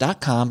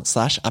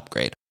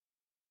quince.com/upgrade.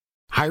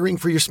 Hiring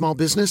for your small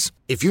business?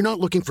 If you're not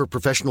looking for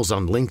professionals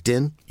on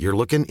LinkedIn, you're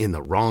looking in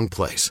the wrong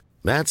place.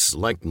 That's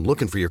like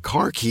looking for your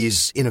car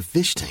keys in a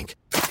fish tank.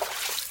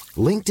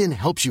 LinkedIn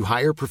helps you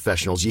hire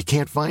professionals you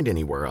can't find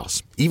anywhere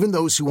else, even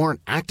those who aren't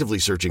actively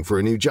searching for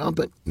a new job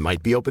but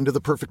might be open to the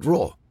perfect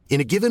role. In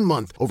a given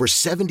month, over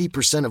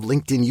 70% of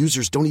LinkedIn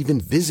users don't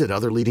even visit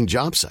other leading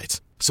job sites.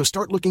 So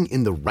start looking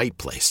in the right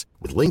place.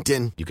 With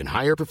LinkedIn, you can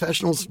hire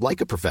professionals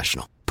like a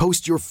professional.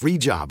 Post your free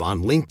job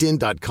on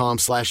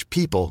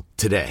linkedin.com/people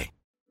today.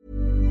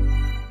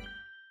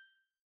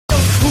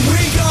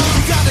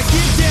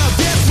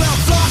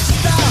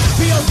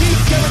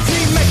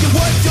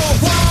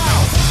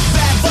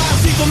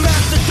 people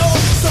mask the door.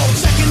 So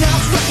checking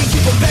out, wrecking,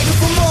 keep on begging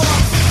for more.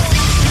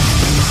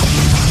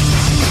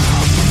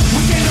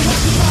 We came to rock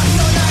the party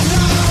all night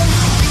long.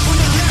 On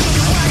the left, on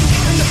the right,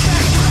 in the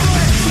back, the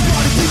front. So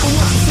all the people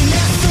want to sing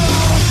that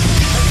song.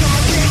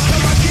 And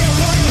come on, get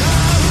one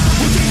home.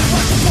 We came to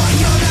rock the party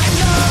all night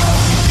long.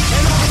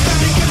 And all the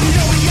family, if you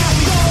know we got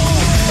to go.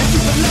 And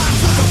keep it locked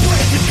till the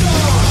break is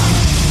gone.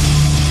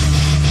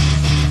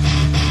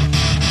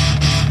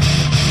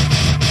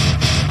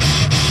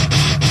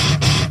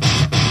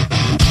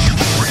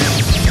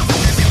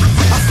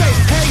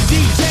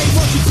 DJ,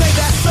 won't you play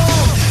that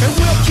song? And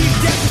we'll keep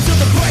dancing till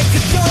the break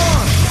of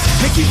dawn.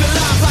 And keep it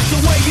live like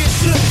the way it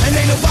should. And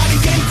ain't nobody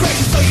getting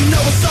crazy, so you know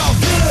it's all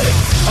good.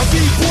 A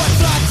B-boy,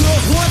 fly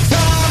girls one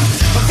time.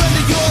 A friend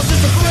of yours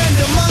is a friend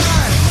of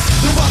mine.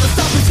 Don't bother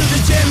stopping till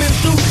the jam is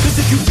through. Cause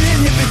if you've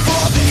been here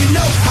before, then you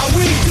know how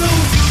we do.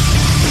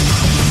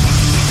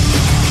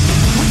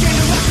 We came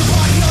to rock the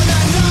party all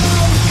night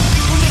long.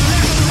 On the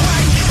left, the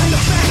right, and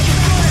the back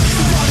and front.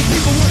 So all the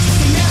people want to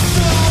sing that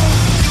song.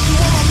 So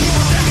all my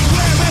people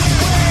everywhere,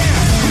 everywhere.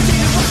 We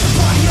came to rock the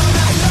party all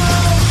night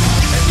long.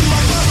 And to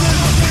my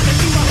brothers, and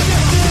to my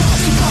sisters,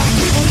 to all the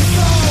people in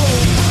soul.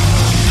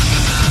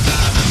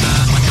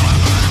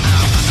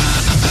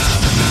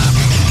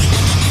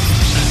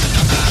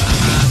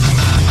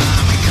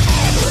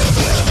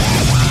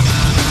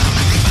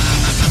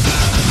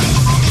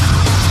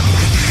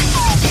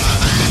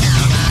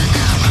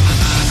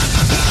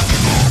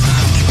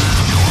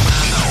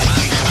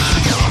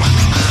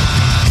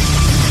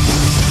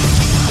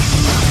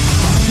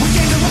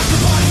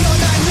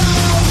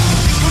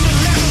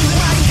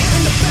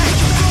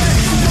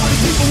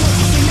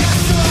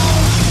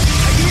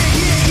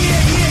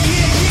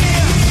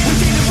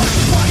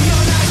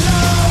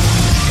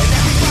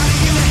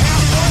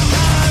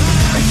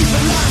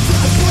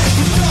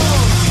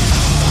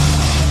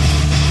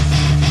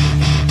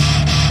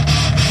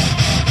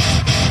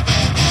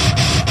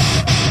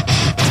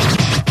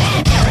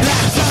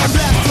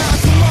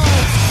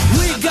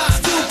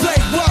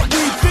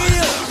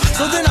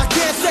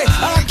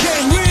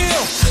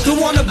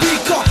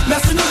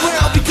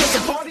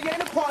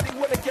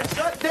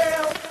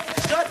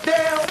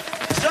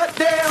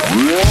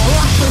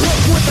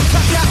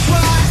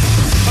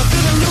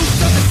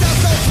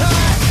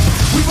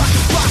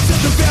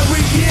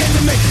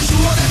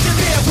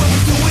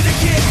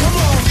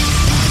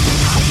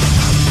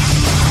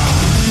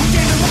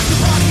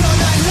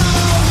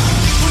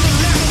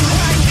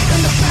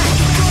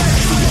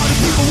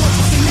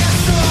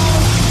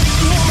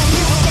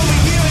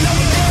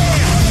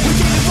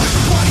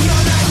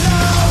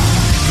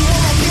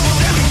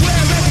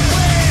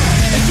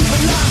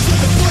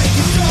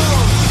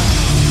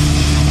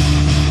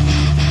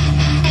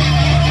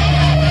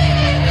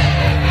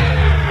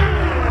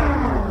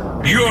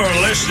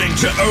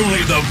 To only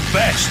the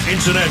best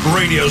internet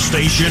radio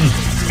station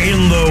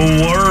in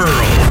the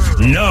world.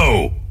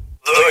 No,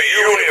 the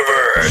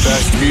universe.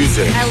 Best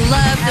music. I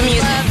love the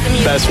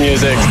music. Best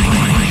music.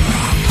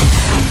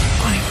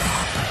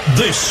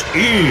 This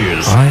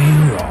is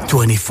IROCK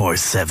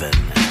 247.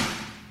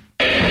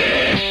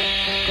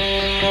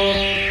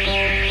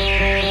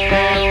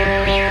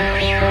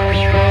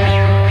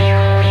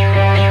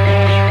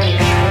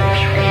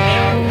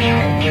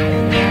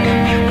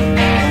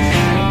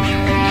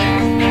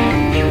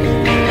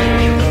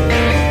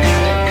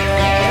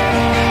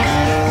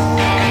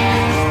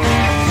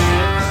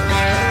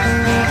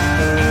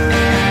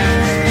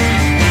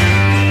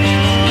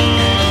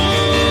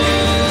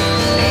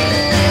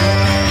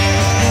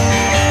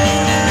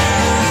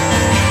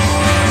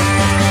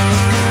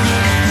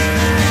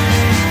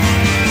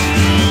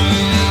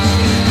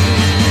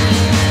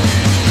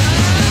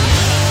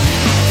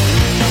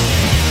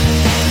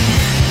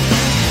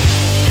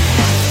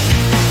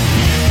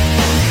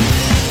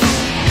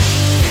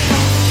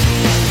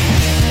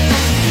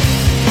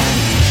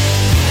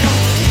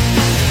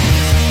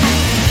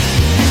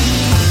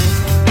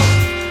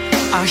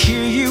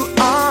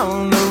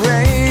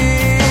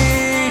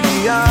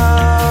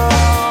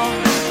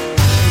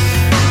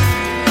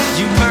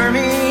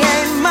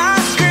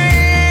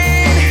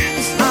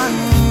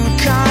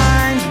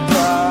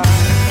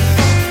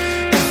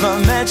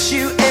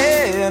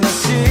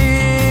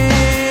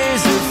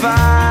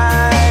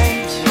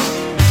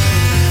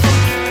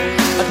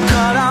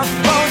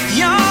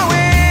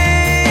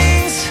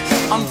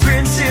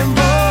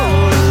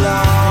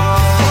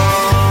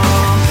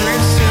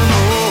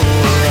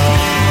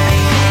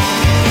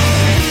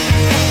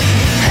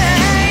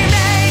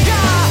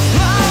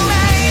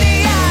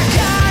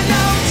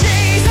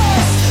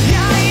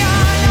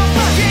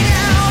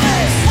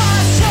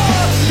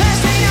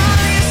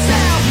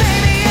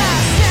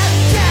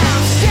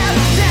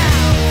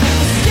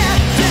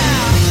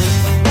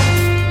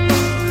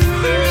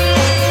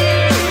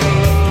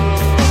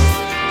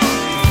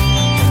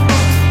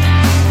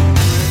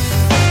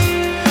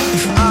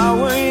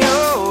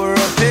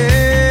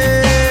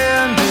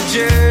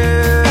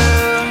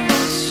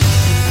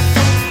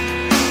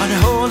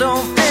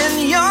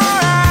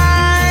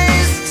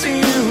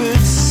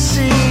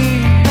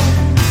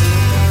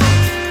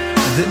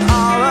 that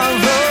all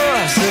of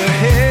us are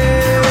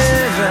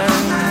heaven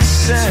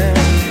sent.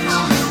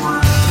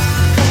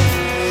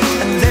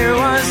 And there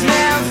was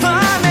never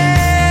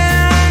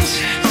meant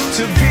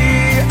to be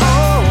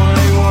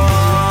only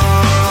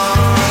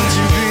one,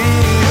 to be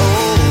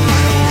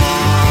only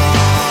one.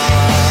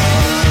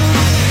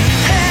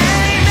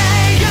 Hey,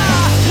 maker,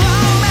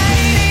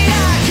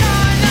 Romaniac,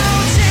 you're no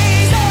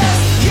Jesus.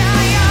 Yeah,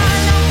 you're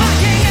no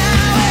fucking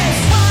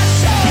Alice.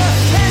 What's your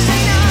best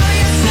thing of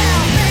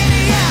yourself,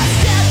 baby? Yeah,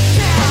 step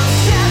down,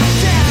 step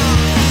down,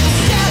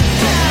 step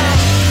down,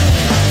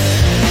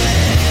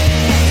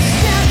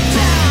 step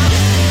down,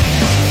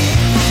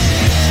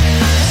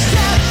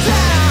 step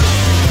down,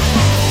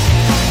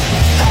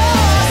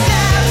 oh,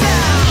 step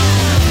down.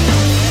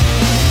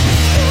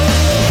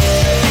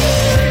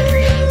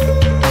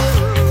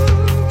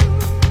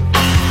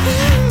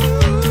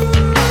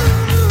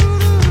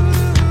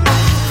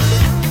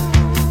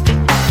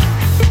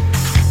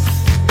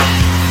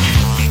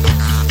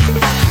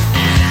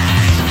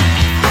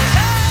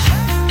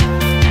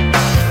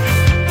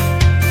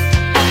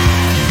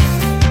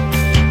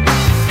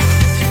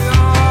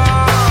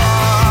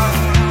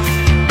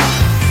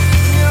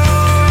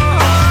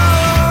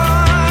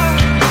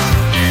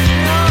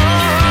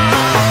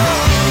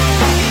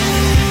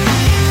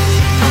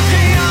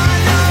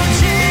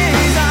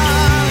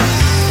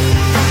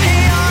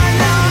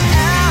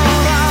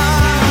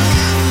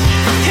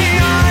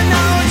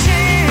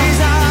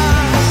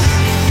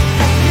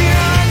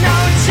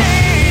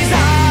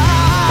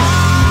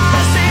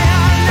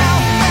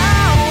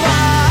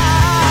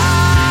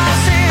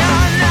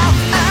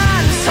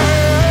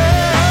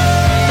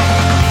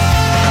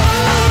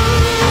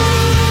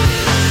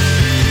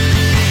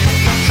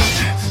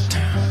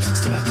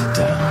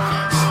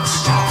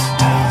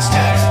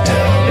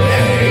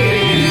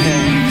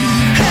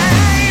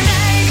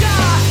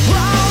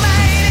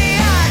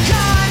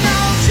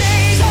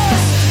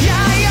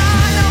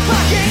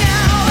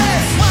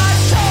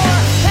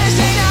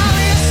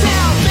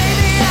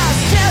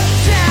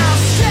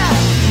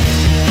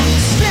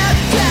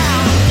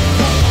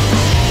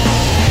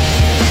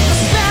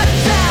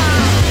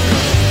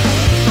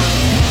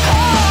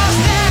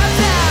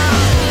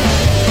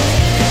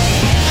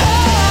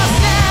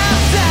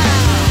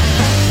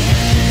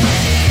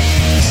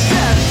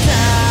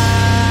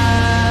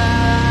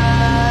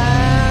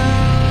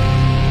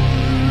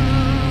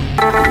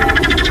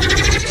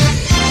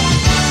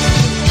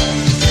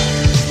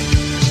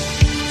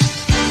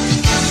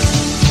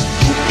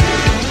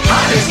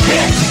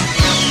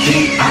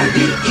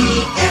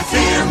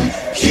 WIBE-FM,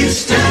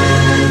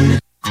 Houston.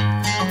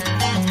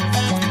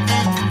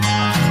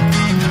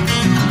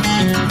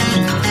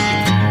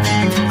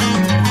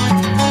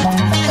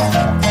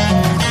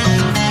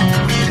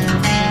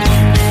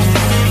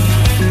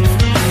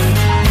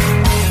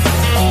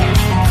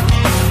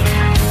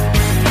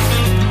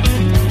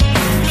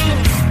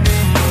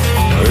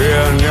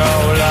 In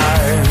your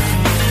life,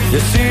 you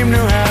seem to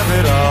have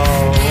it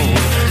all.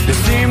 You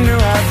seem to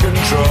have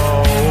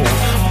control,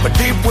 but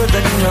deep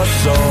within your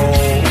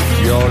soul,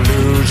 you're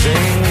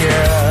losing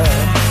it.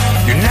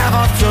 You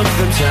never took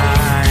the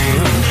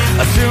time,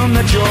 assume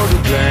that you're to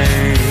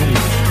blame.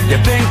 You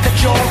think that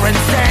you're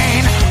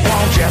insane,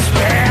 won't you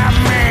spare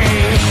me?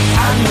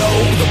 I know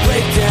the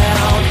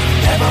breakdown,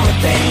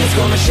 everything is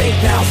gonna shake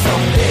now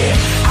someday.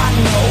 I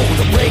know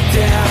the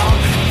breakdown,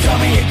 tell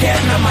me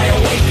again, am I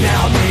awake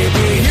now,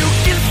 baby? You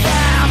can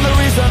find the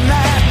reason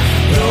that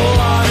no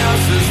one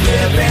else is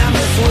living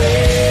this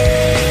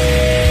way.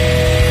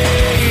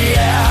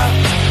 Yeah,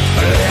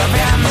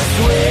 living this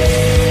way.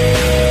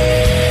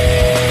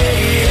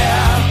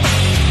 Yeah.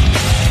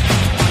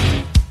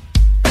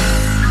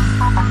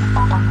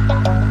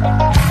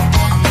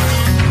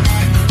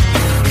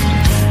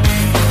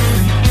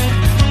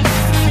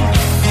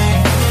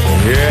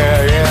 Yeah,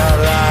 yeah,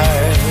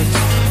 lights.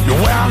 Your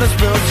world is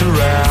built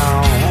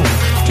around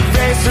two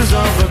faces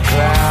of a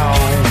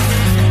clown.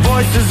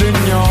 Voices in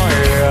your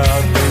ear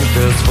think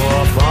there's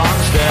 4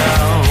 bonds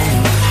down,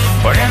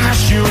 but in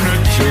this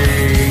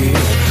unity,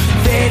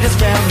 they just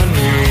found the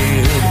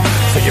need.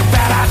 So you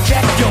better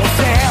check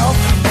yourself,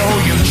 oh,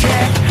 you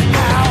check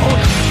out.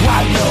 I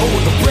know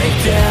the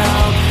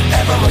breakdown,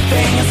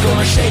 everything is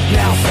gonna shake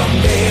now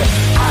someday.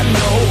 I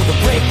know the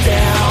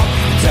breakdown,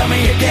 tell me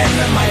again,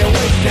 am I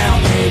awake now,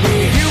 baby?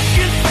 You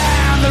can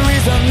find the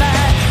reason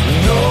that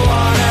no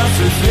one else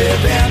is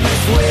living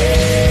this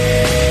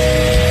way.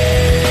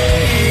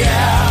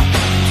 Yeah,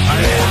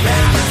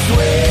 living this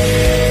way.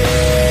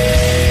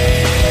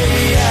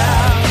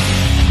 Yeah.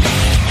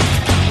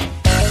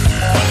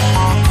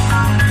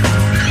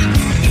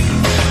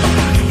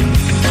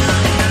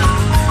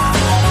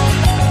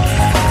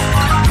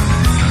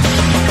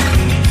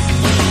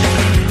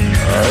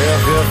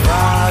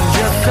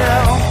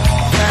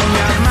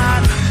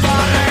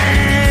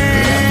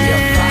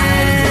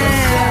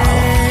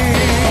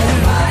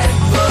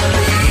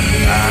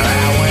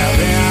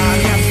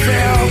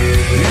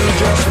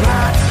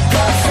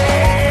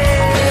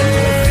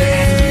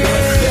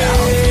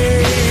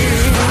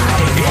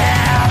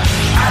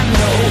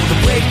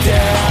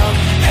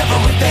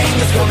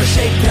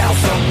 Now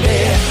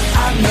someday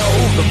I know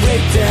the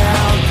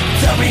breakdown.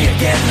 Tell me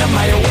again, am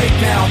I awake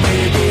now?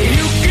 Maybe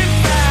you can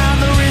find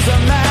the reason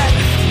that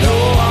no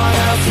one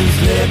else is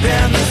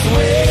living this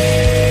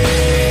way.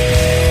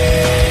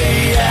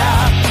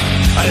 Yeah,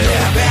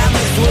 living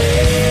this way.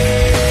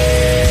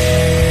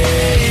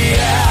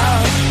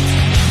 Yeah,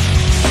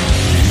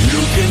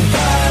 you can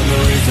find the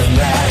reason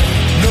that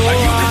no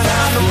one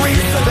else is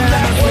living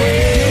that way.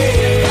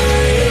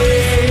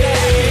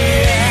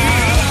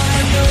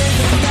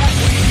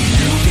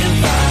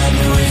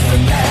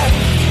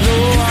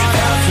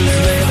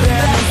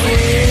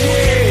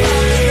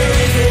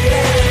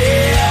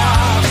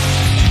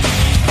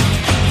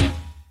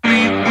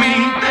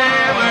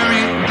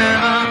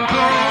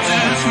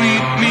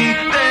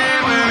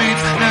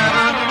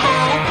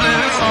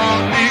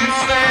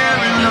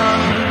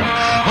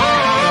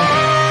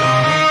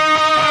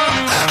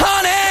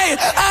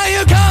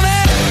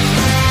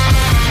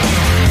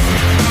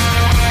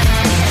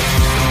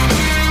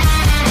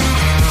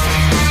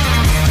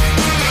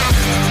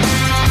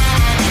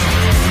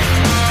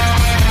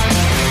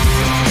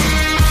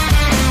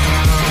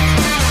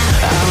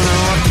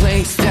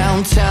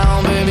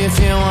 Downtown, baby, if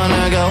you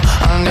wanna go,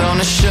 I'm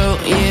gonna show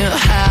you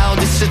how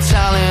this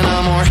Italian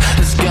amor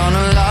is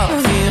gonna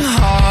love you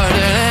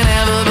harder than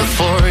ever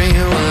before.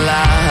 You will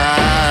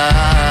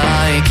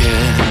like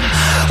it.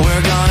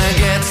 We're gonna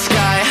get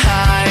sky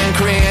high and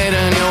create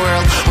a new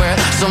world where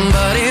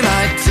somebody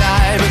might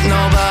die but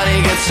nobody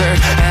gets hurt.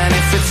 And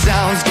if it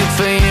sounds good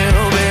for you,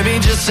 baby,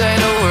 just say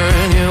the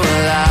word. You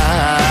will like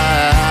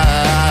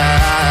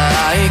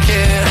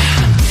it.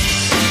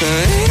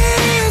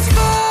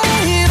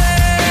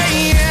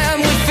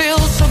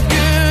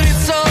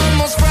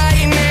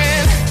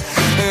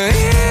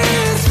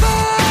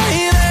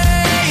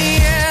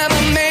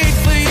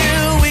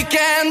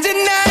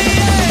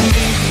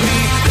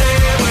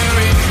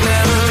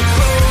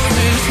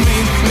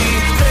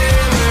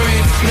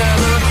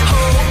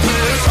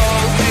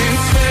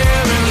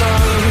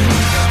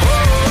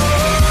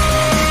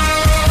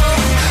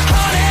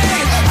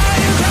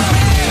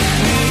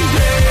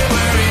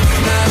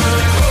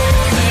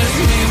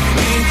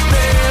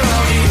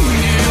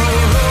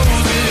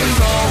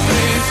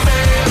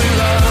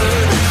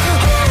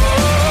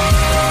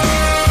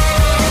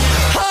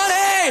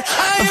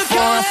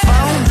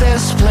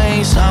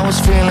 I was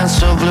feeling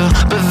so blue,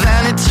 but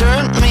then it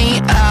turned me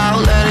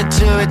out. Let it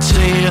do it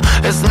to you.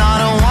 It's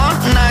not a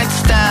one night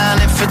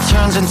stand if it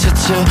turns into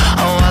two.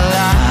 Oh, I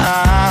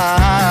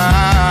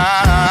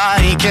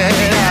like it.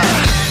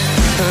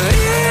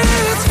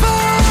 It's 5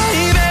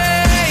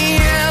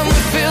 a.m. We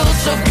feel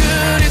so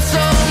good, it's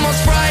almost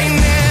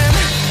frightening.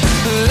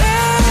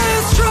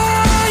 Let's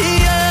try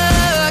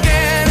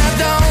again. I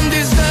don't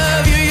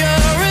deserve you,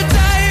 you're a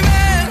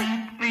diamond.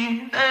 Meet me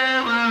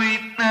there where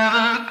it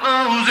never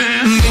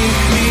closes.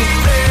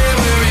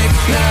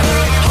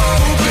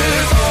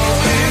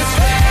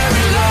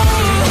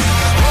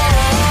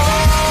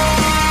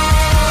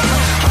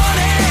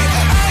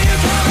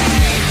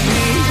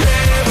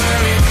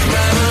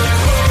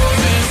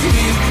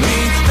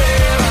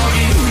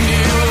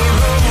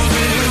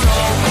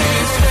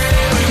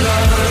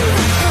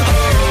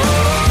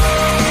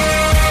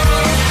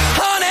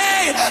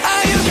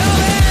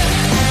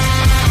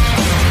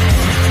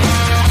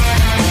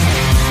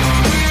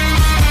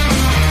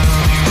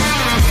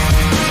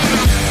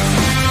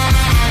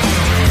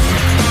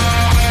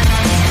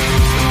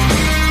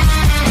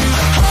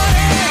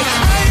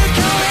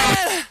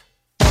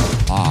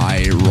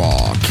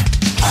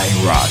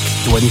 IROCK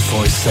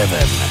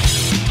 247.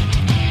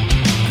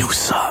 Nous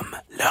sommes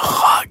le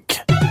rock.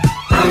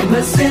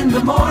 Primus in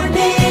the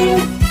morning,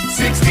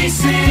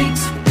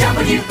 66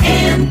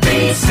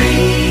 WNBC.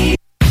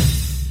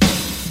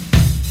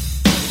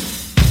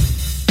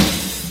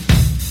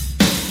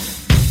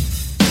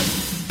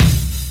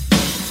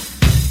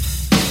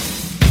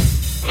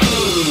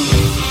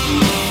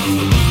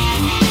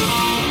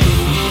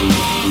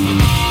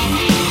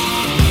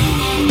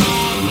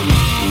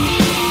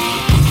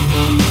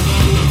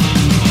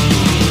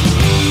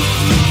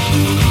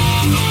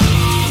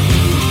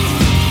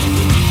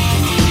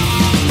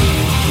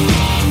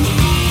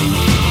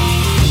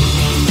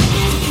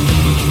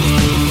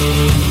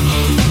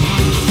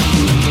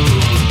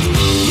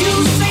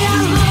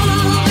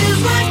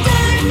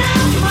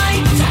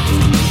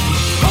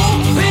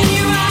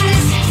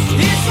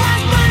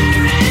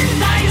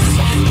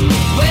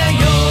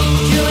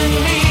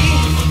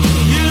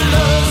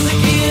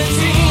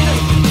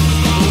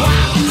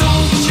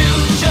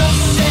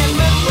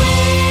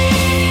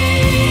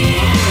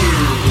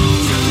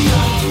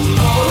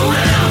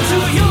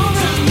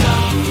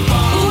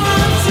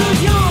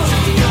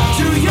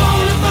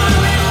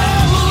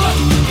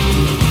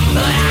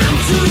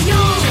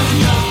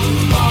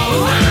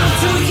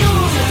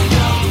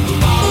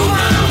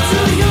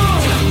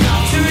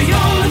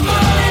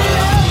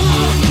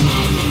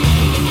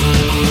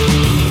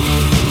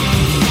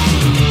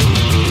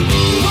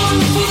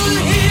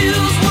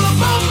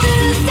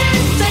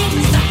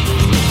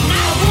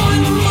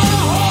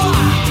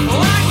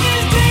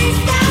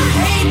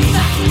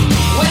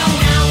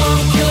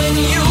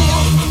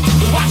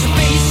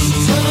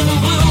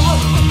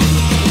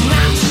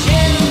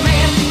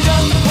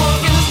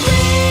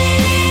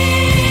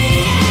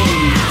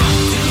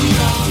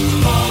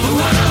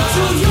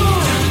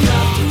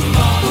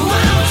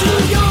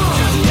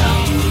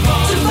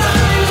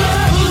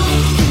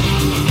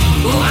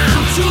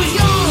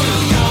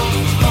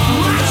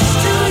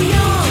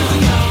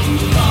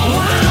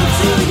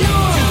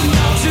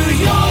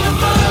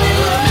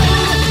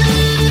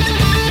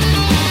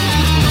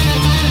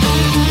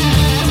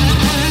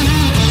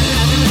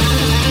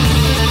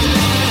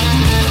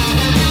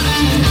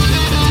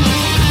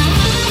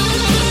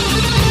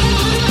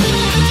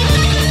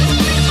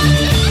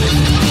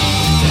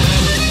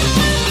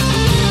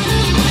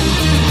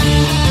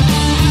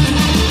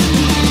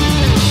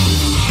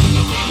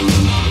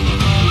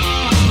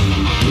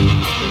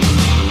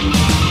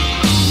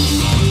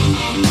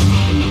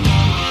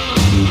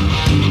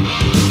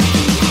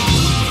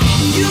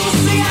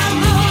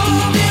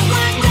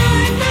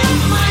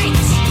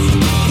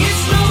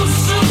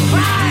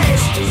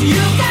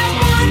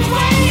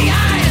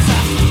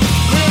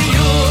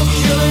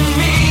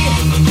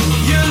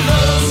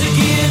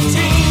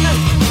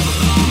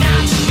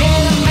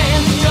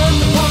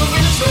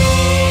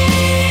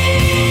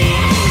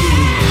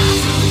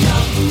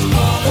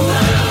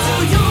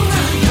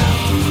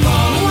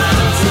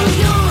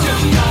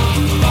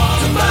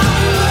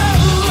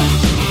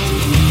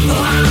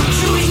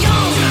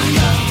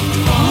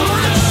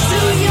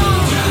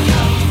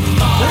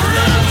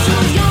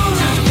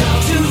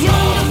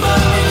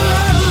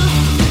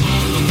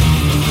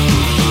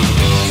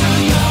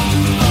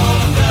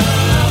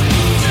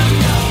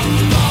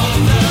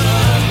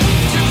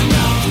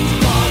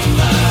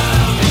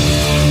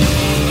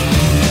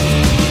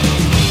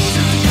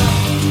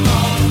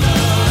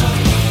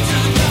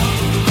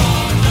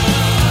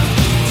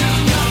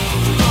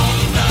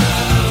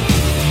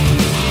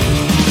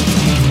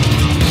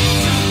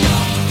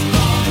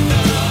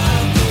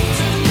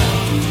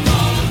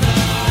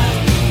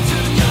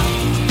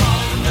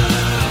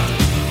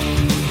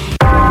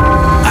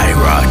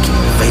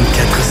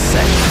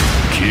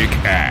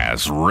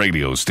 best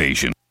radio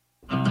station.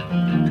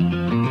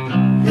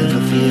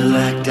 Ever feel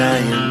like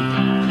dying?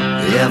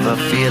 Ever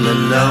feel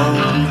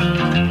alone?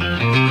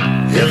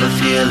 Ever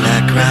feel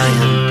like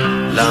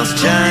crying? Lost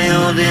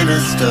child in a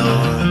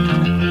store?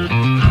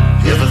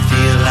 Ever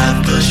feel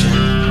like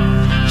pushing,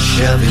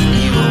 shoving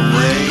you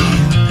away?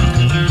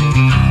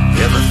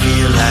 Ever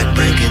feel like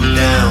breaking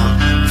down?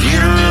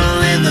 Funeral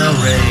in the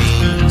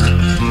rain?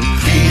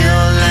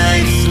 Feel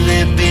like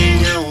slipping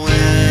away?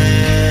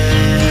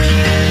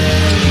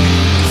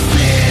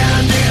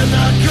 Stand in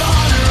the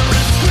corner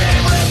and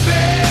scream with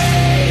me.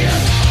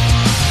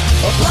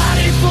 A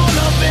body full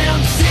of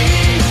empty,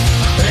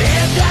 a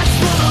head that's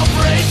full of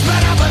rage,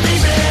 but I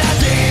believe it.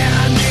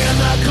 Stand in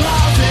the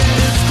closet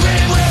and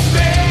scream with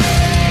me.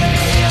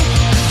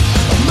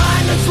 A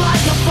mind that's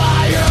like a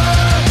fire,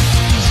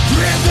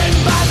 driven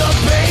by the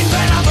pain,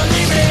 but I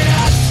believe it.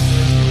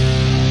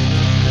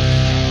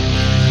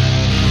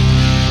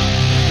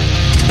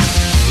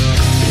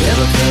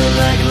 Ever feel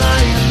like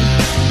lying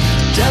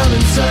down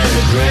inside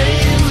a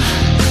grave?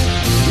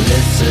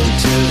 Listen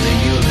to the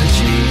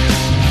eulogy,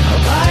 a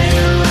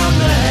fire on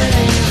the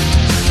hay.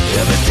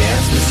 Ever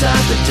dance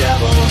beside the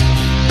devil,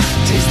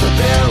 taste the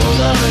barrel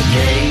of a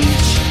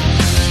gauge?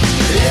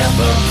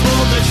 Ever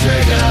pull the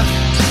trigger,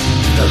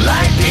 the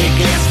light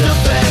begins to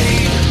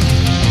fade?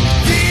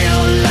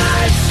 Feel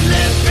life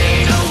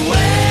slipping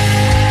away?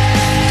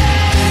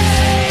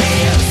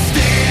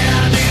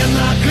 Stand in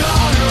the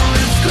corner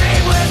and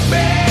scream with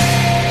me.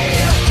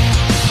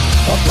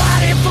 A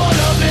body full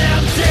of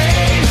empty,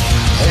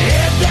 a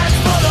head that's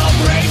full of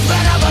rage,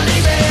 but I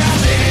believe it.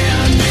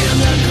 Stand in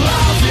the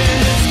closet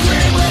and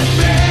scream with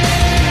me.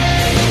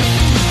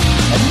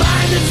 A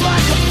mind that's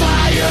like a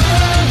fire,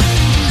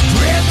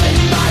 driven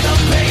by the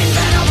pain,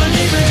 but I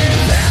believe it.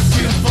 Ask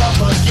you for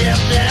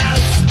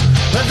forgiveness,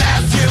 I've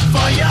asked you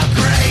for your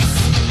grace,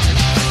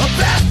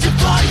 I've asked you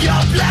for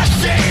your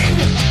blessing,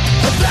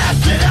 I've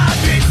asked that I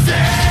be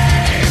saved.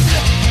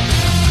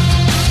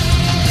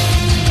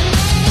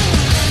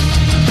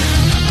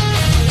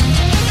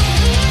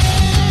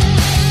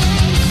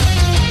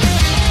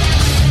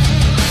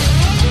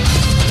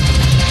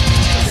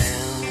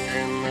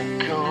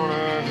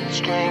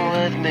 String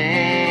with me,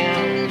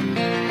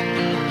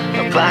 a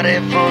body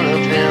full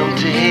of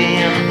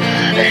empty,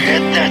 a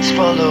head that's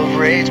full of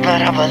rage,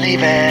 but I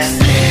believe it.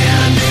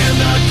 Stand in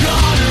the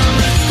corner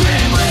and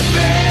scream with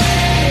me,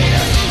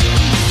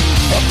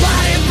 a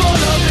body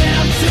full of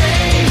empty,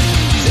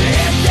 a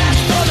head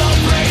that's full of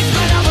rage,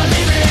 but I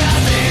believe it.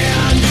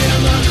 Stand in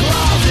the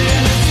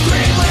closet and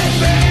scream with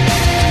me,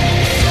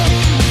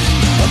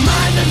 a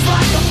mind that's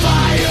like a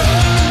fire,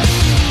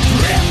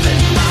 driven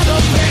by the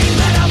pain,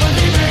 but I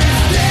believe it.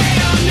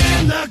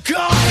 In the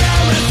corner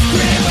and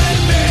scream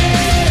with me,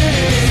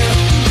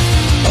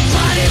 a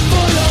body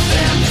full of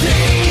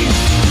empty,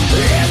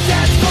 if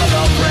that's full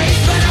of rage,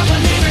 but I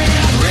believe it.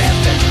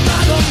 Driven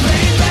by the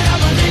pain, but I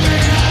believe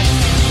it.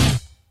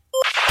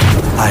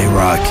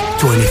 IROCK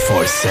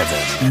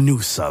 247.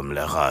 Nous sommes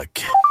le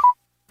rock.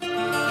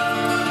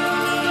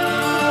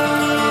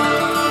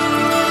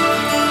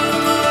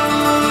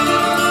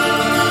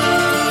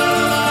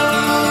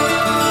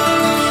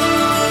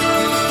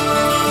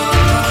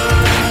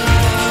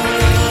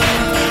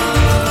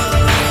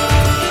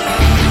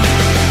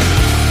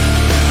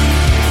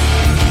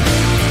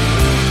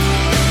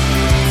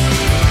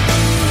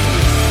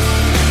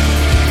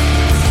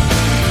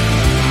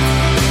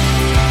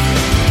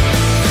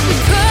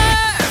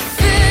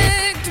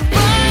 Perfect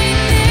by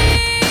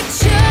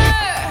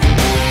nature.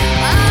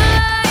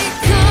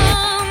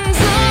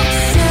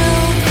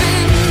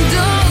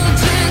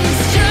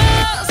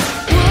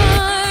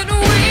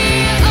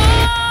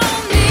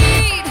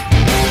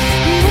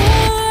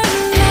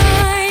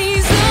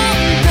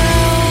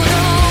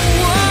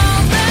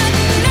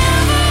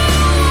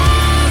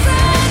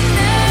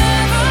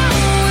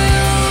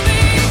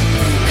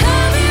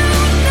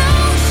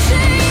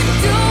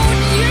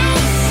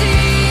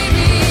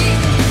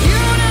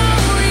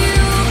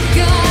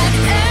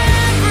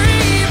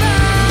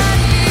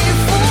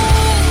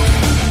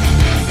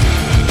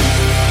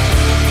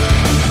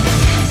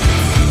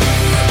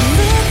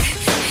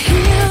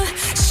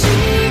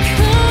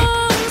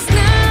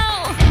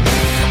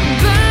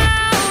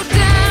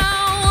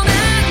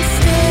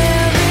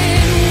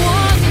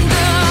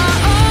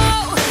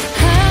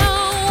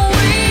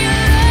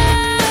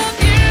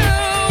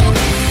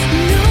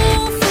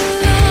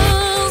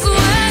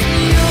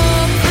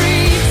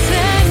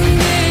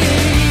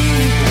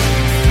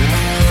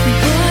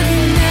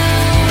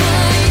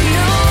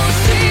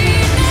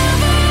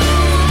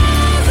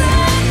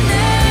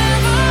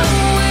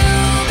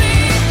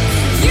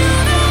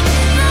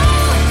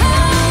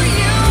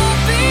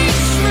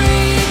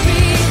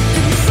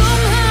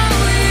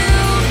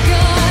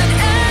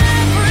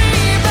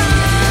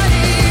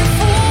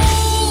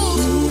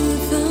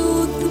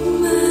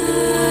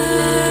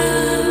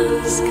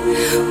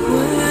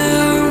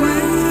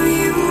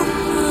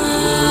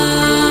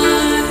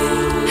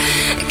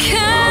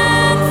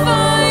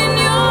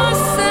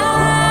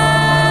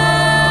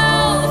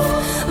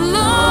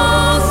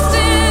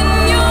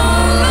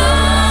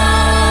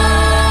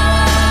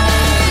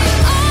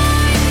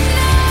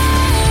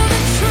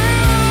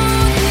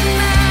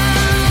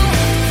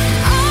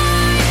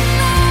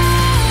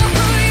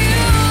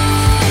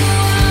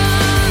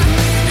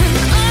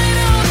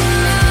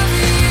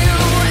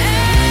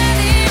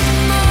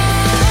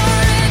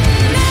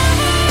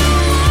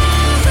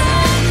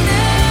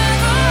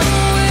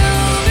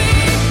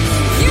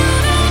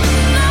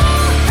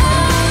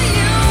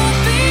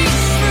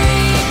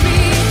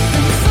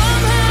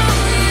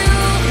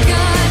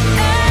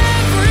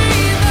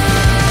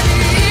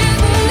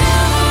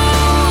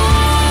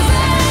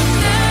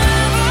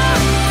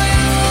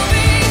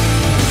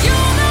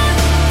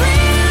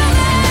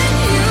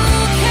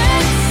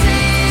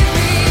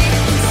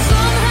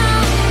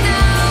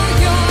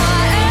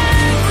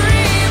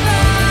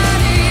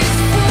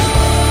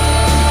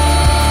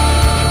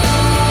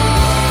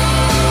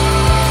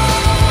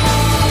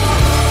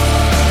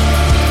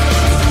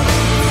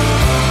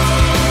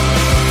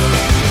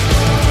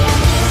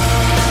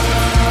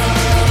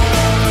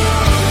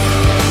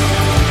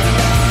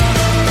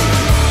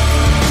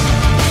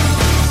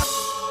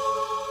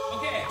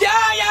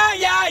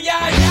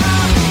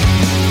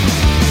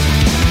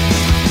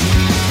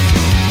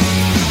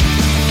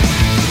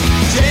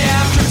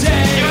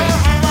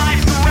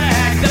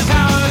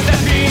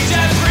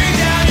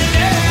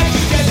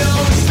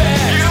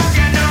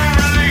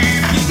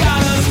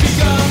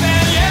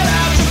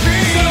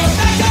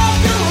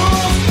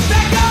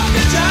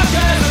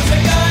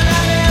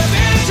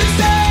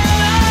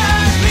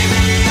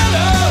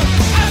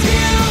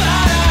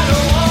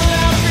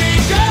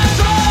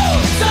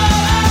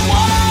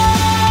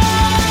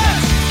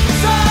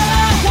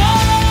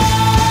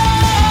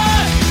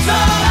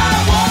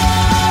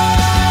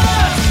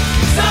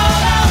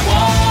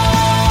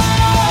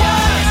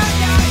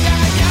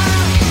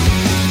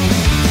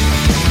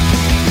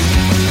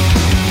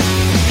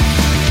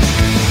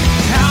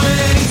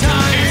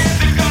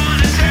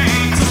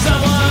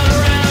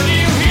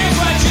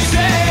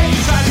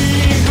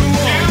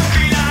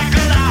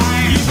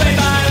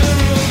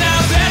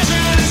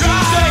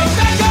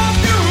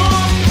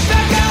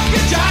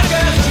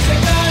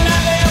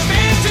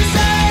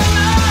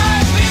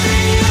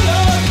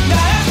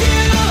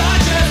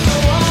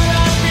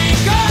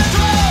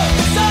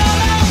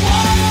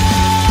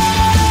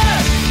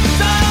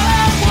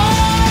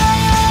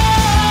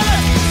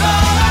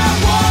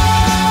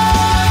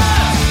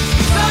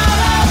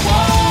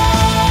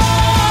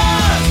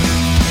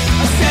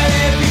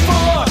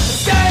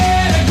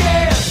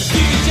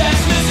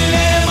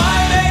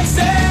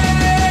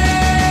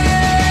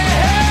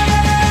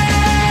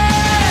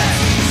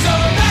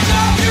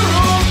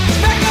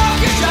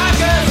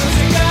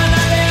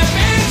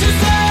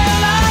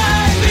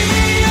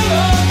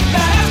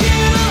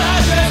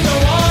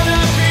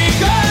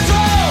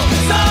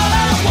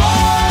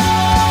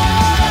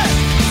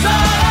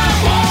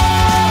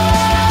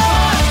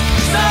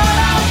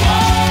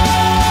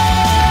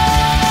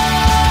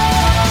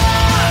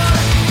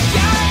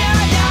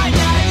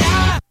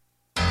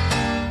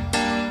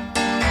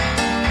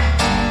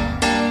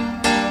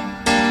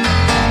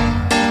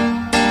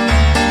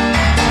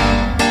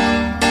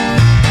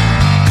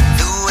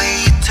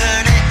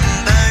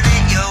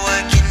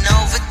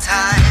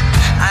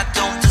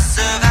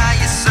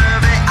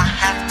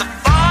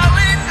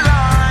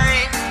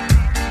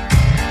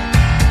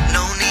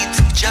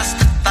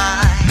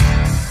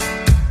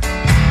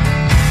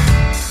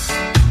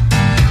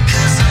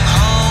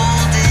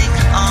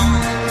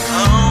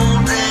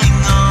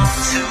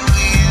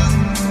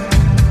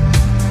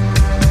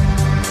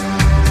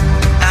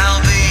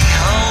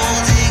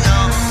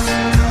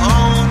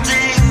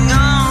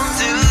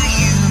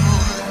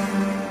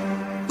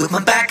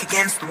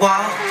 against the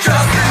wall.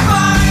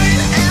 Justify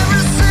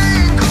every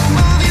single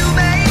move you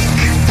make.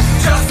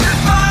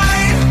 Justify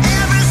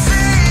every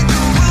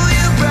single rule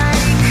you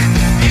break.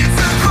 It's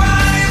a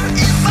crime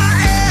if I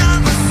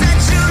ever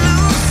set you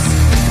loose.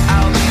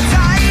 I'll be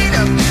tied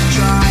up to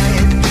try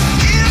it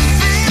if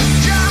it's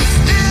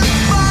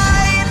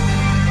justified.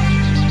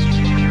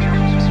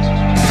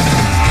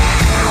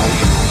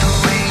 The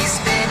way you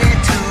spin it,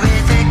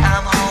 terrific.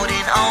 I'm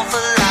holding on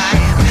for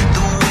life.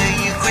 The way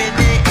you grip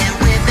it and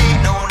whip it,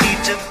 no need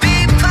to be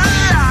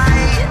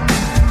polite.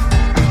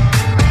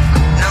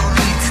 No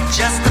need to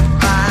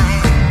justify.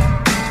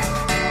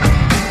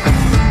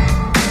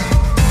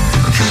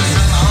 'Cause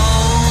I'm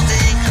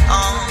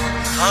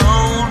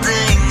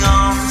holding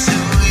on to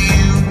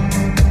you.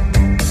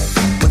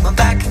 With my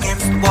back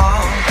against the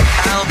wall,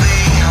 I'll be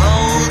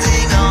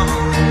holding on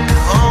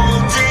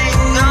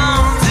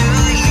to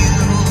you.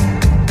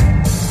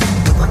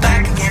 With my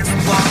back against the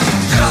wall.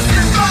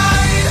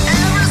 Justified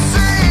every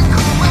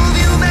single move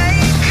you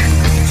make.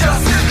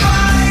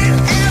 Justified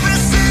every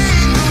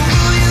single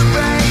rule you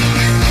break.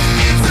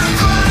 It's a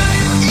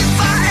crime if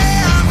I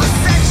ever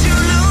set you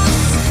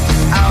loose.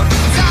 I'll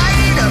be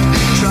tied up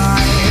and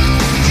try it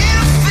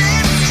if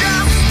it's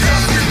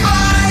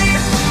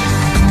justified.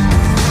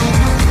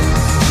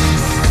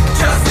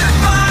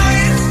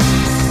 Justified.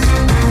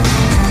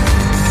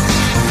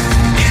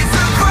 It's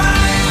a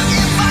crime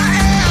if I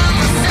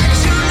ever set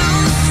you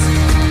loose.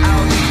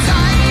 I'll be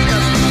tied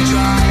up and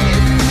try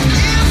it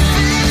if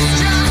it's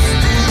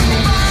justified.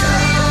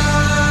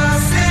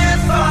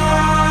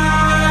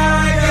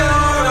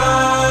 You're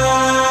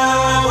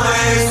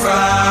always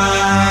right.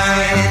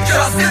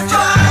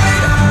 Justified.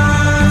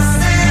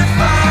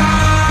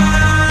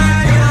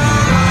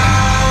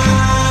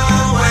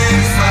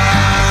 Always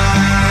right.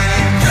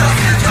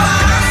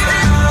 Justified.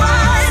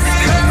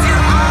 'Cause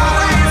you're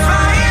always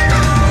right.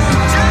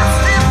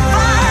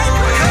 Justified.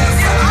 'Cause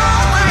you're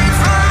always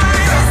right.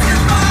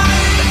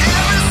 Justified.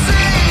 Every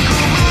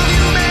single move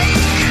you make.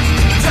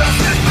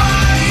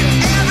 Justified.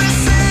 Every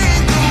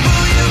single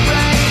rule you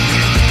break.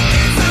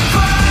 It's a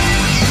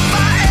crime if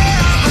I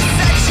ever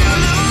set you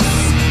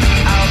loose.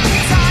 I'll be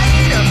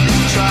tied up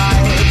and try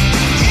it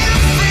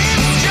if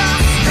it's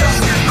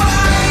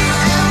justified.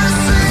 Every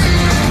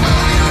single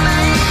move you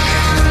make.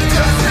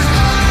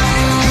 Justified.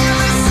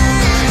 Every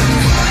single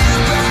rule you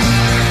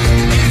break.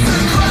 It's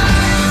a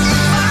crime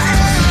if I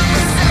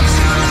ever set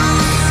you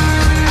loose.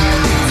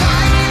 I'll be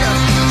tied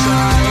up and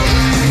try it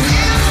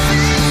if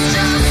it's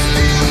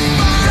justified.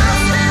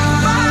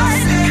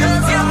 Justified.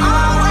 'Cause you're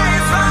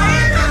always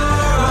right.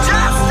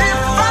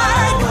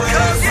 Justified.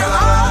 'Cause you're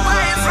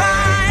always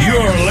right.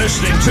 You're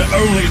listening to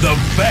only the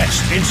best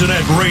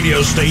internet radio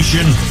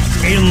station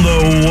in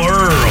the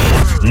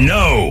world.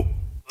 No,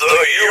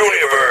 the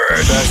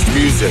universe. Best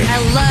music. I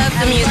love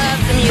the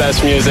music. Best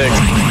music.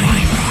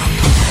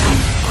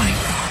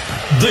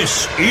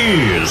 This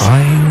is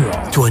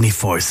IROCK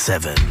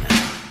 24/7.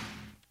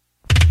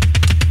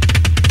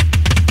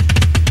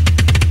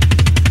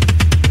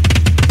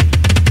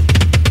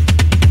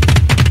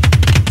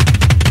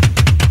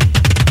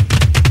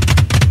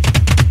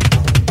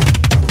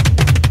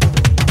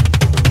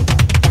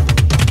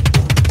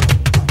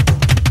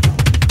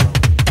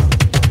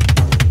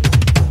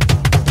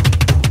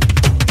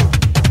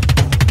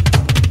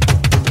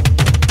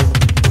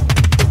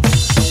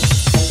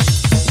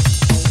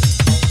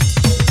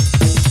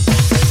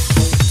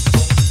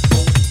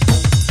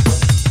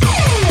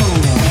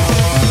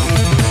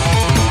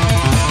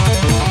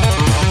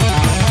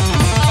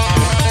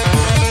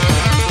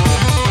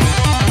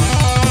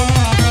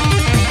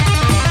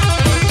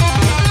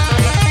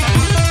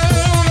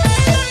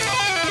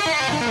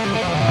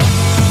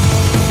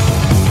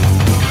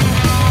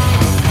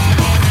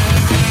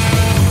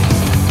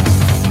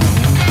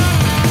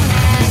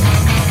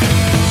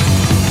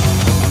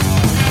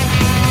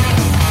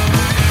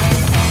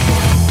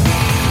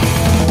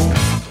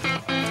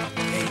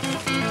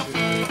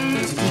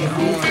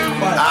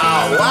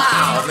 Oh,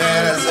 wow,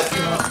 man.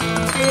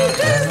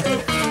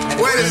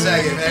 Wait a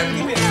second, man.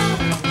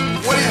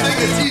 What do you think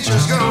the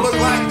teacher's gonna look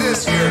like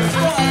this year?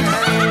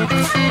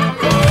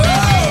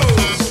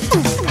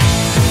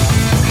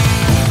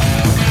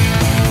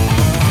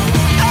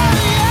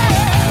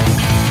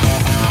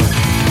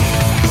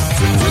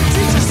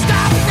 Teacher,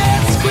 stop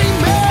that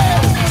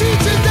screaming.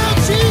 Teacher,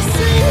 don't you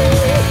see?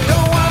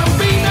 Don't wanna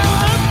be no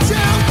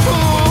uptown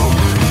fool.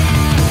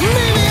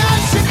 Maybe I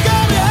should go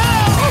to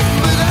hell,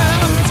 but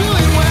I'm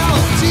doing well.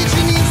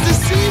 Teacher needs to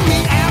see me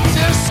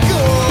after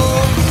school.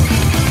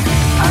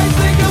 I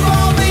think of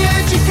all the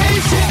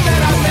education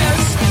that I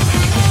missed,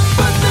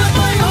 but then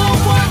my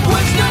homework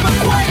was never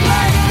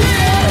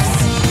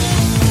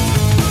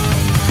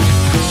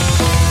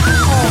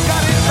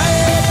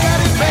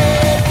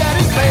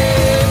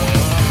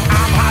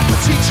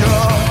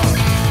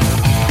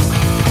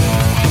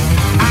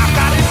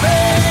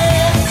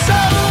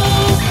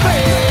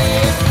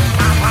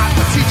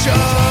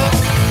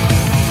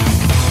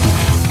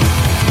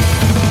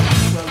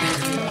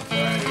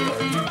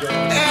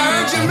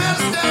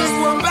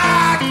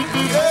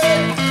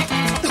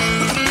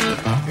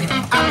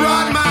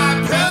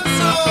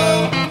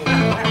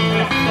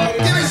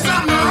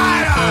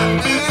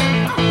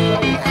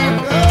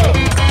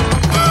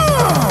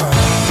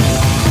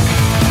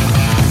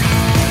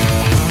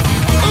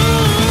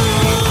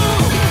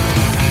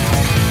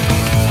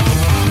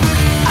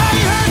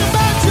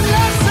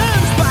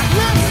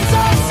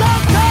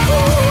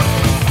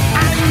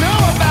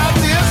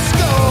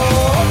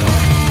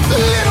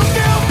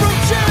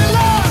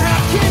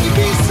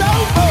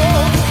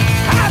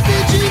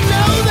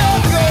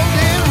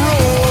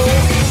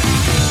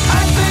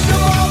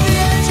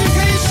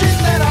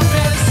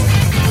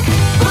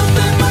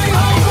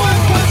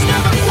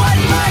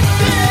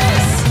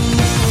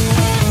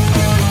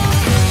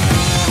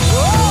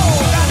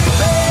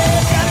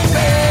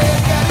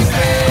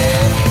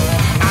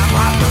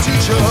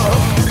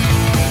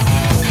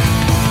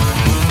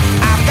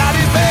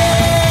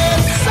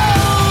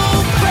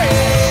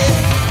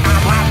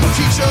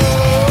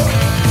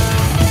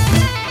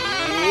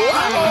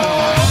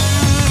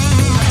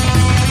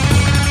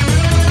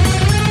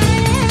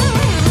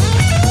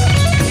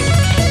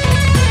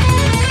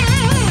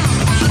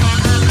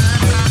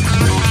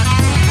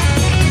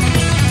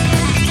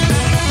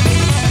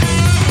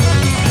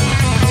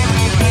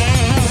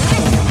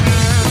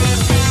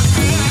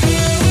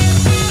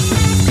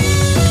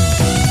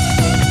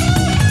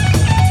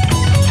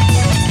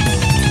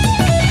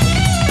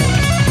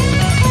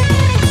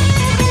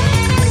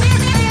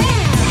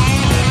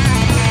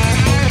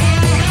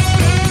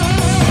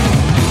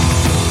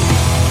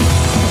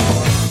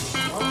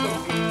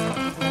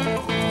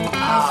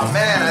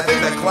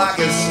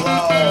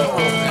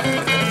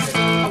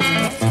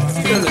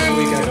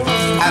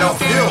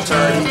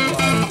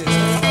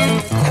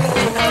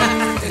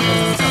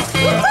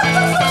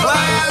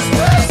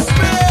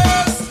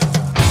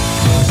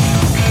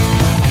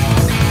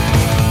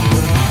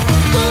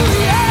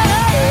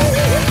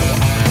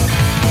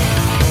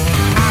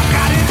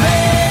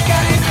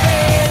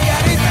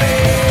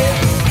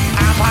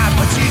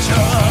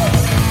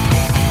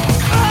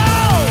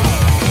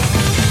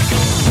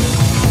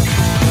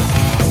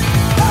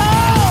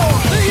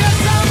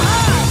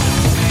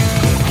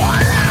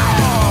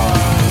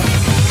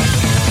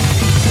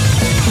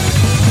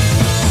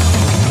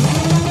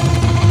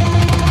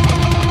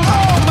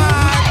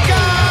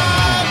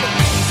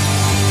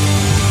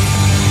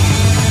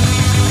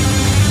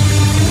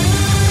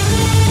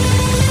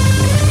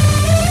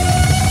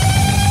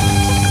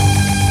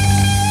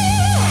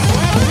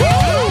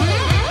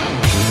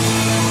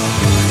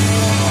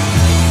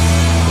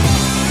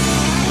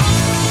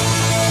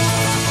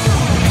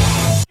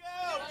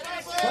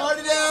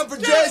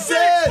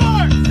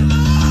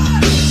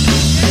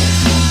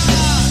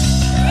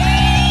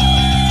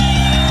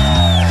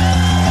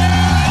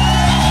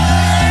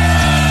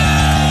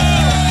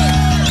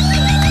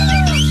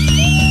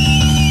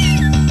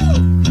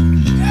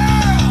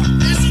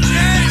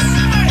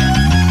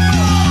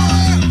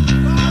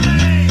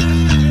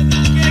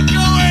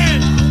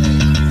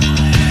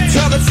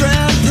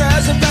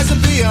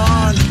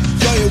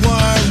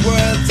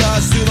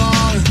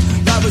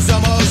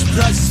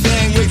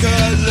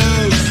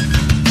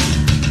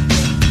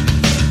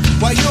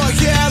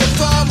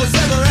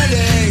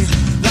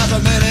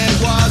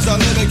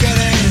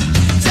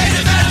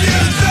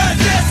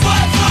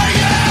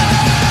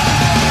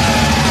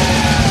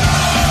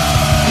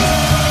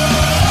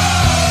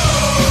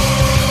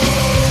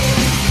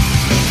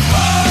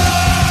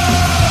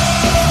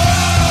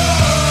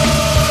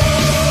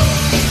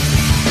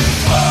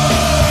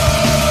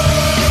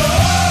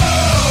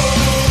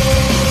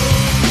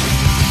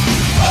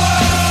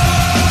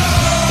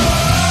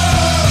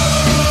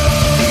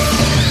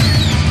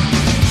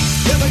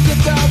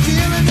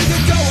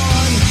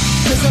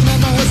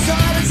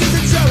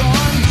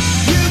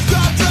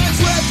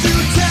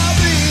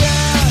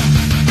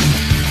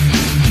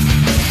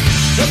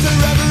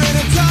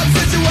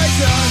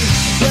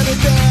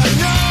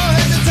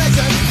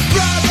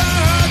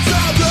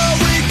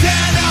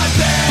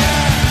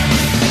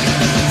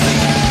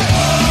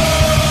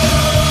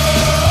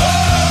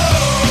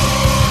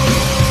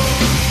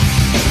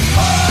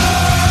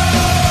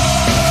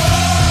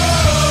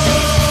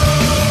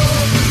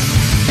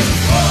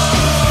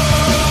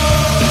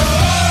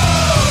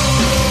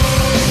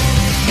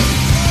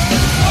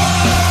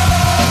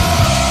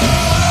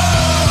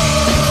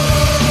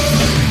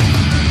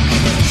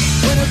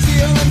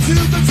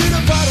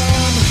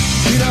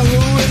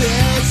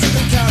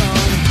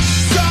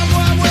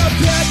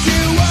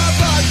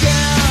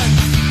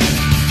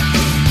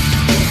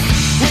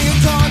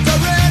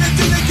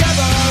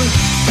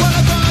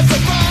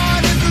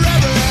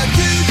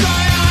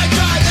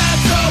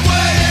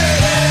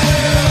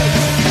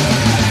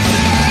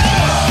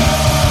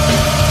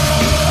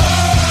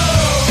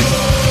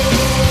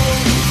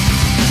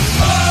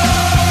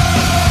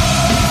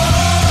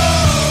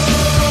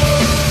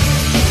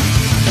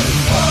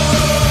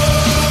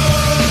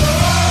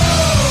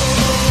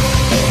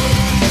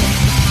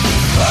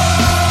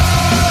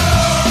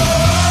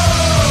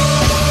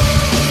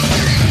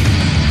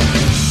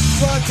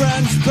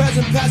friends,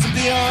 present, past, and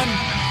beyond.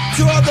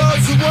 To all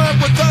those who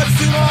weren't with us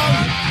too long,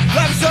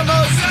 life's the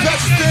most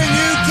precious thing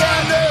you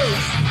can do.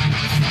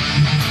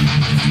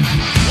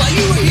 While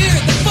you were here,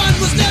 the fun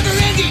was never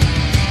ending.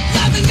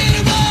 Laughing made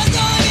it all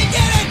going and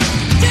get it.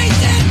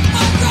 Taste it,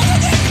 my brother,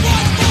 this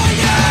one's for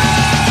you.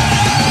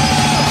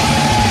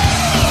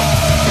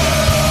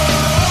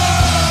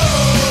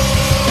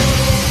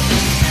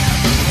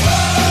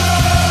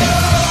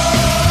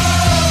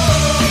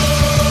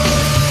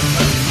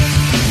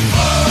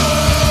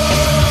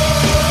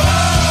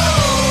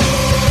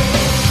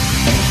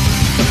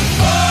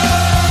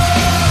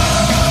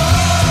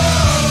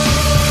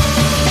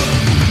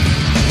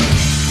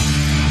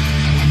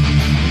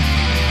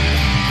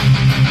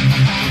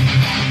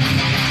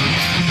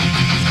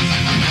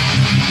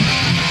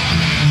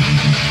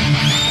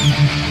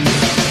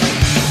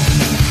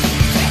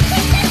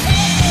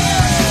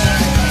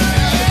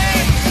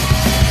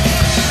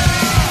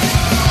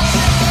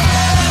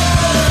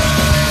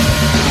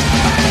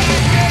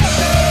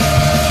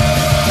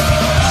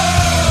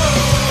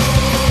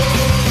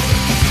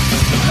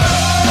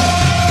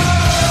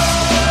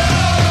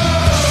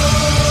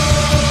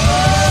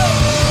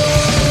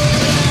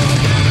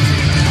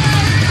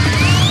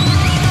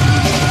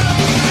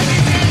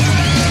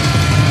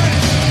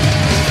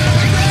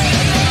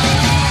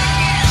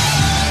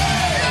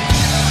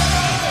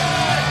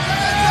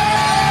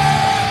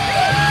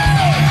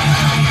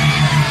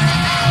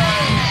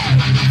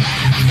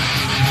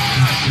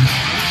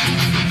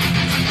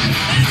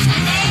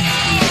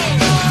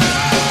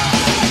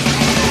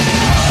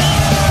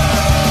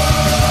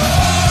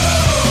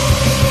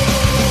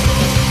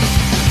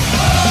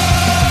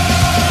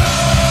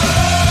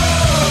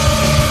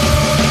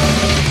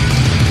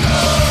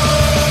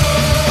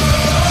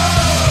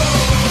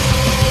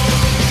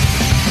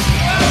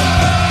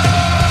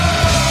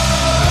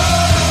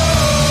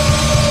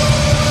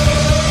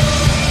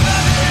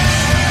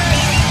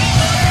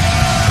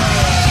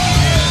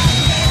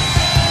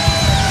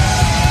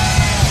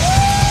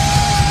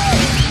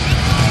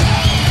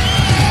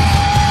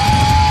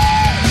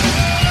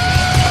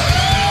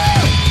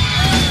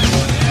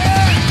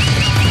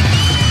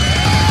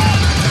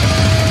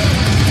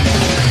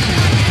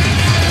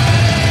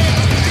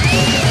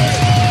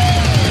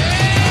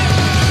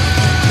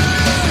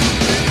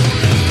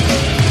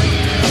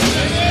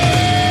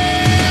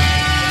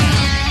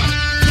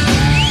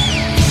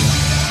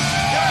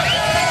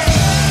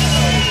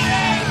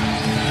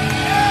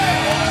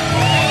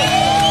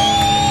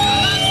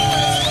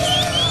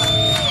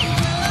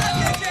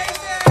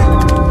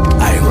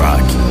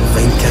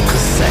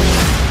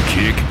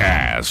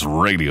 Kick-ass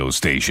radio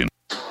station.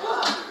 Are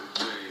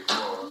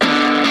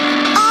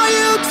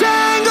you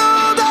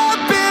tangled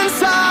up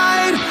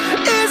inside?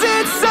 Is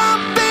it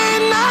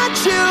something that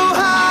you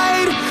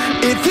hide?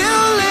 If you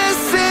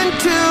listen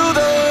to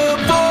the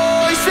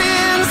voice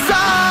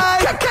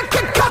inside, cut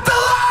the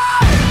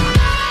line!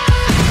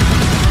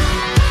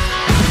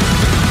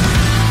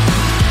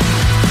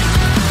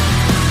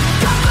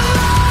 Cut the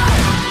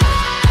line!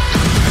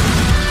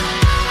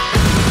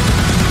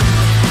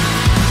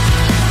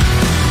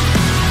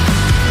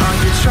 Are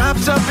you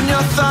trapped up in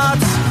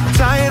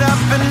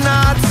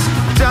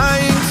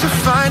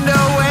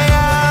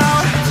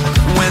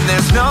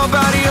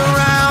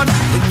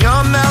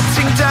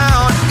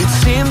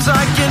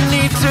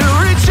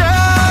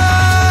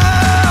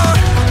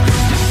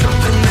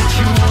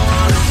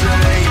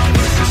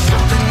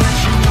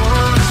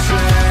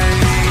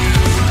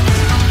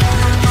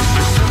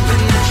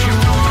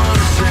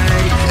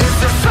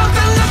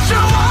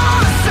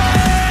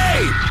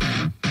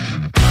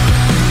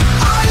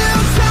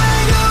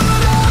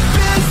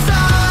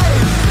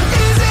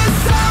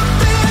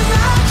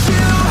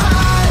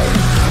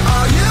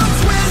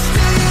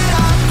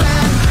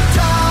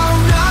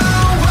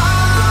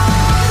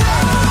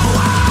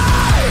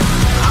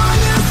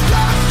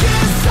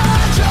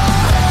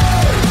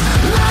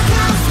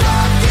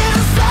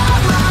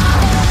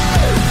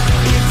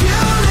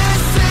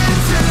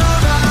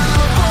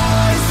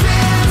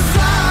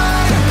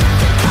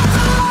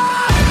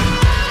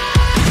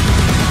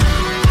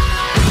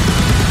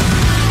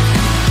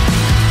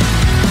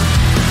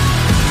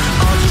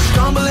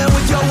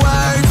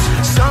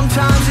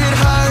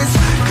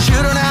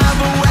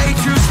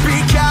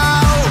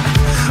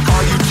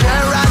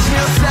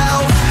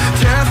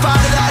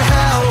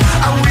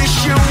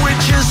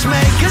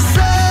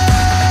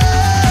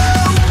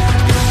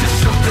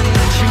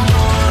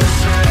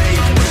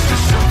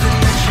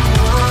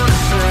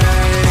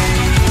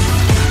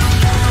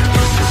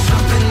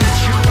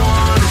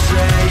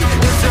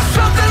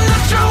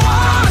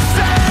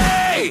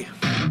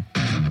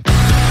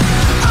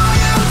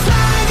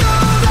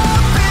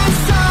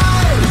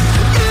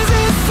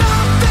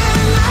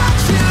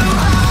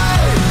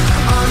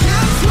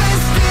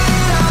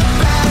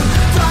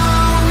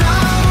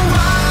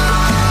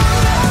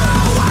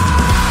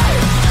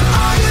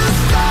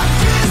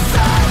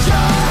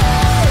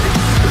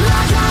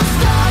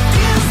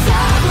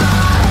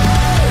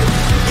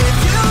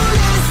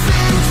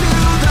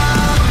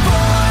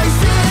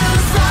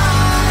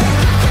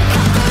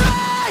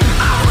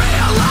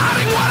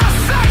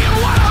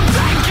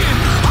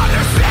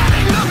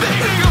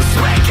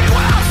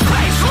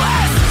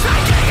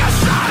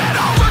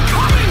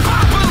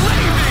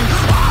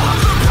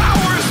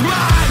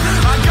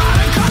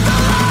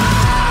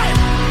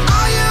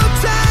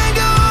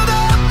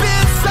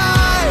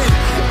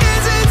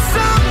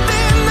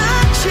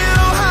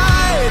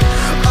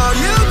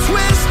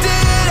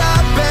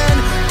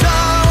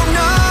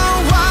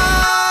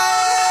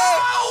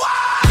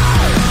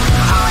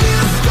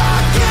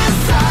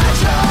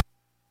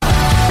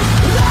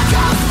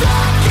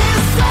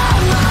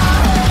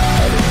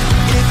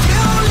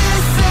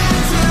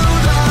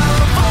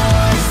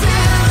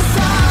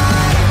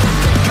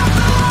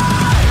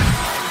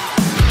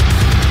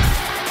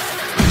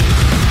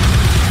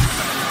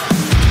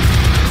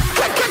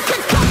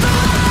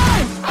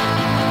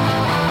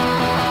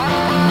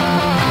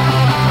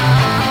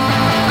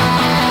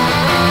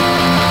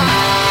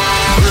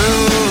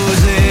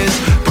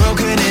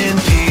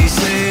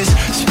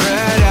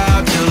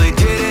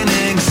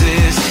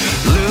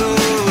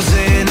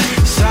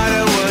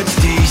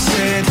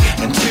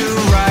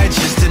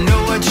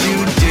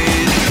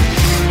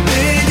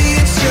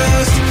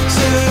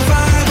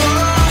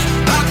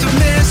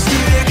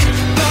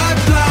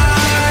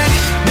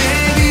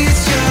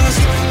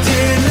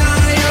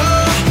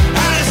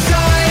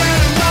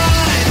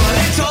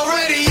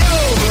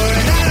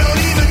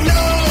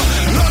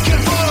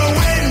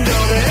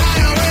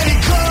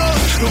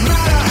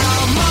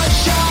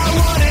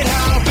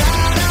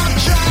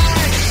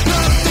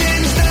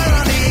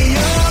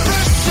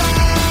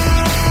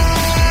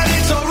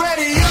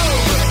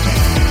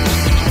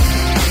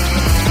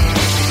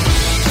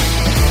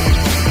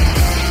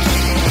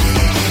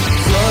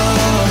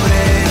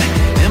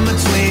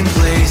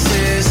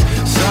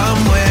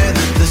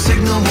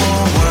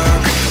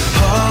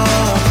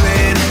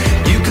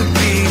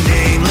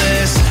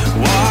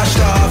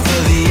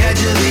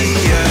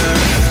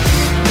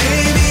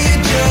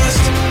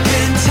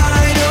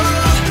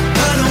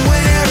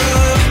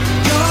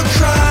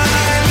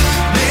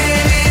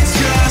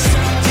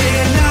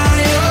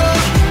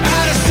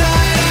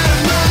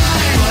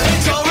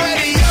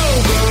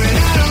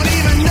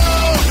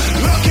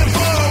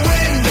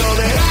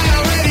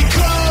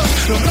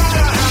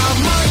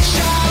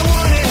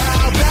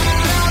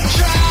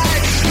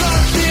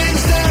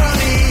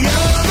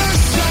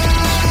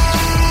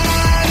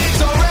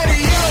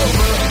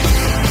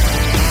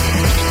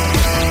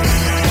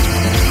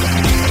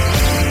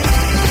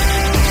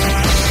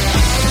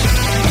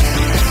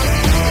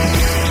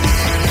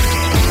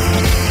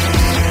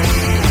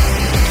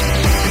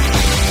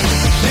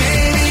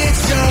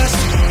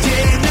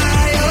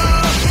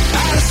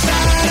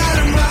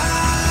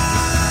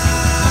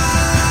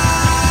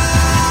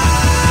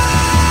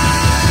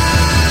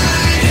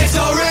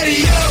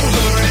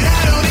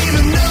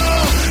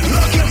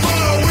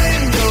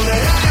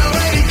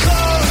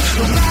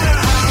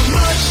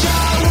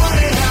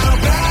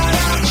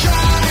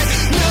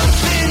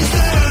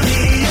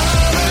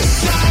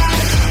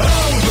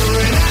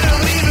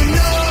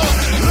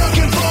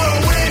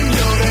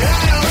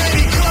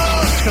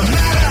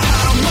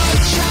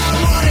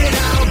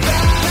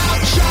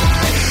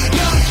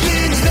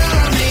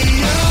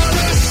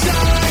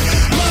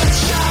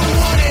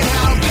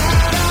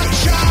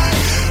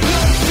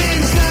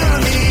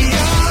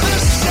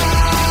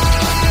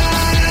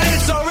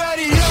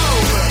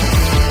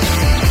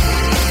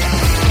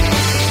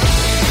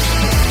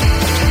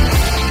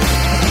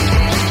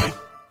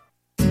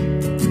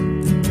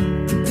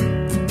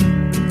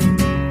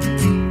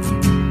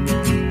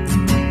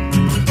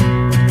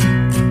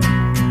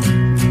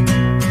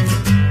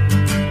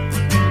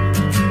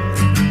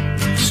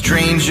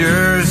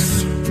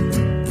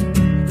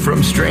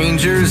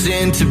strangers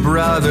into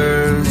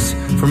brothers,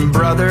 from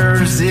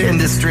brothers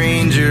into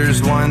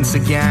strangers once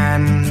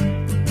again.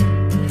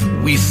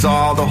 We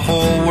saw the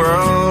whole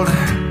world,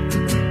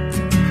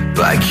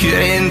 but I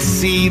couldn't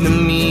see the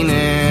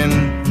meaning.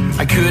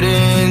 I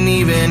couldn't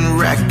even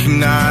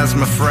recognize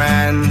my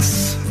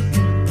friends.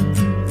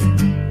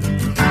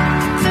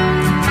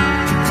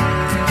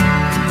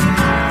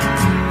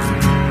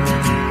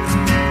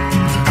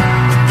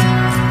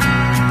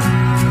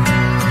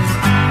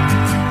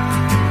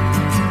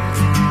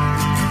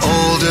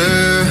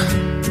 Older,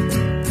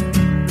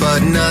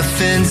 but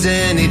nothing's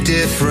any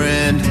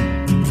different.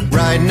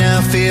 Right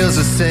now feels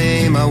the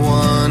same, I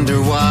wonder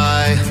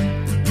why.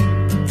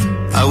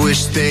 I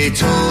wish they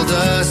told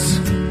us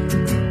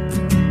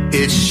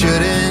it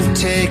shouldn't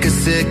take a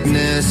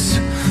sickness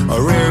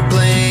or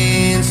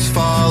airplanes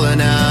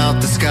falling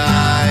out the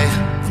sky.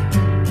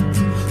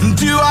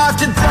 Do I have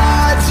to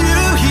die to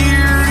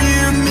hear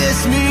you miss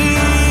me?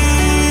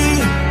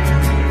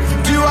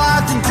 Do I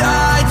have to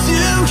die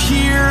to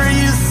hear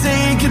you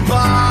say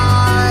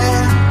goodbye?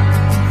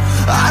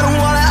 I don't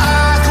wanna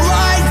act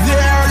like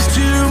there's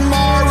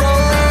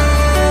tomorrow.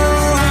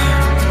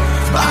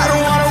 I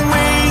don't wanna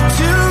wait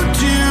to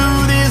do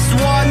this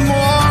one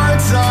more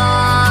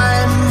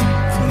time.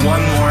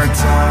 One more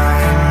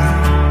time.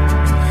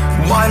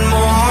 One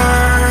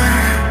more.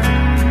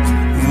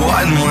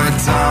 One more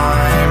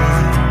time.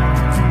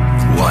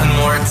 One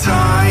more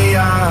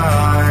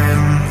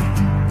time.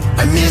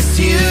 I miss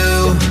you.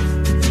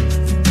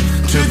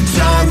 Took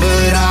time,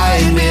 but I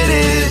admit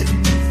it.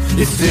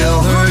 It still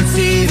hurts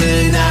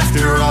even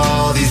after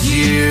all these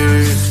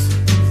years.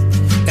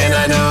 And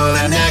I know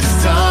that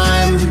next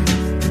time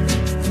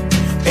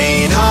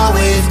ain't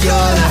always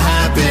gonna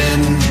happen.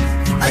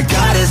 I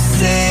gotta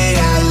say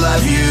I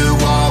love you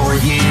while we're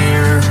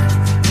here.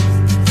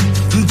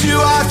 Do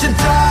I have to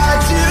die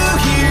to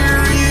hear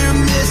you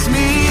miss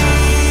me?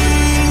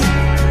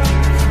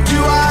 Do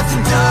I have to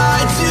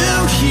die to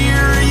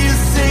hear you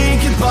say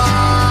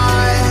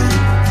goodbye?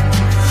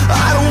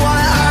 I don't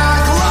wanna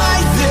act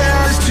like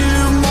there's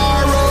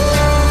tomorrow.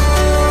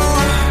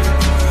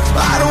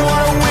 I don't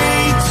wanna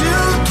wait to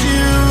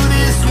do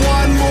this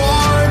one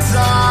more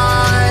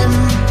time.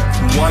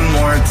 One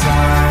more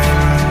time.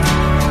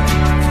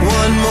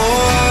 One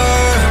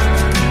more.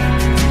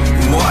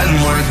 One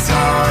more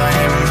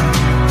time.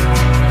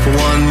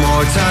 One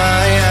more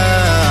time.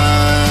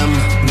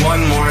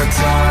 One more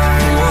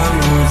time. One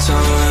more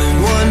time.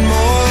 One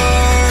more.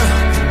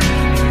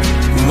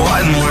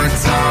 One more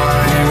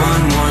time.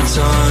 One more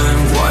time.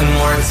 One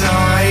more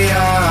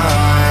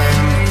time.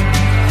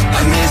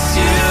 I miss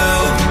you.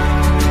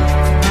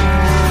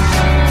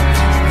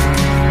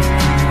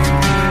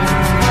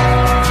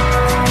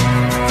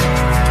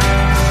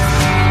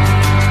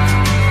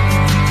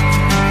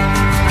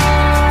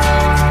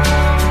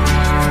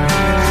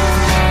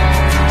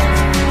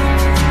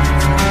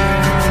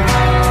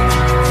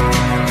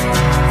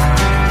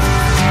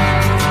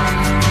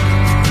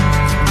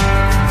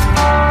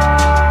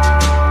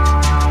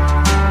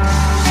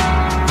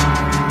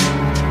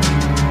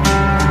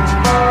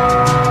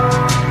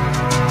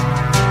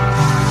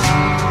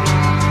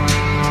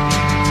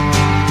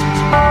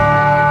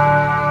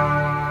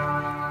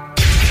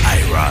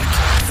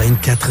 IROCK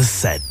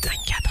 247.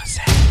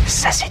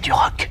 Ça, c'est du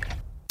rock.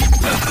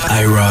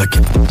 IROCK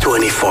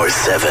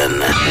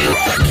 247.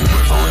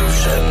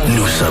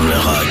 Nous sommes le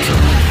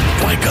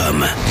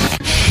rock.com.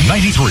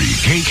 93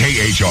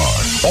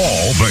 KKHR.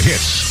 All the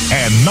hits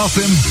and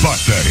nothing but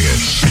the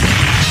hits.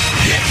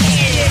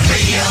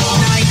 Radio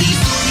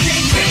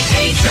 93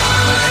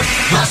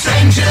 KKHR, Los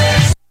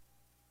Angeles.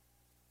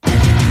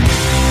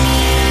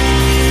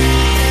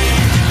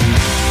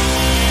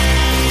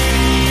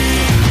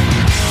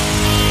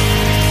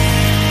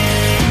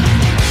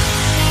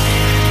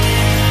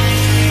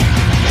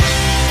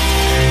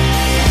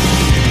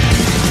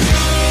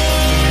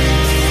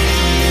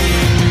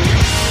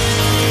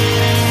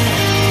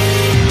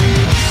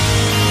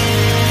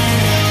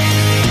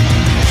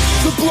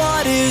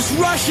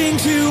 Rushing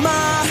to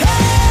my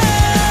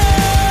head.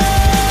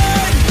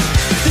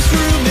 This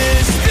room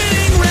is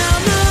spinning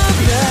round the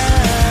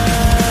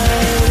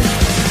bed.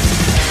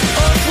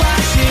 A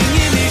flashing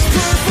image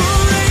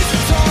perforates,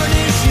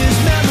 tarnishes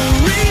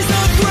memories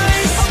of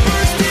grace. A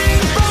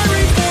bursting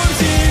fire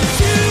forms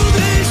into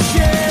this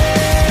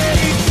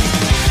shape.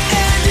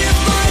 And if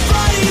my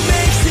body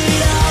makes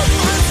it out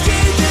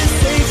unscathed and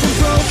safe from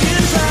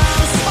broken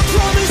vows, a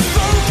promise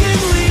spoken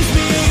leaves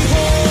me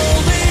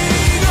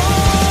holding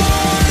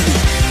on.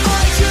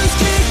 I just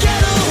can't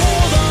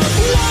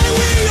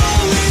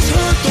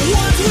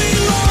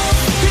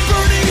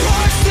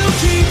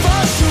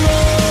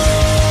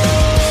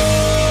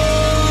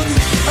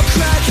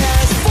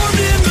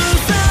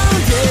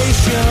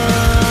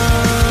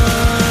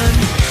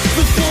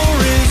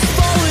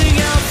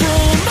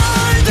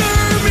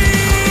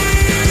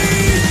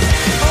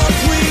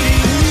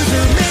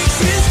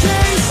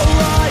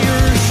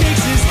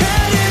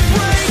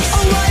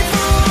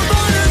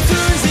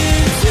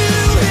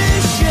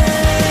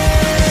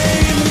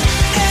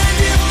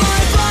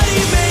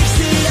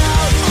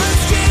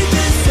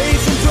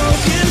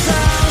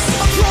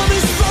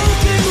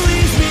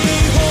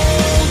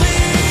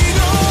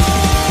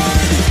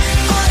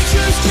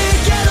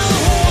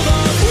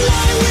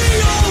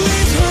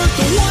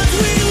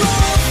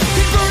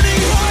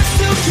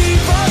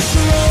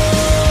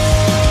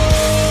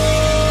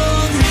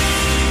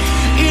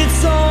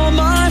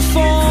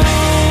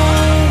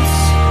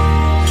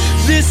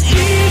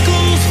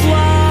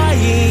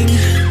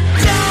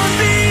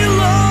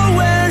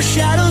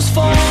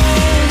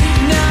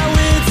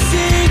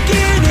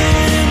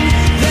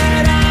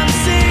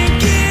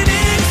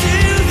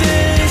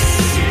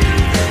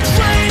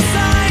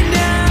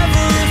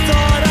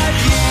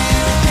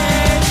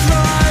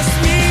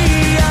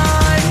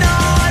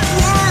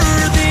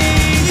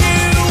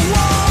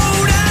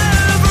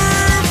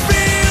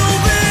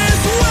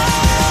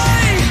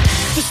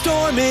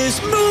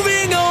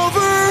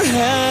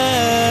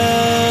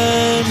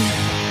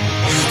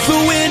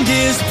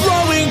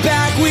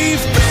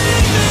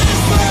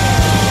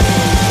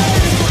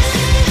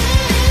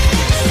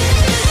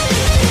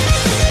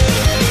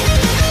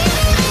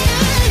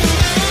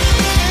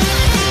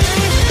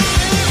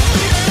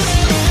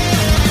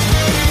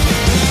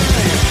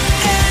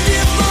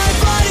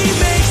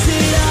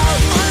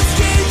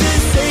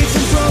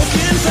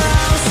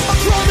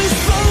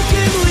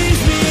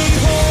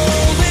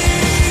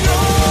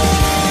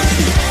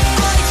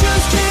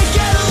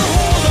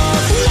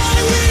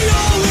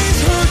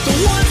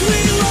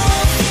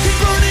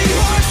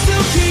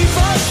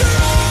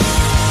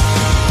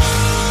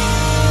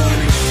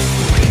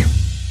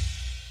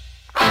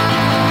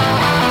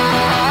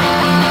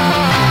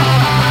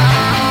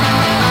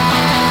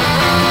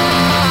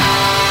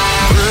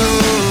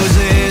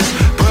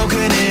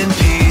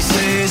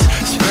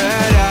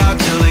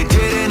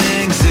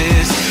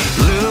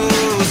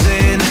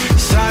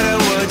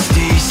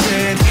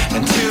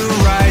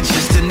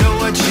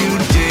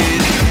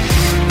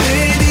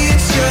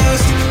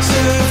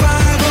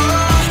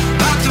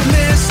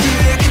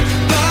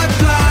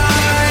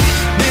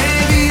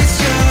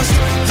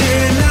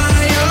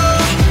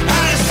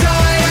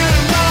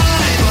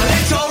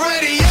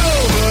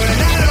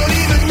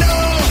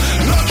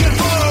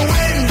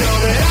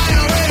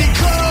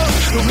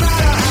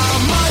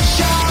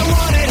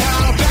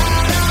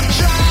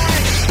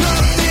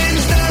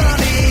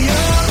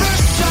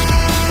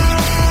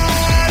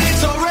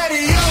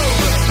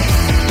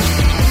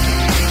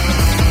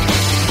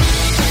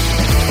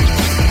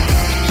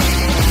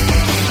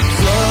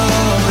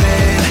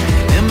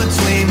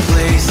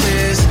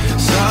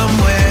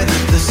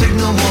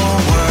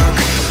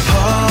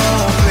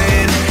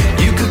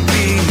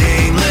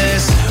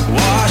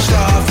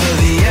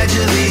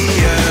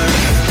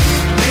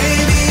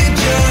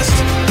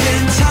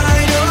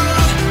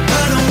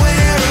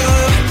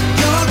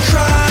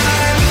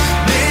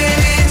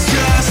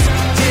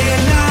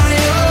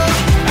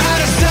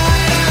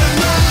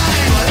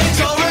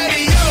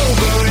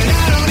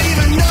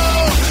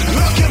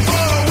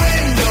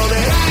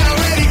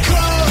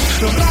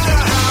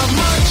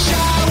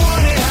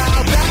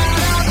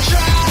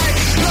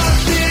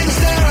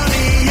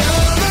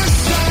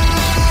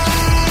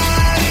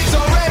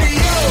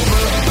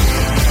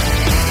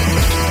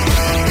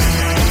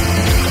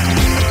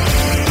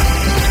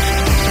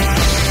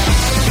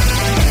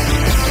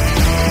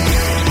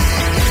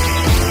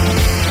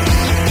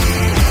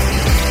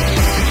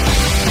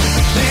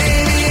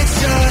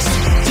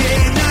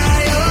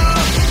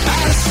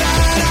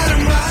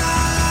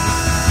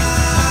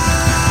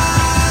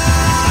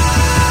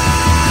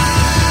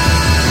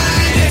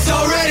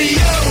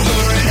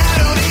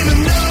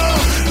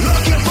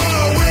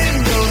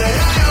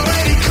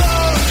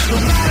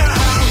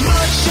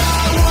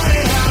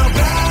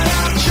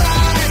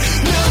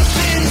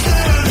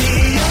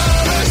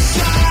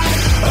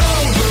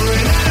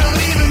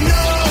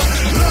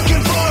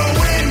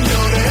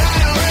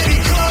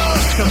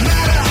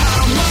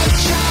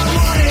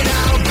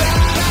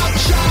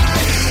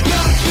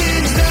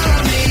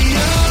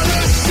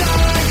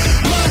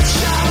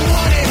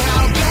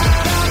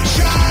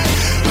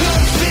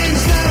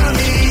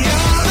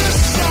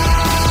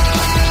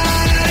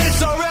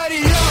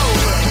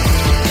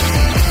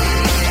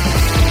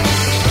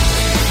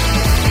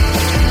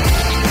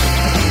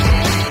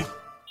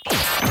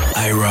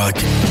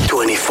IROCK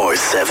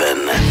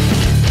 24/7.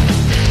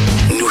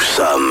 Nous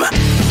sommes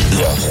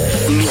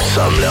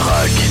le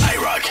rock.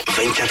 IROCK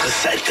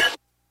 24/7.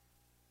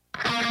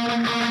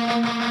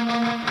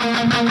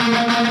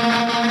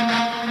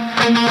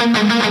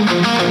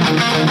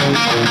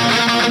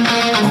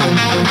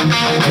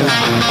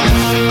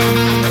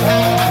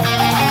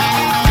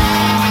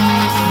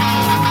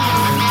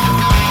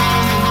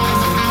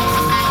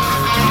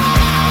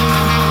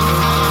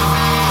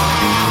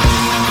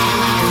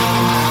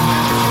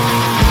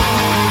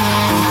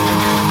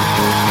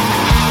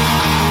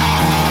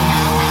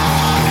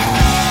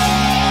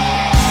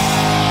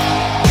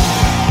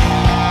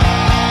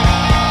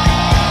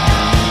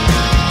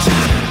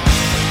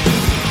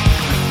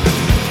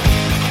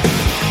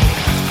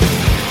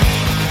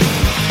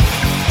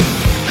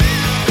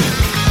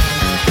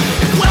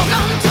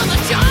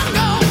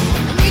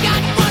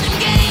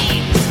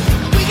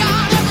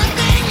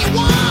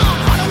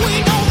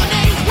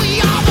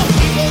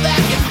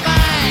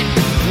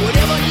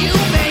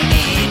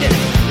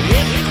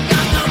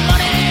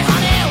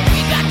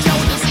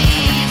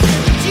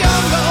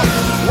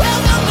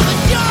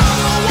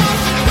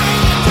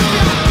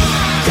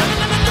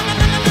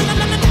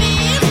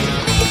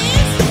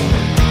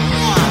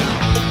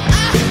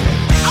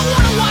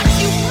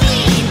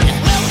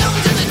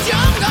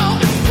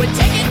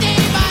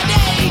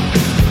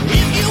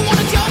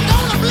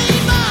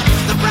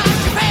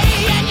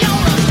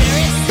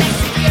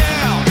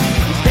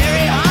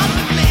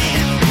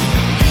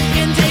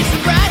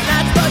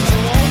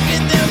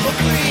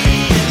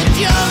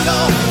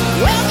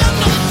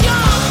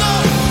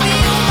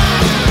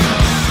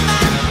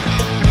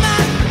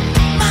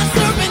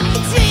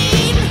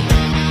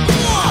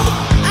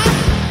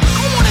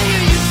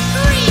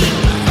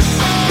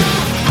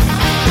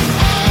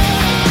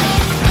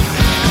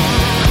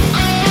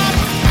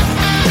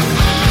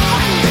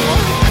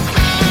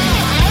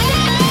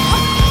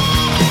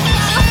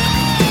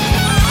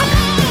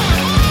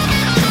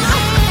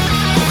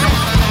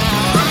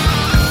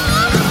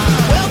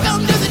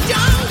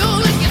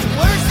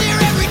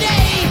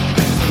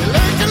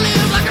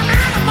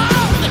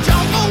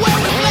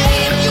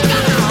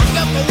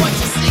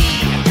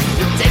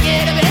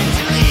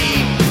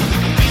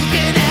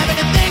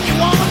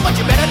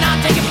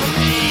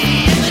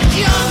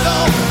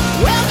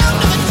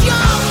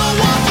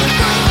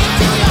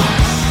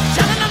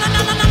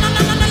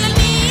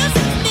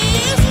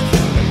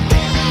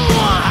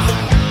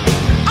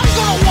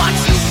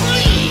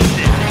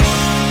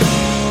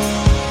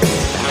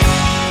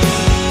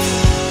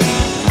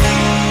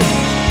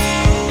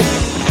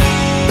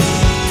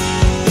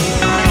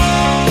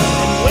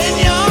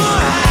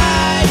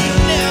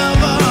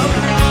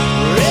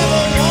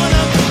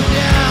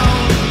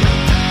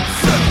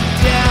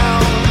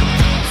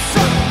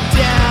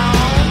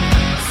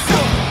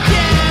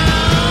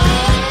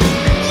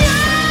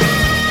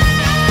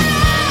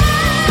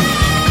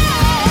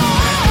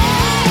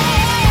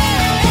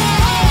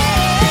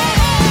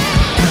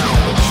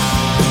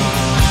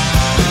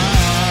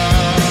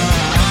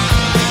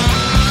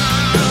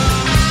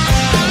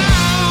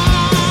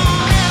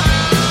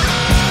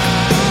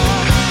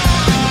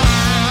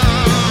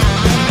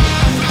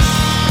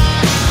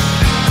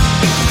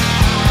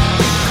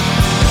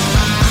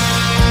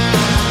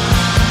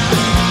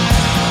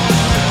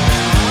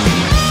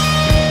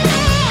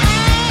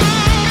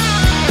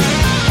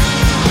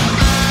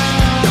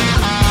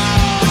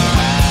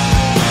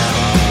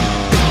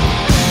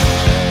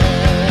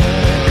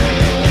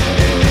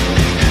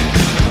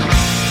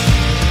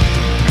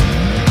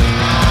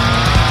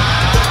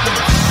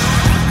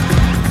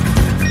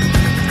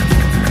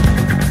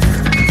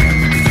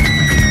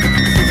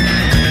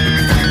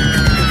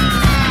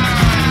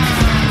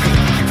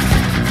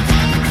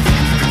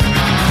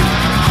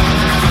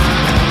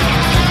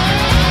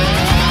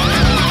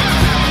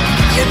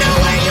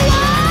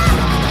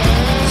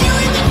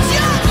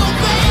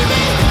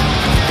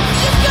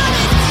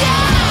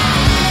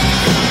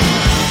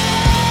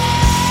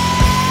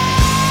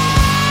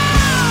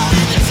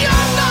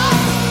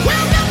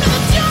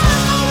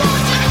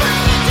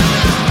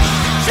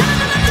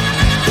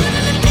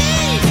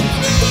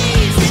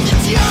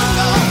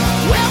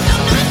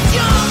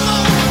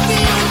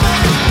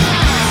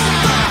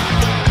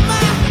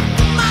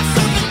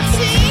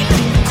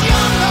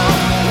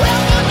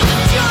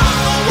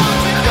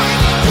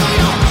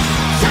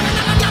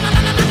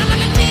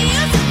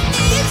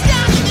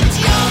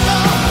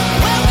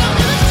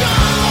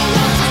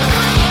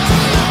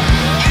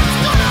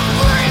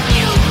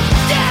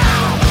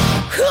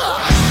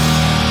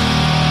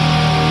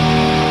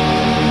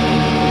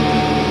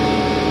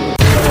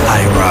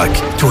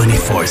 IROCK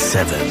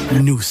 24/7.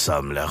 Nous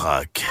sommes le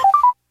rock.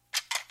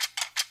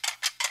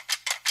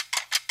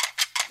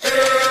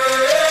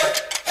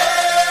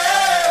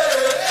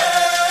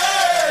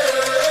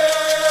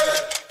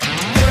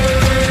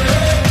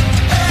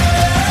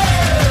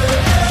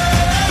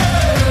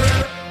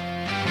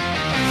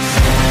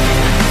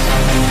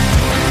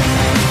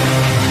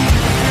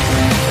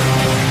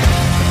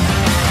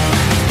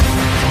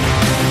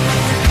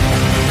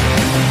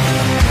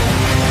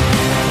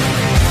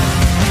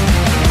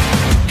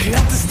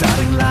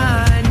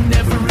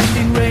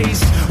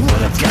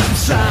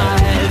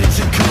 inside is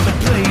a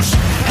commonplace.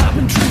 I've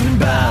been dreaming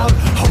about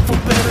hope for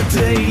better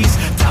days.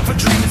 Time for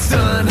dreaming,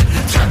 son.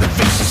 Time to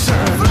face the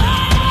sun.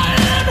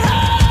 Flying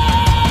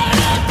high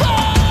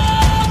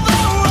above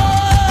the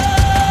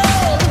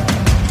world.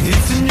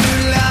 It's a new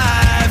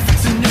life,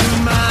 it's a new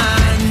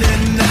mind,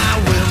 and I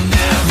will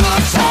never.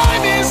 The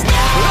time is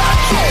now. I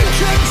can't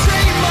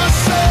contain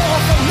myself.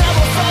 I've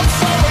never felt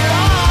so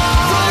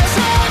alive. The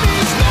time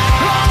is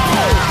now. I'm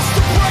past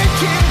the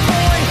breaking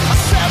point. I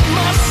set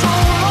my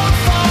soul on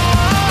fire.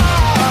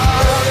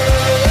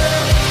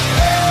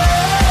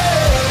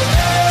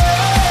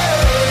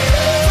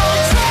 The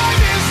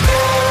time is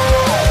now.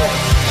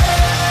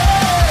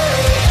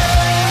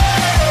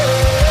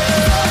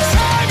 The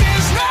time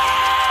is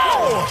now.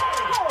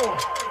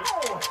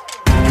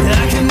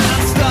 I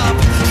cannot stop.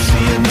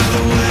 See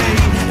another way.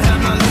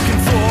 Am I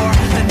looking for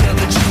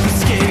another cheap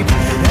escape?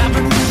 I've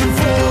been moving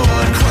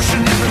forward,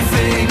 crushing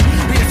everything.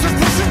 It's a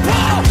pushing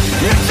ball.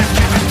 It's a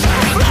give and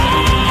take.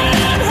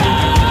 Flying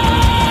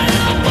high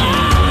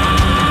above.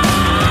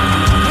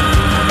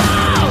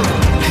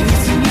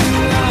 It's a new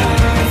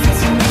life.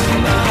 It's a new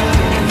life.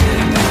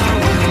 And I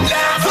will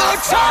never. The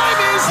time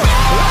is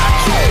now. I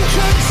can't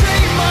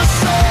contain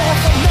myself.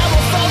 I've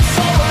never felt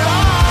so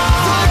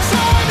alive. The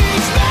time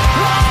is now.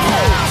 I'm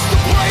past the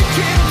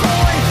breaking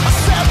point. I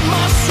set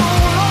my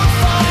soul on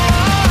fire.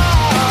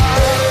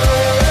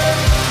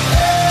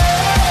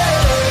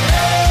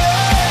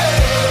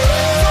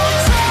 The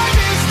time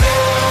is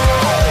now.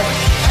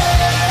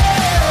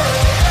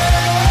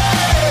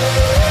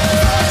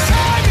 The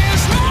time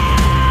is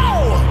now.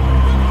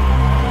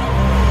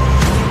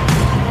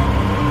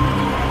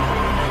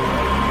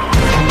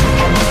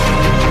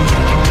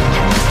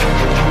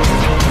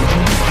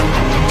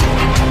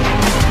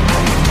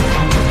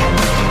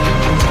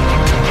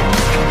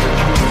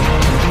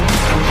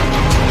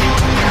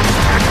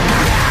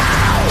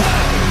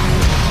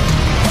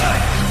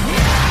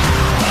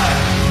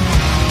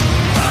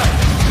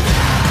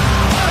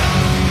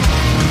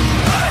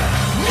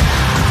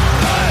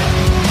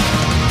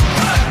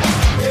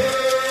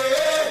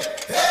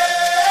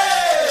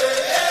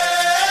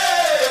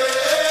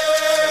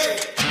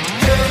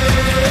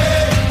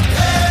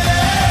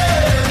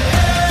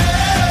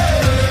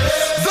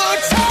 The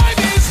time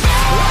is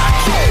now. I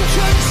can't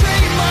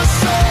contain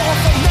myself.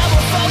 I've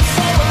never felt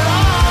so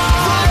alive.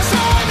 The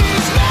time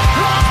is now.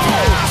 I'm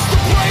past the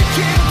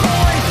breaking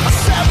point. I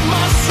set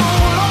my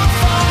soul on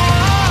fire.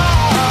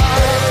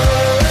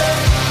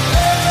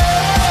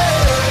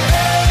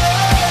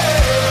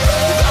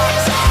 The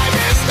time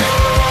is now.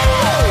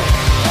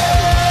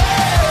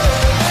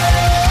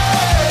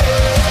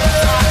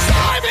 The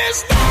time is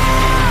now.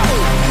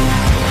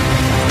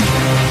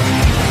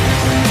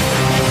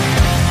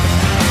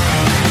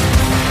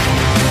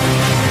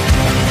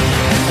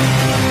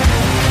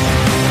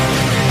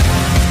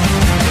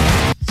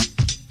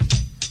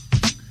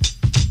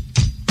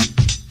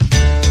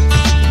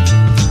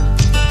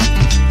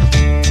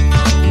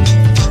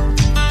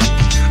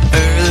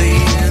 Early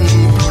in the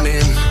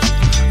morning,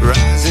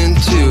 rising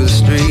to the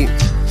street.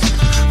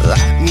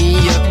 Light me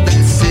up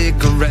that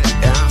cigarette,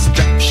 and I'll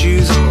strap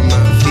shoes on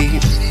my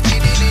feet.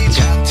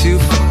 Got to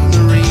find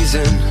the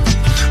reason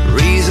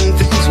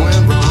things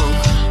went wrong.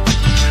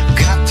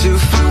 Got to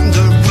find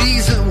the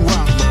reason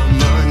why my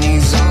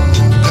money's all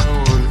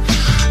gone.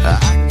 I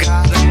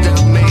got a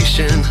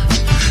Dalmatian,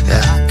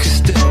 I could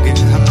still get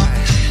high.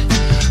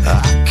 I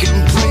can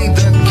play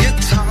the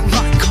guitar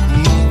like a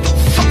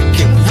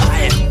motherfucking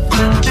riot.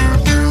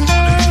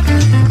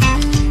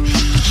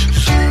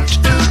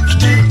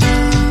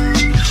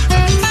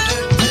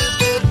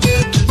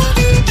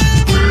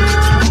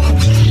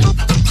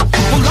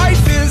 Well,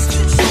 life is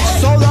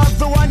so love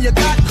the one you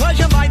got, 'cause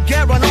you might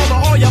get run over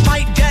or you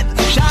might get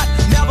shot.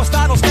 Never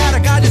start no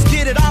static, I just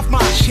get it off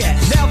my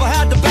chest. Never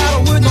had to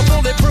battle with no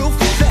bulletproof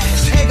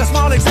vest. Take a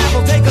small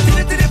example, take a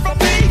little from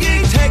me.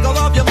 Take all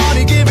of your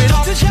money, give it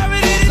all to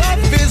charity.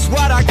 Love is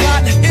what I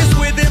got, it's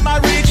within my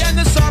reach. And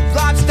the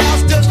subplot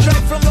styles still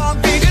straight from Long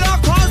Beach. It all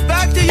comes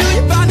back to you,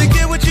 you're bound to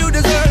get what you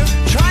deserve.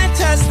 Try and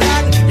test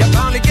that, you're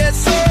bound to get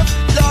served.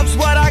 Love's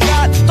what I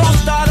got, don't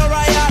start a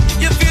riot.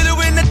 You feel it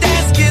when the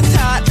dance gets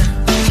hot.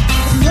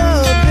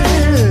 Love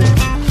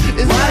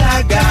is what I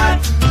got.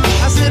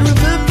 I said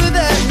remember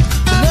that.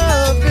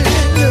 Love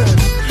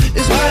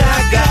is what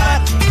I got.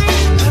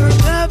 I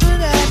remember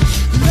that.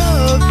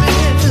 Love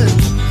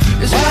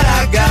is what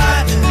I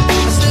got.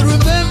 I said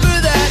remember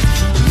that.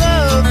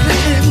 Love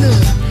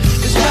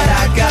is what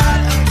I got.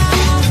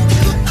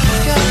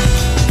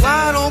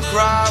 I don't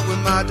cry when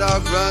my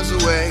dog runs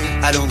away.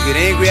 I don't get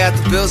angry at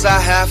the bills I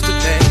have to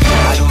pay.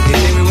 I don't get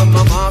angry when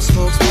my mom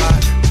smokes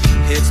pot.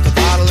 Hits the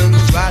bottle and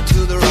goes right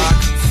to the rock.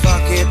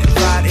 Fuck it and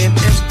fight it,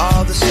 it's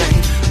all the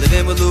same.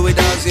 Living with Louis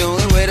Dog's the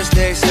only way to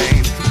stay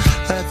sane.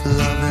 Let the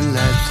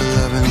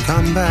loving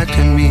come back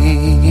to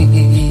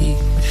me.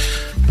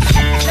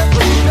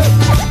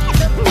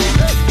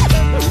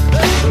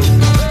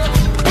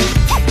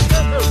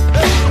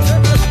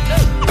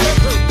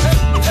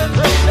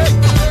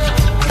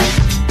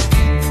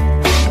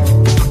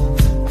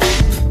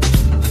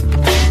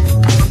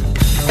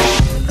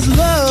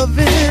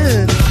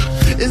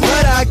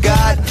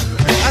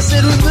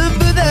 said,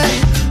 remember that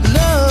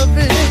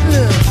loving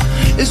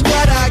is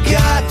what I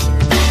got.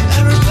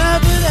 I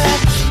remember that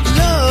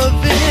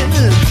loving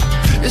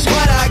is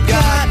what I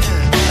got.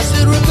 I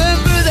said,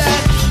 remember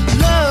that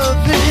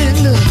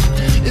loving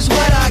is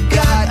what I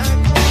got.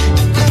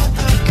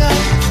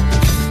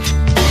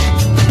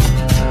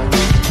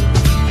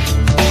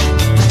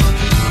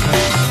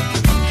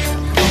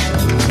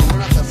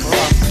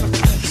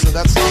 So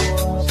that's...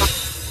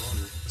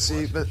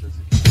 See, but...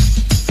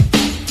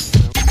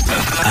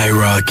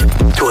 IROCK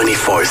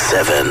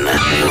 247.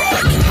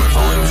 Rock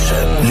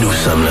Revolution. Nous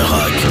sommes le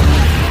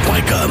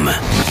rock.com.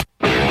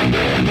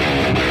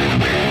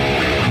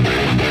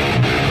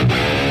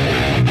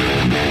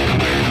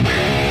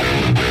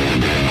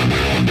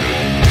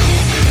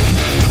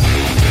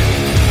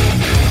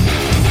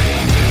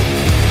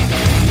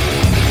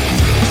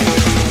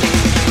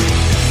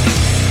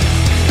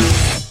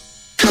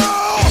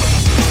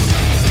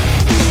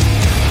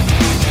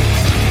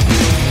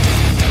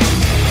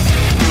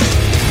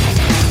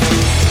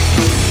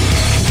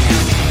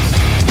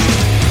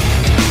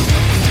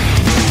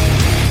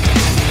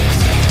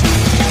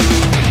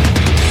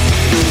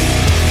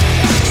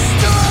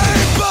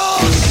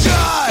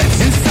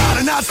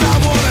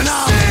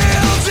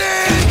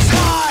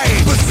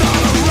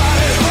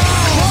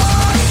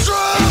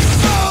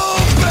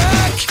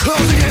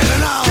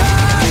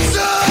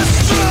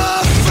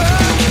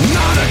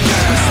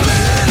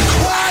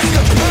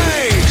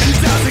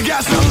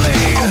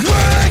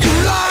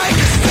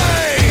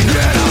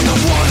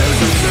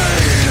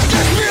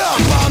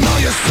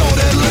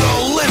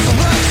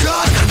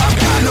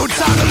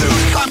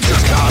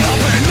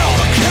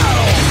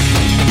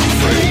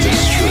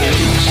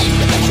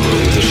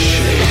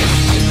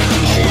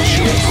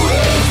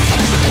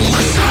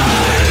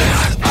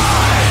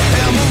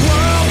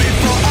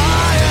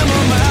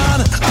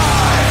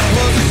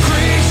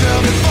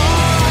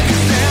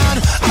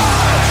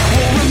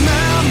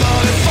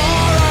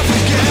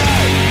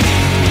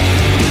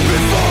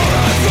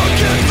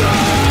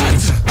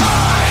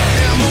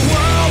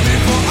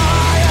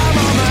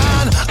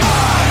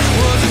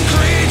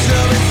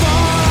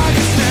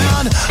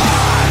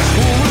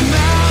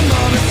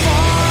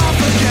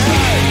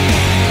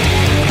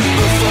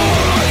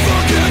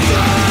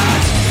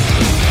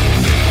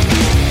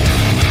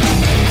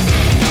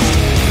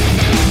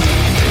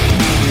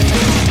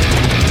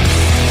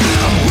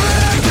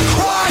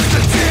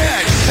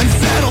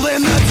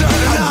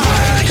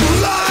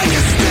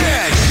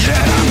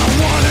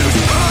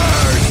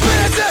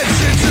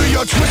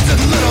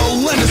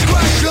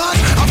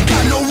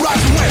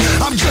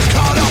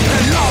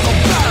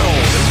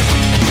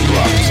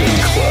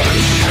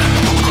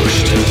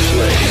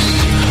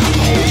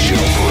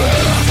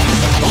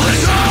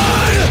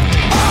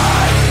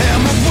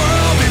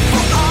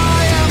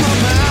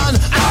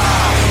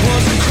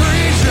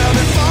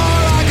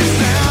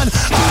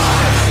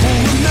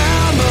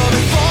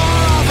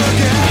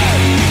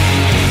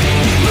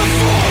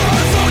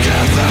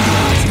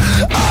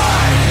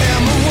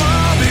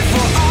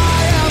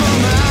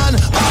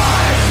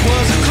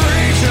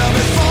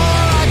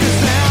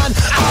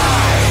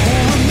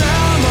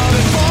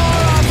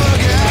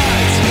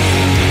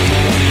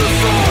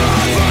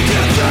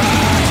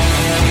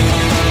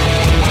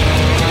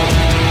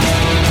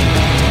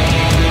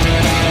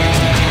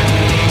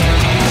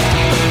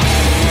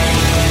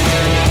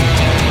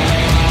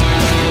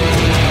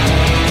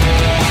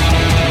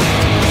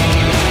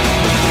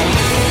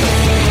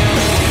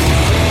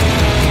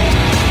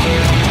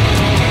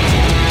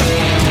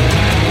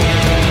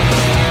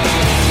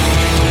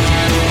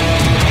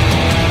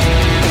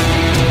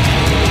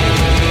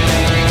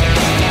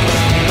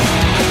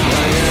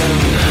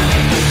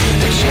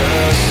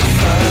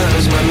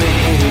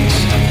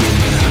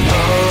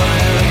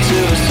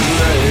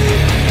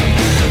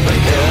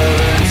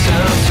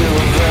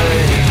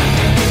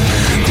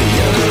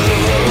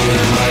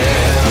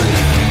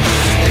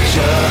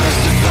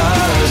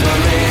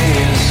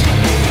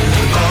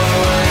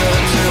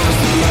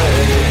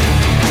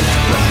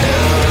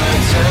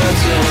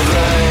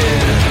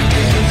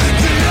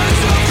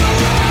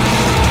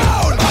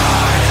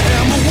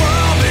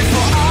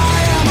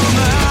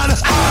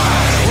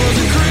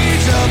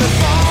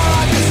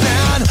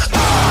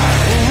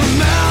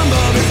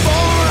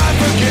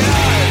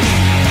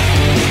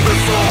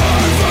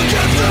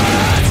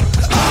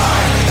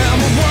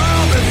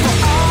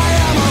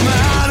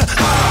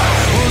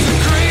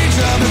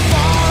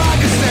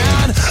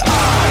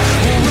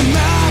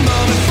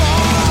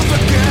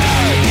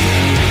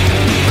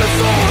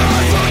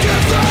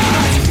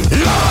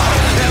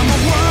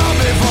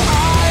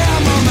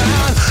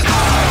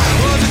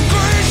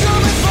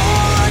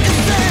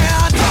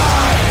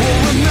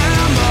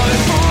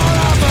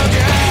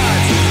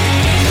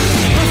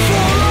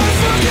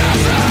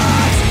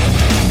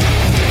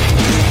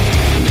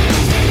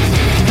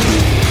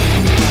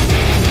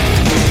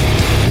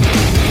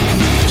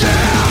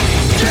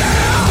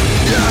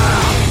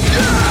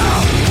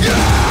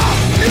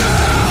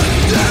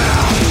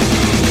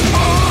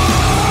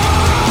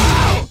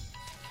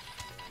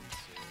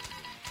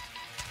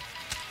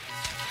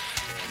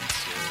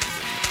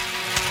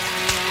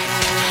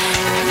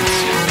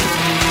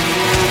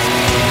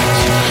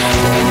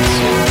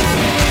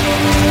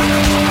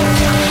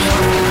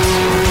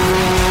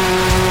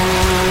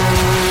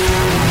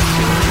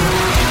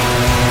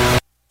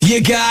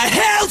 You got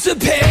hell to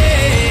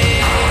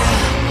pay,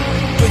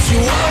 but you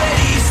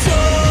already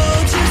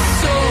sold your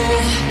soul.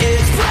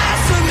 It's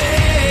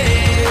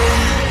blasphemy,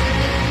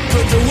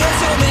 but the words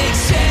don't make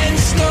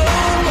sense no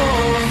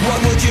more. What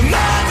would your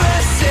mother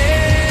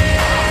say?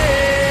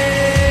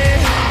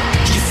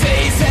 Your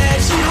faith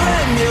has you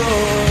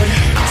immured,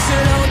 so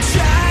don't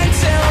try and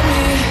tell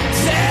me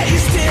that you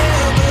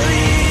still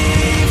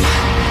believe.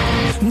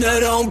 No,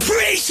 don't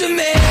preach to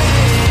me.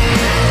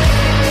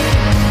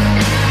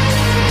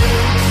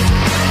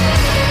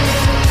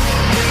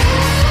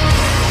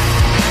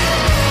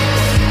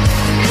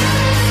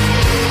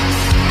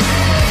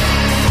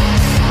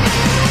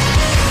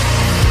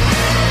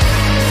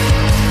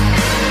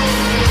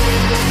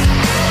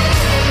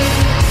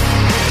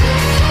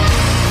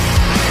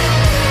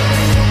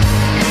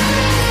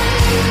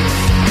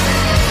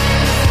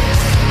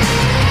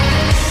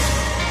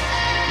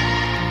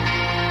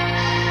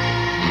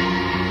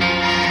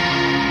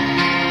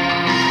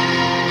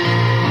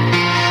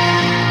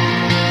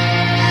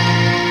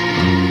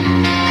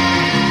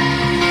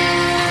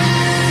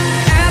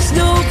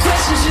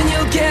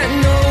 Get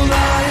no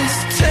lies.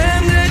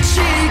 Turn the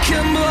cheek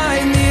and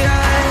blind the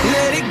eye.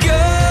 Let it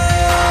go.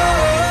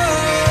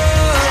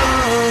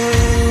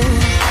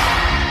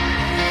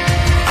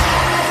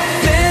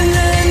 Bend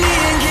the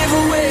knee and give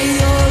away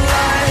your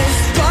life.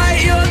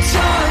 Bite your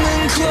tongue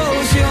and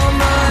close your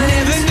mind.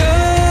 Never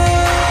know,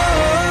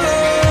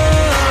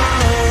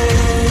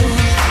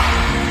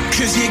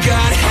 'cause you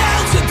got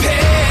hell to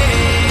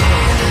pay,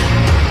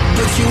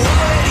 but you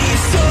already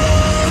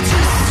sold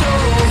your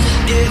soul.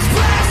 It's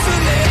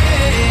blasphemy,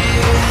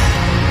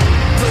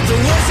 but the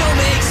words don't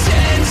make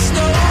sense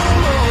no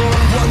more.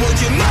 What would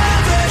your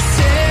mother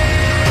say?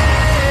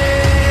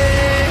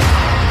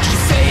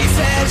 Your faith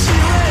has you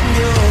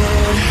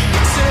immured,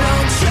 so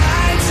don't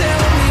try and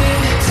tell me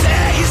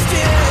that you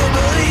still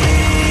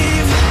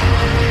believe.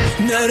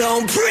 No,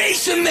 don't preach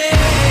to me.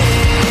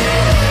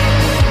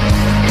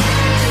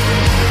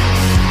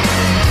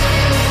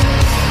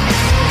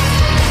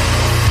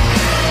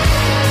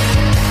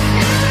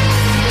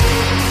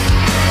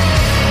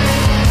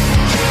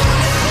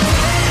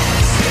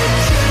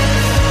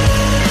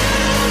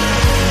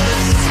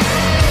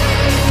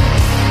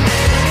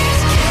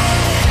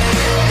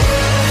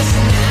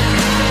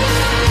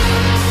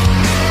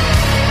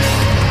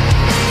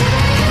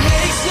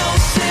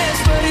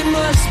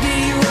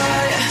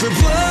 For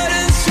blood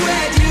and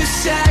sweat you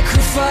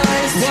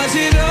sacrificed. Was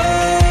it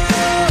all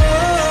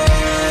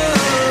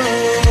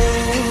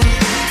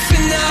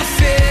for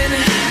nothing?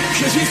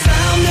 'Cause we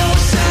found no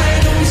sign,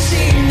 don't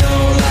see no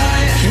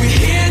light. We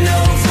hear no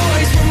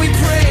voice when we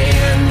pray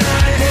at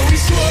night. But we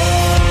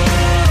swore,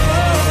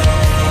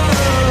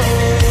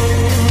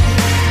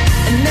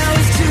 and now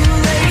it's too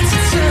late to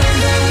turn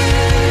back.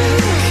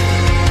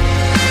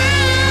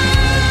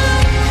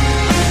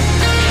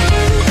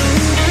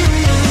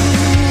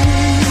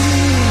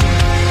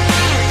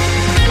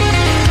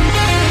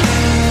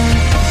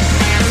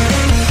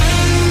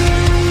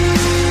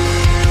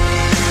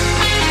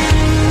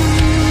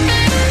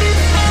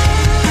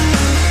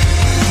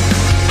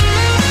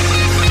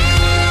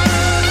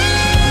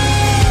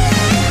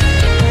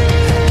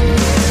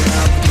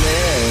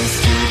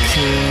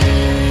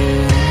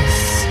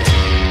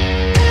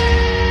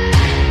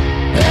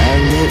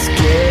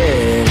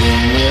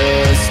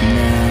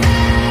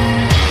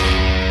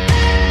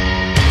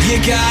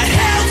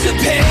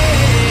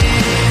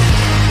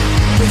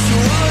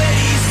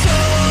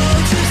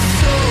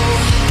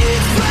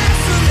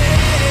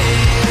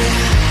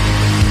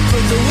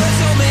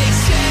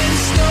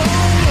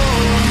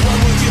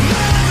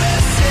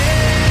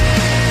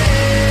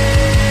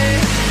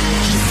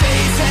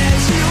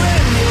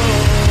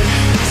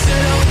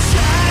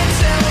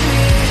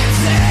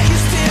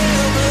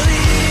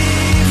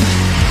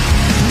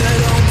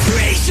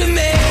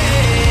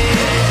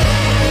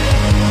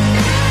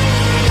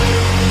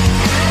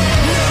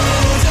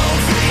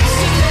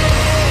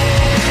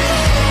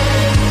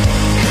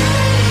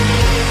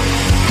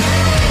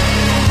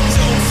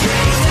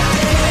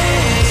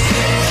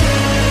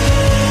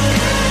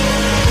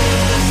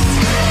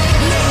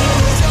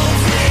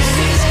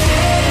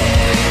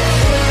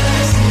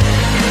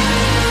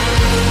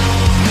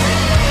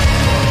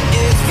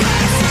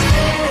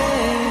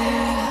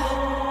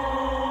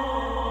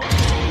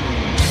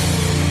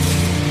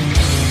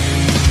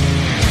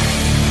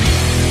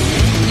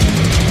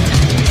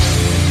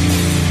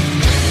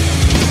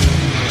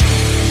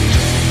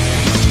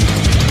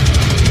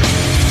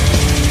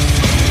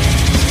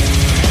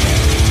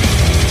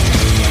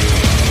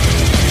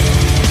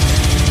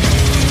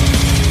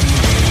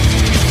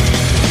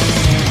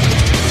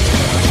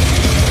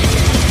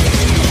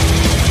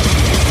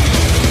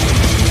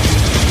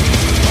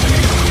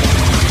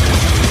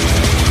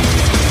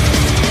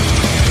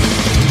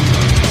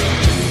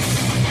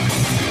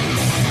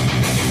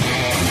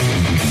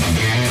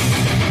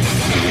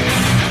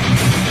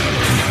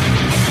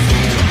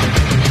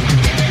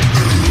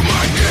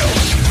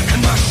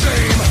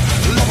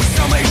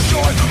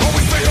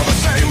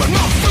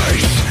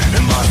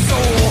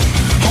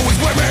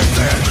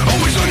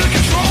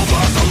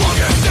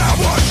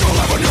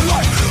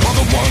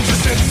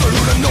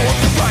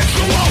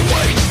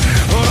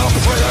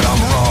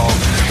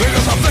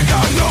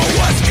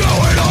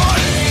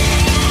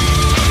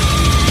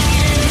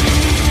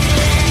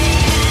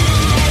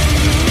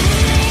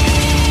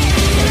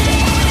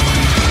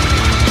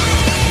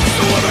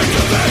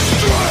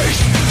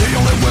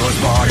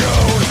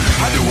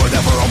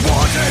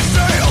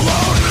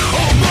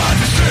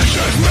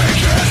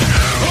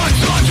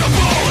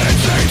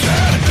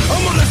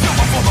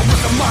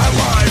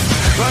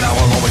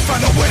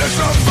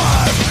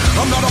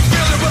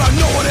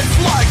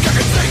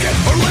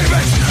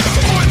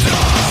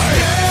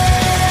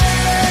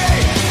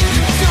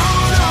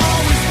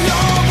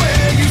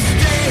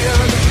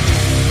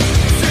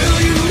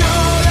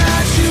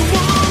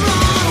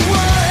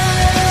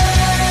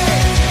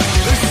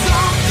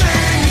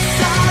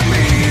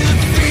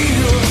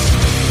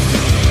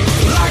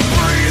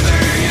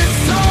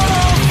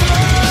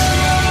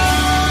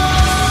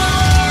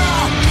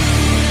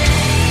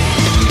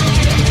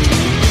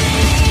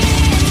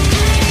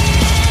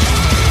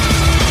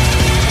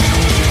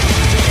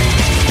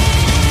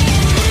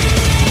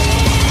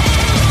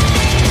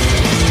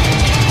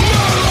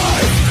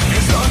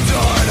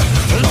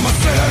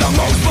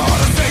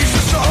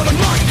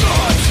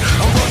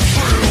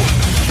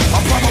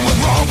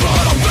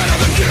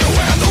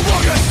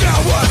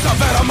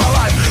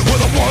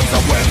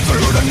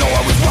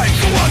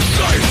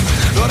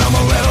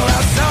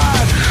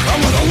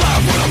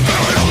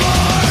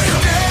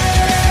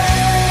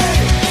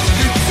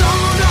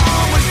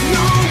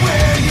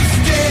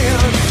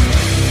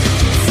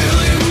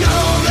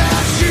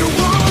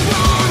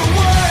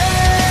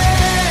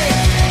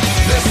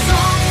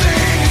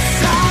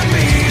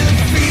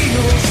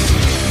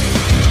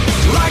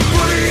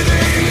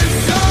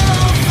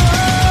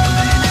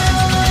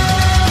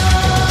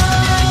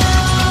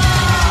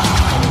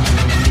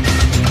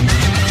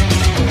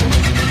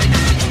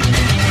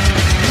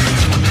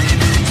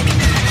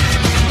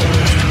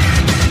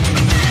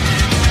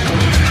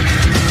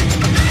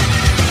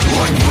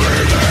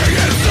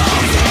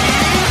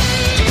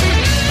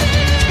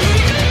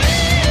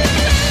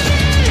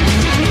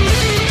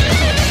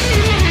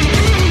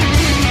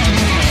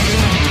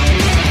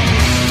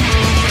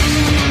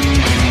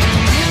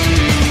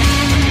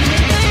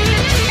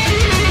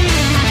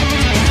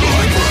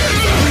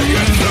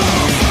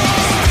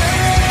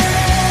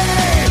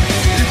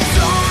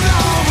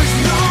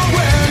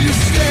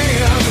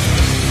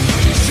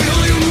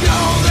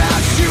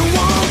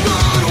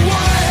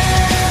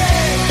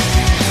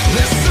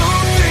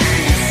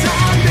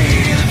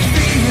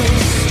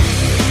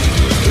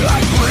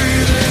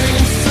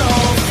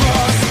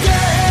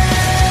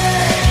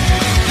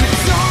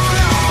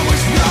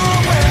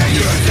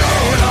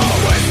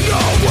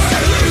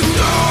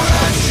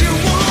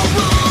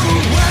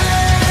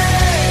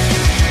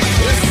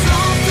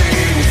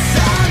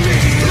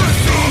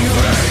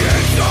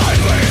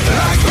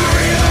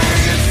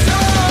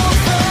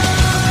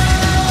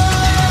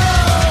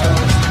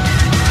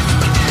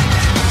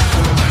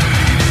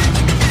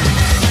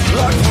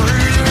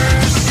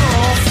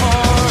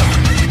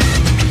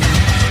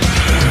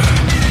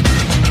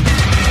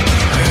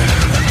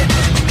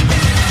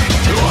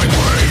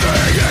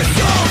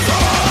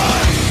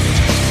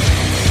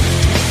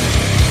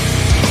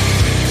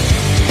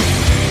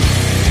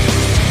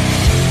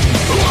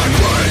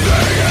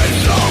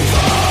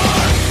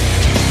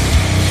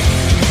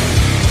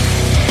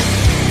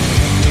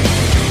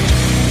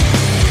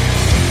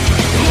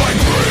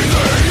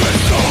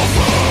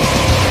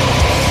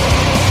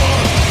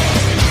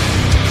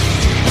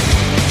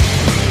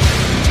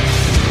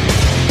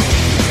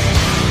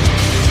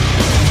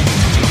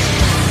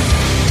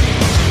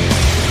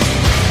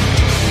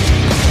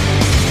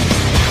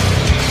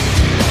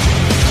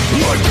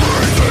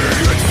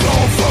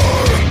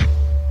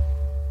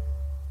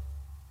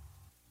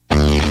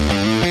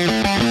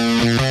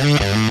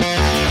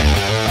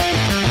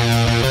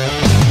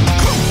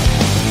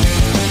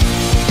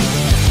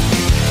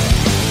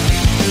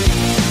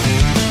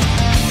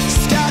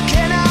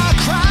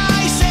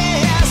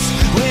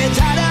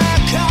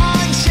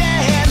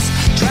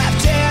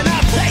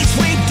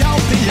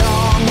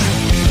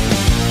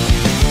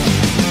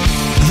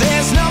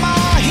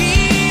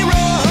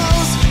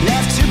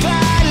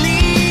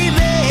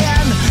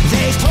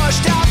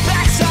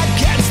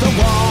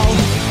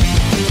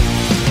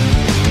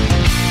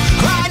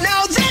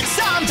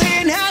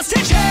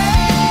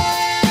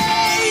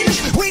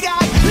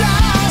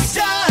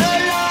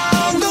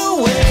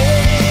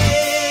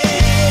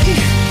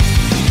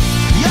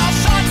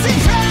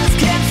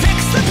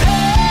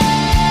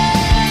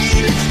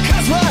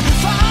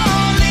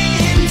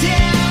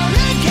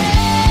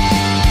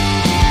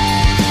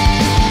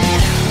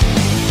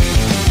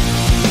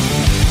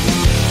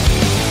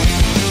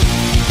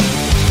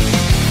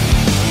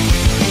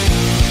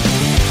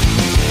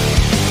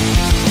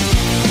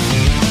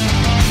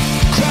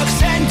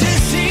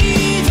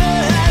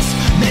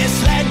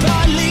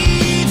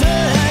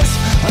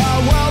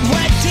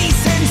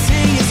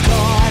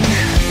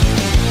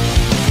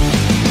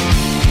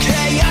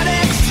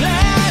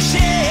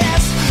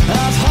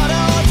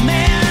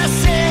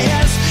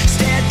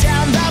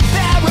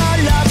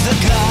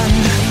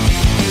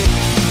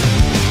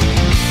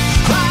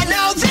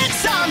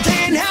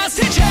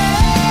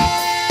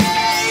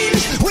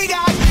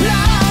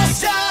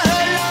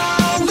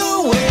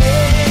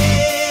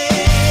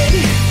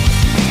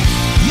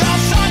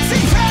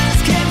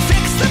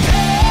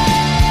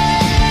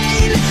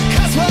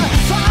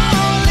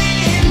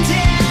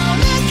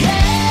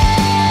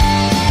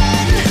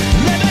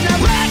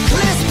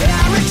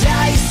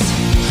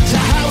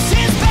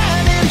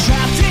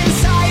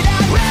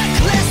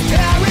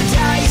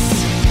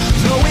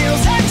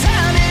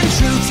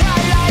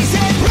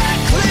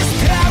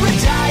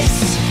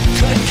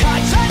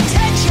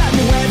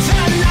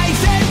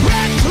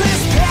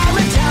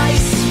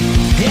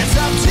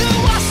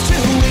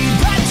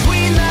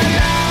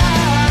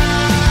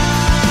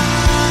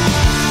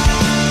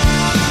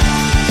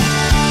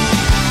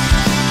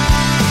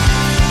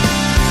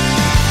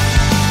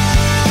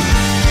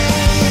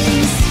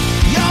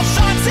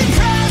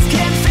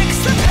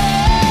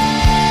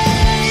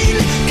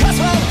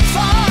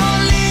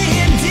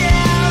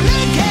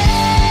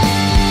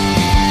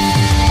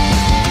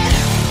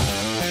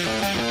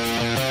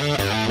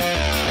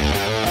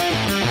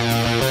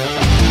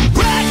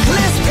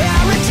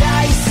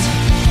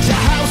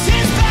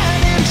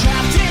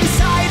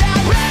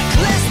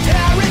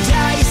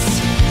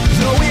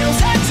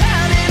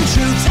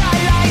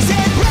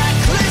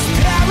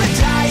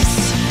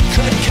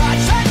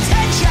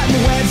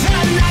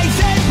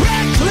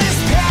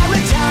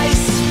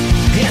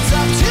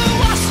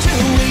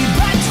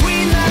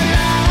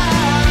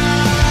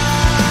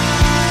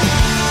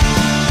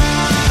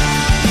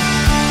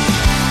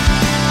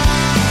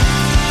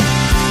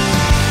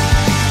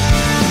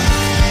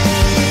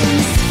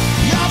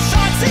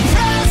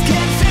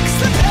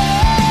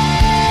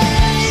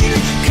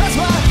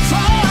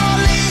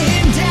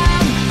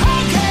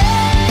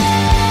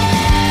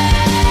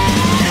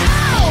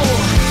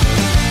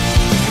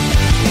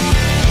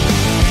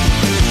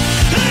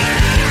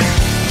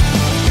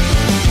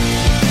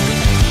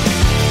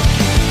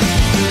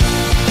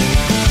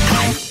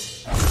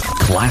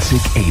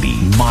 Classic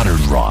 80s, modern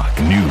rock,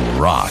 new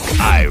rock.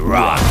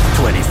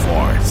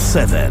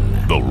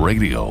 IROCK247. The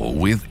radio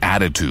with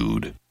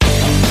attitude.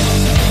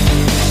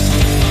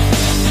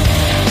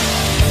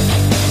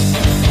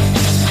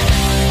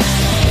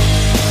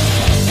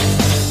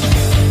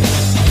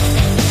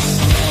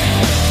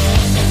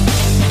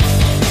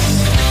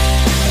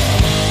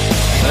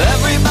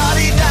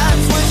 Everybody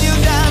dance when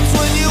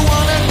you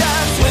wanna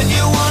dance, when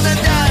you wanna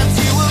dance,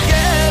 you will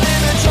get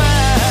in a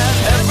trance.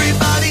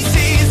 Everybody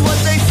sees what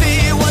they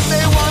see, what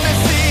they wanna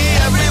see.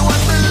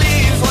 Everyone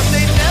believes what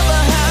they never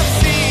have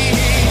seen.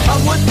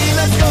 Come with me,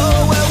 let's go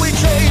where we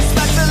trace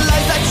back the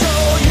light that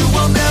show. You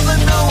will never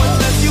know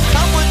unless you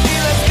come with me,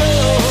 let's go.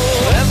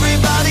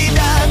 Everybody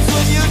dance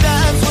when you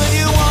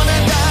wanna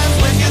dance,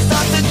 when you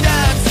start to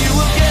dance, you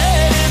will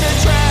get in a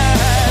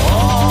trance.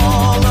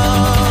 All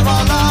of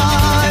our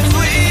lives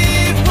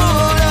we've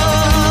put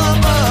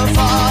up a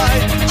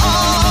fight.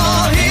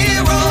 All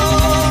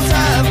heroes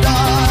have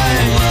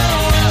died.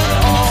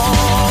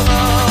 All of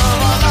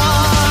our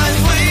lives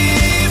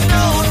we've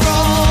known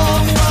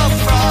wrong from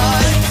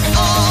right.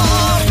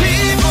 All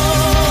people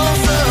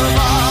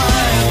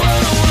survive.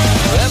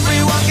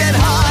 Everyone get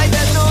high,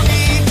 there's no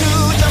need to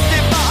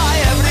justify.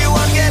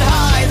 Everyone get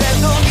high,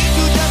 there's no need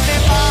to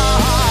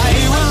justify.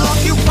 We will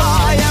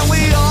occupy and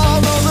we all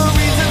know the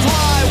reasons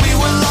why. We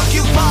will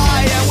occupy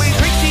and we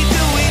drink tea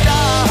till we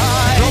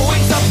die.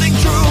 Knowing something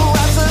true,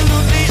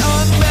 absolutely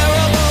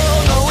unbearable.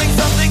 Knowing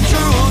something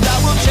true that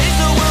will change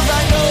the world, I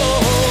know.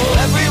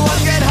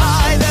 Everyone get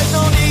high, there's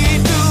no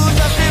need to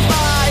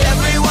justify.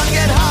 Everyone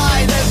get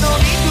high, there's no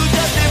need to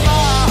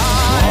justify.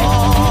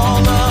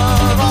 All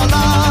of our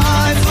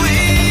lives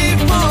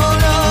we've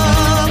put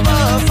up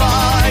a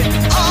fight.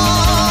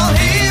 All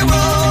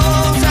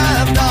heroes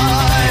have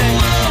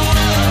died.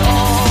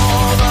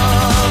 All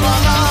of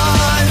our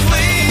lives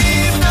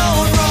we've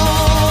known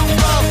wrong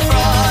from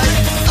right.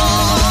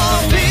 All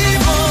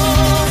people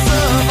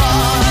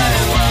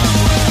survive.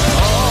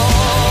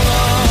 All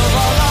of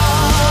our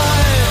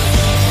lives.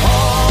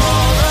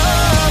 All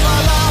of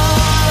our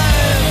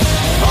lives.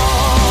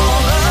 All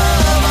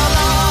of our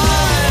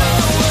lives.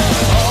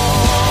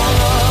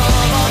 All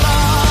of our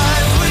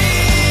lives we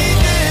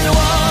did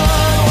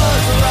what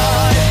was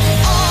right.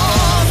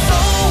 All so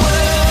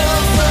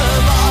will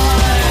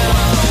survive.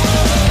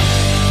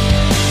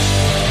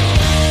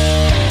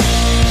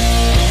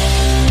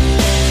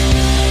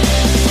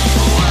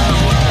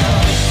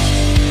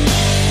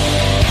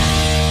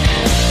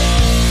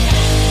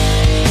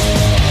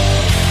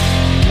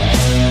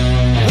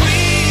 We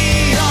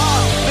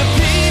are the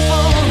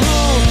people who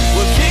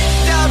were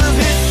kicked out of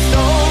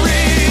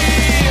history.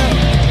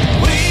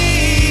 We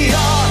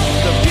are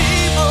the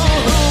people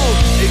who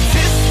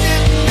exist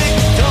in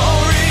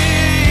victory.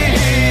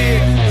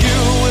 You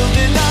will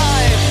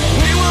deny,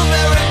 we will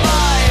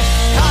verify.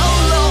 How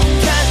long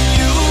can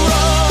you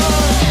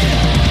run?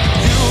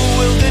 You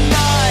will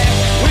deny,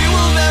 we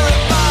will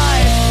verify.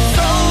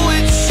 So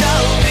it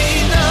shall be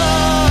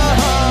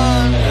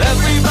done.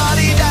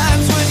 Everybody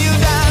dance when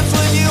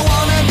you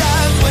wanna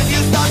dance. When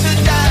you start to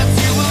dance,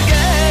 you will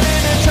get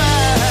in a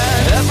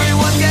trance.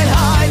 Everyone get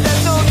high,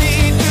 there's no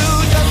need to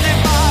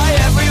justify.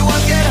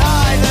 Everyone get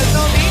high, there's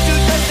no need to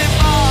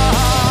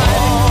justify.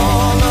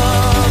 All of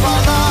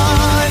our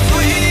lives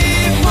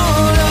we've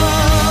put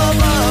up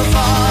a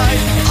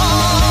fight.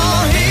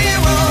 All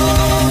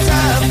heroes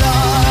have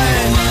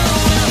died.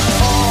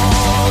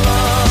 All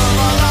of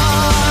our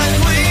lives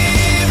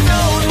we've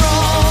known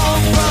wrong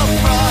from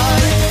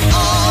right.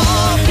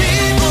 All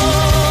people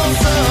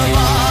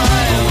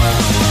survive.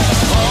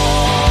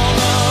 All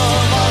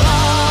of our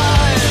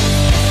lives.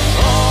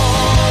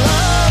 All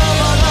of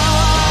our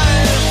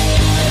lives.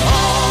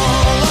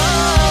 All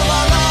of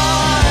our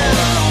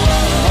lives.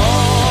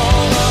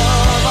 All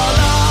of our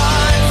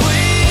lives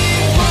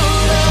we've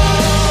put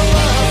up a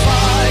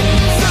fight.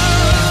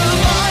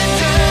 Survive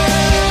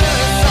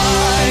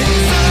genocide.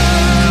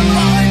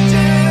 Survive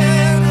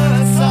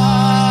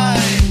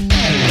genocide.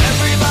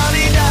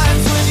 Everybody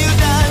dance when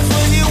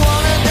you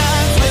wanna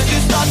dance. When you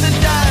start to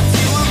dance,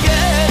 you will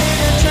get in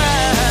a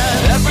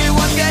trance.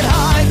 Everyone get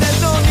high,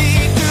 there's no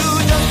need to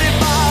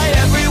justify.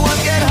 Everyone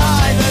get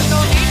high, there's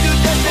no need to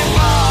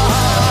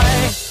justify.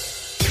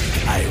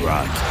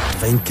 IROC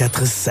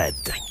 24/7.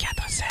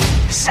 24/7.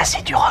 Ça,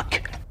 c'est du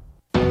rock.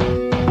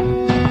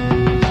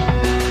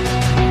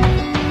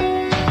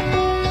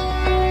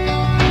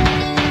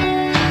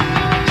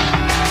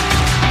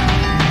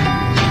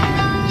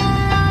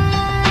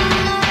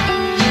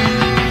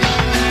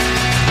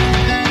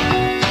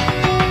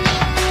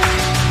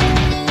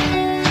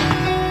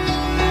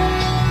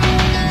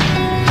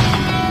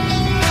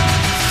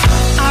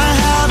 I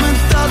haven't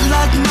felt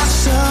like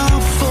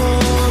myself for a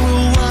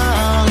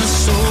while. It's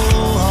so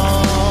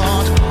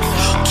hard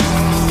to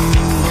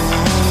move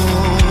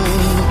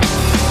on.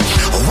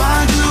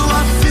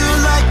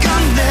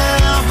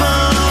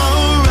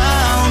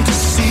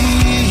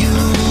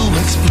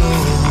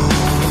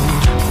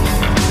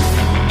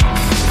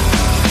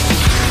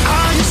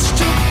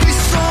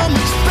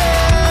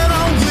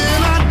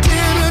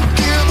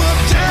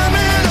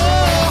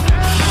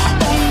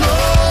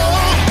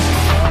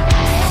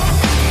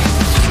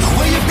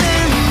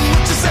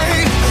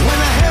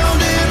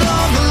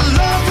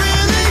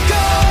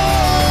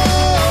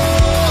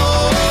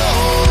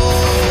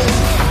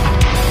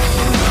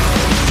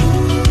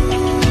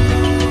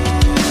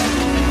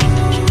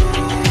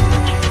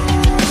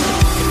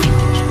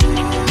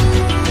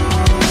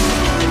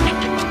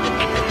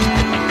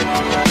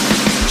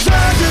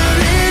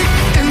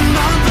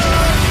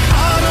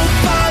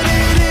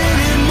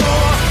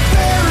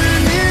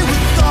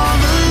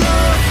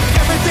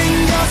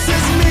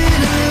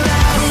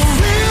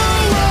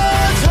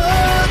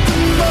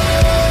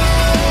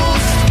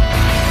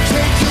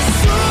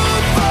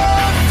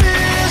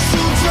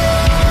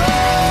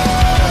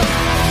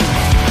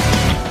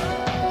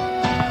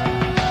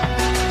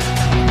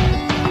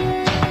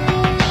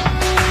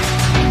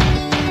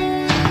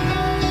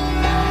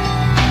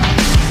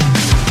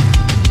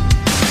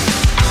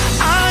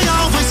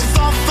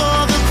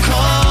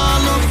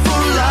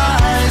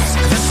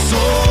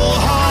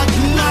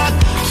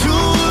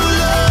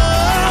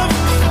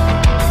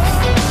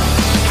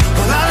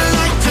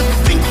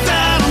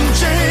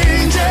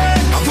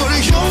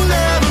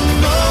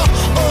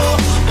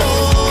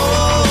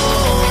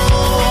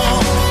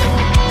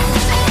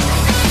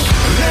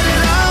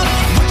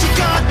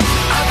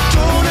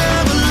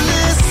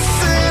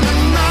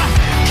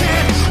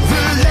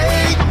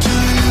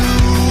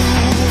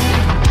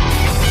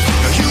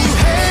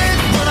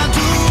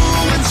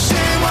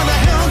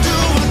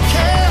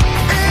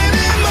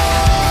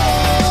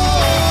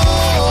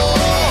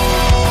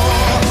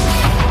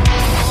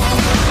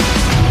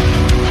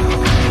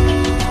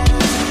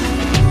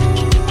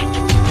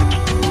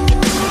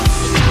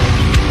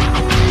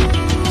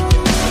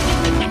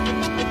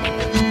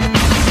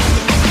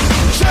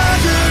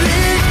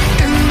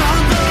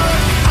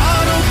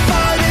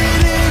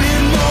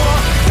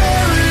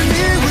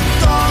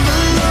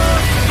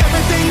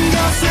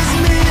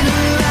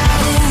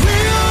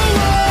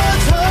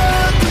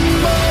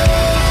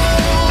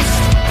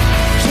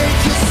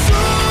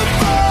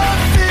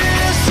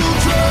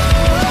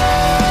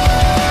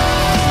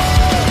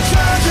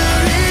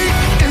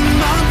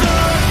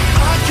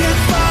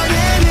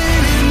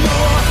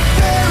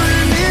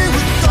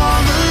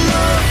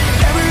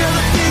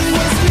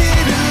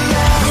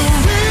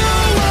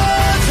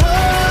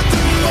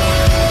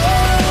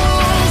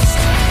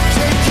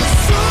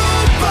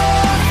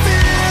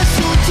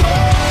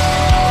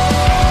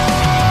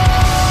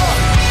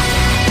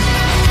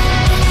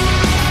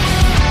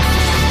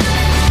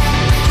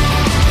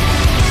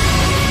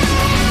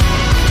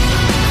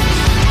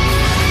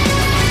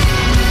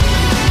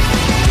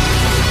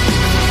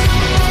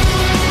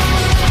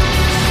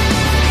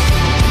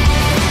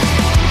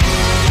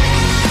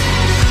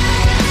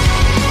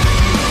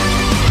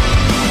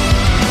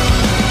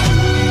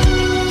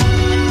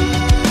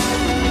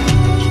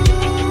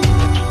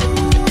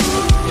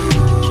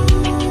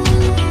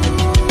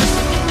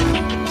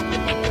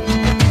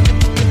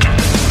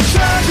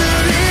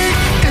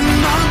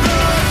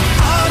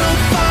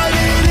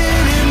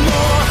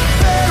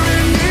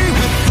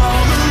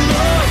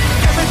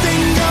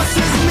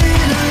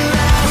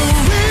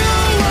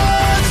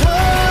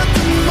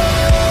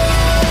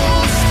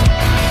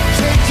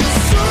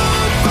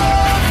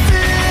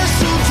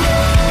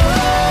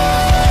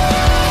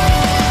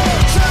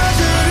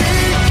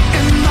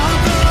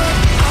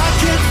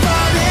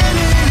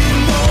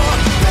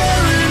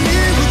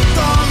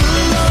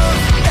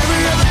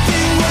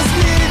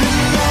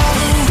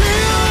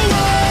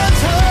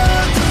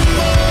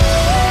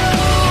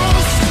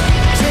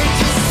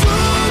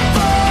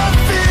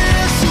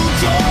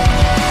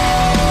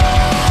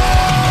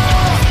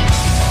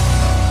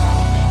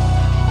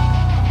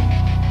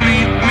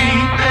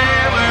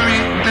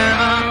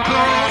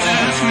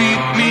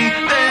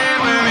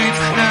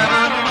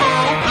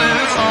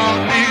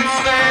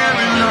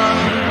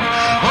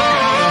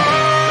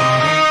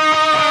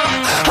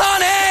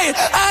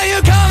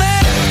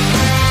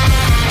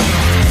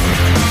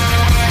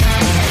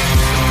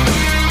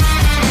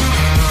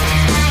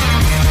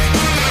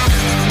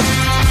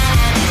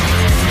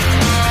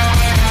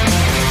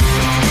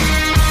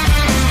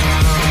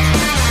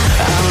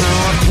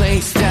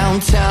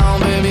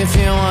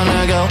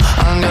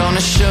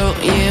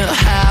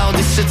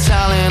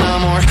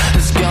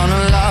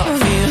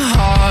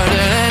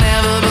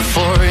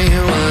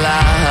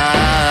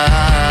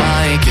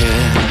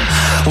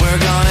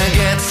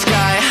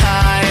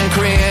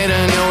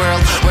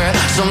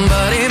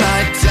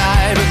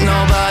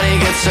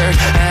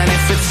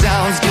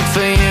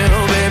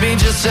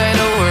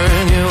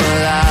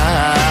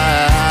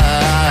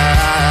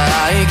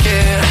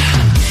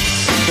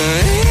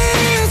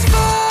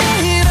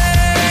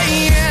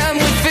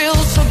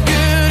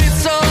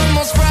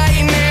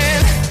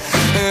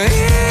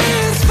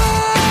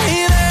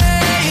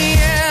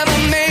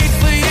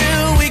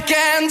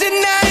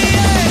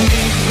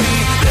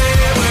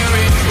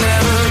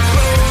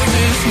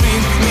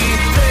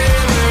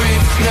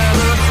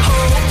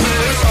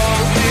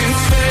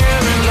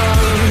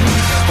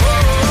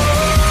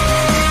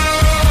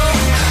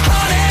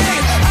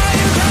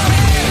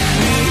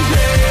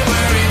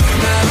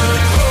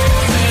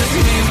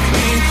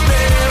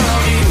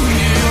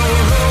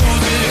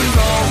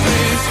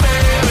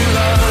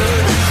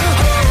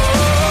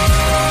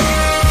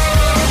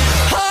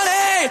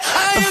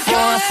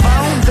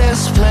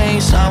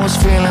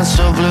 was feeling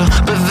so blue,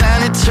 but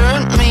then it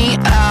turned me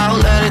out.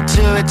 Let it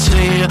do it to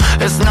you.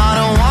 It's not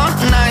a one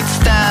night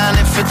stand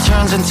if it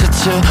turns into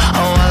two.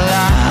 Oh, I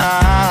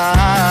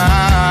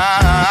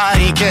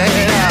like it.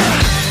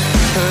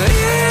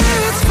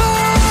 It's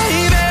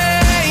 5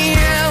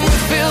 a.m.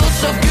 It feels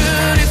so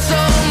good, it's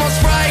almost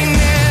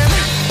frightening.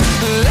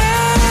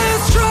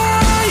 Let's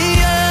try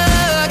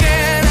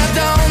again. I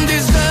don't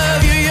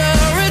deserve you,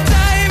 you're a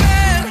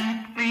diamond.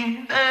 Meet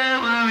me there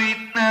where it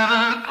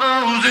never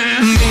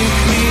closes. Meet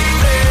me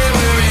there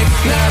where it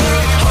never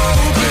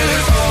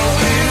opens.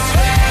 Always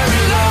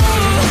very low.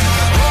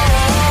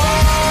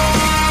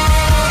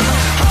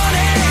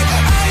 Honey,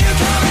 are you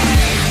coming?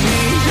 Meet me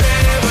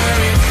there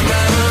where it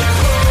never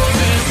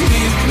closes.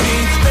 Meet me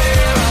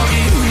there, I'll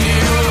give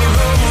you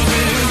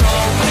roses.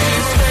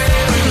 Always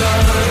very low.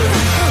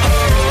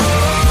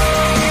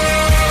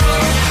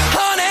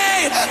 Honey,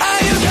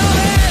 are you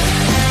coming?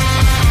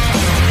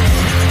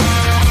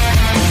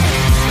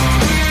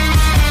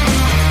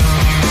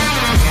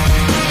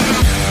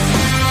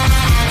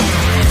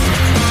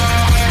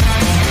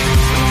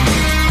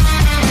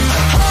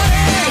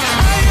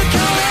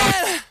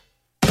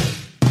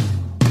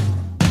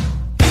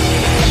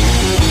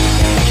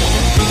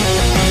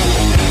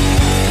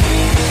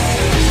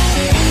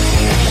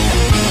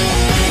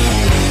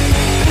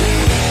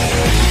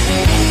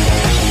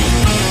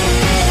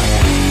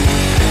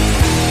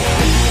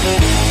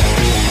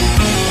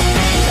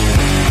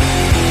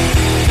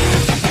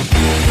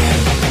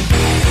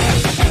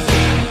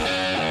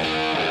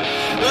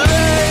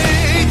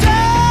 Lay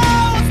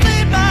down,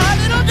 sleep, my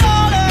little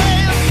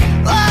darling.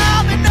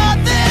 I'll be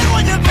nothing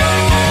when you're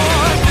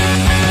gone.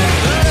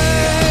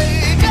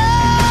 Lay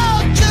down,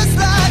 just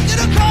like in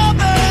a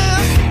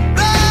coffin.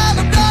 I'll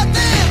have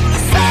nothing to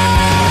say.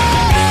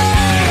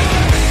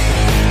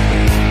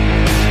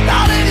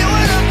 I'll leave you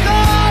in a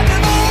garden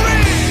for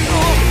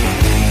real.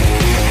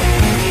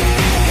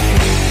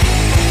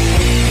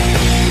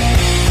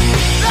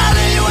 I'll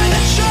leave you in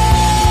the shade.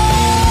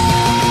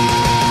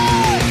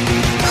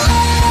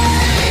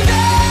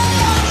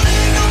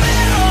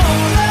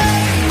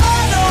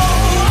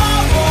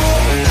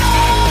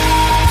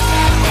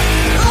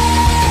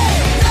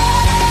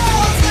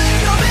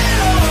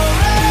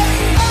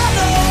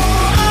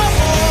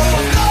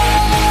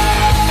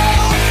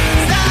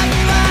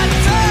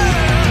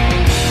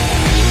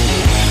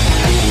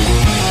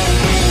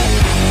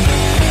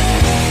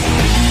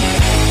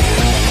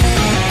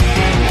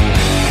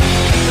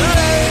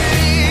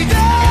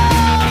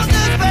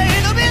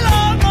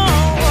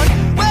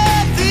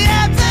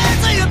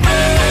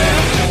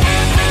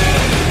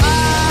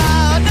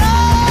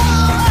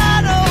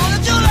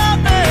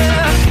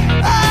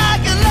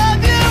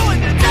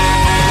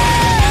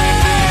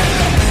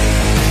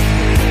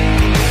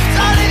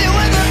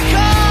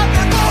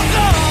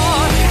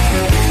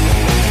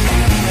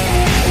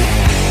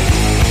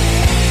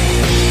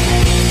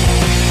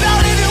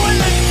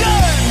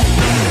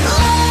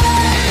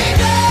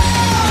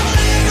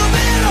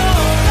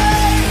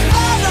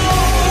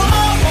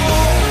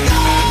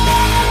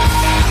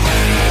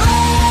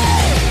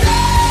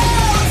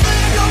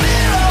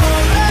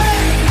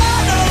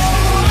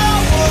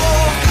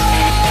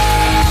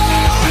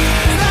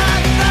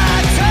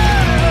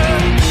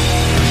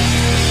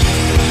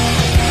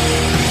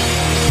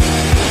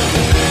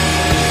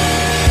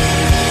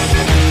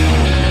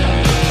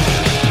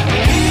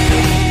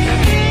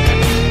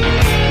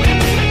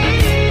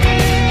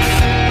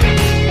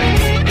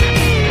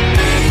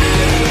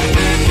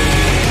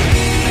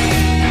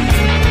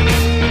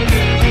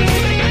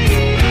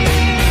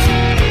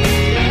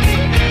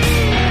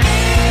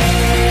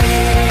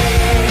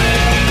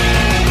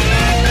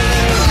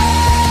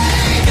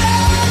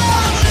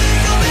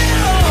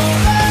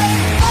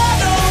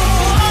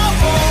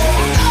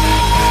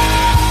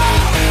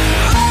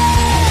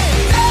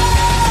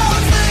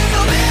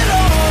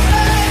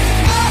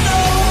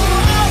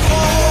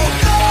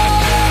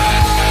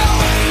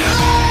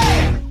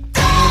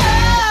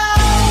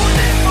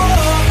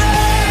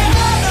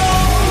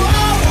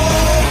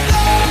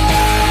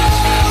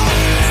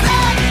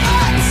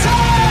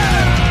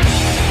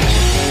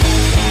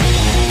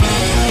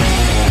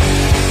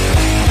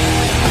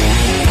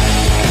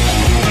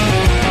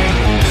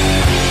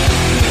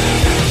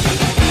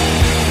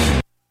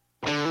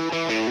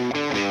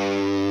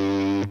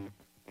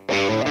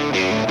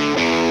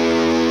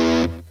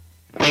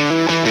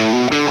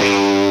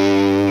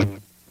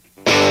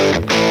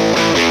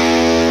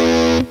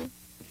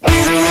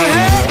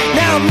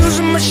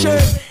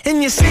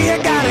 And you see I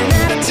got an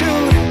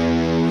attitude.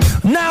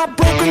 Now I've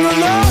broken the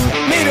law,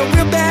 made a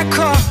real bad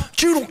call.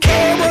 You don't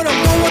care what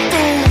I'm going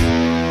through.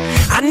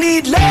 I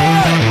need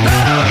love,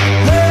 love,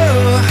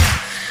 love.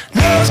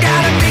 Love's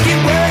gotta make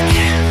it work.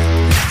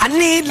 I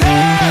need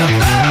love,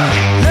 love,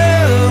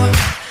 love.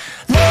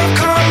 Love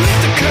come with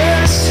the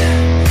curse.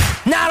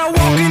 Not a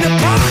walk in the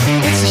park,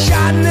 it's a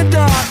shot in the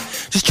dark.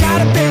 Just try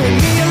to bury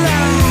me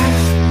alive.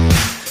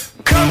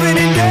 Covered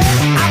in dirt,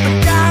 I've been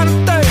down to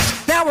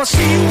thirst. Now I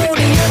see you on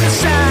the other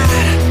side.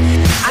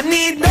 I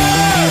need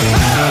love,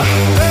 love,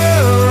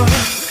 love.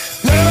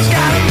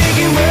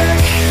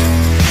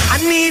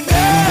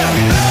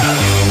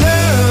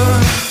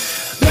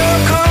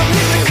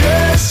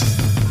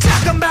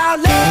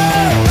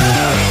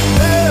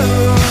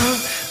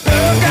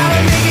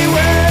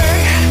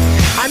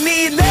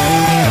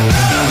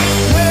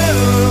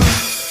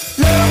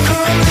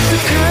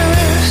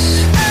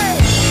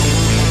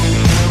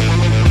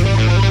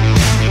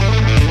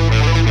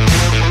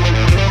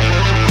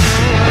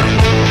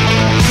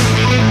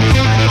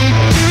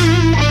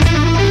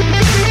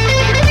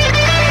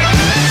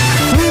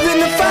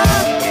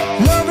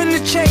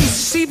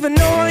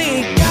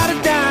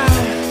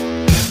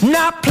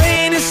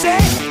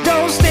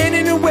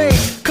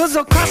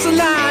 So cross the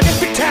line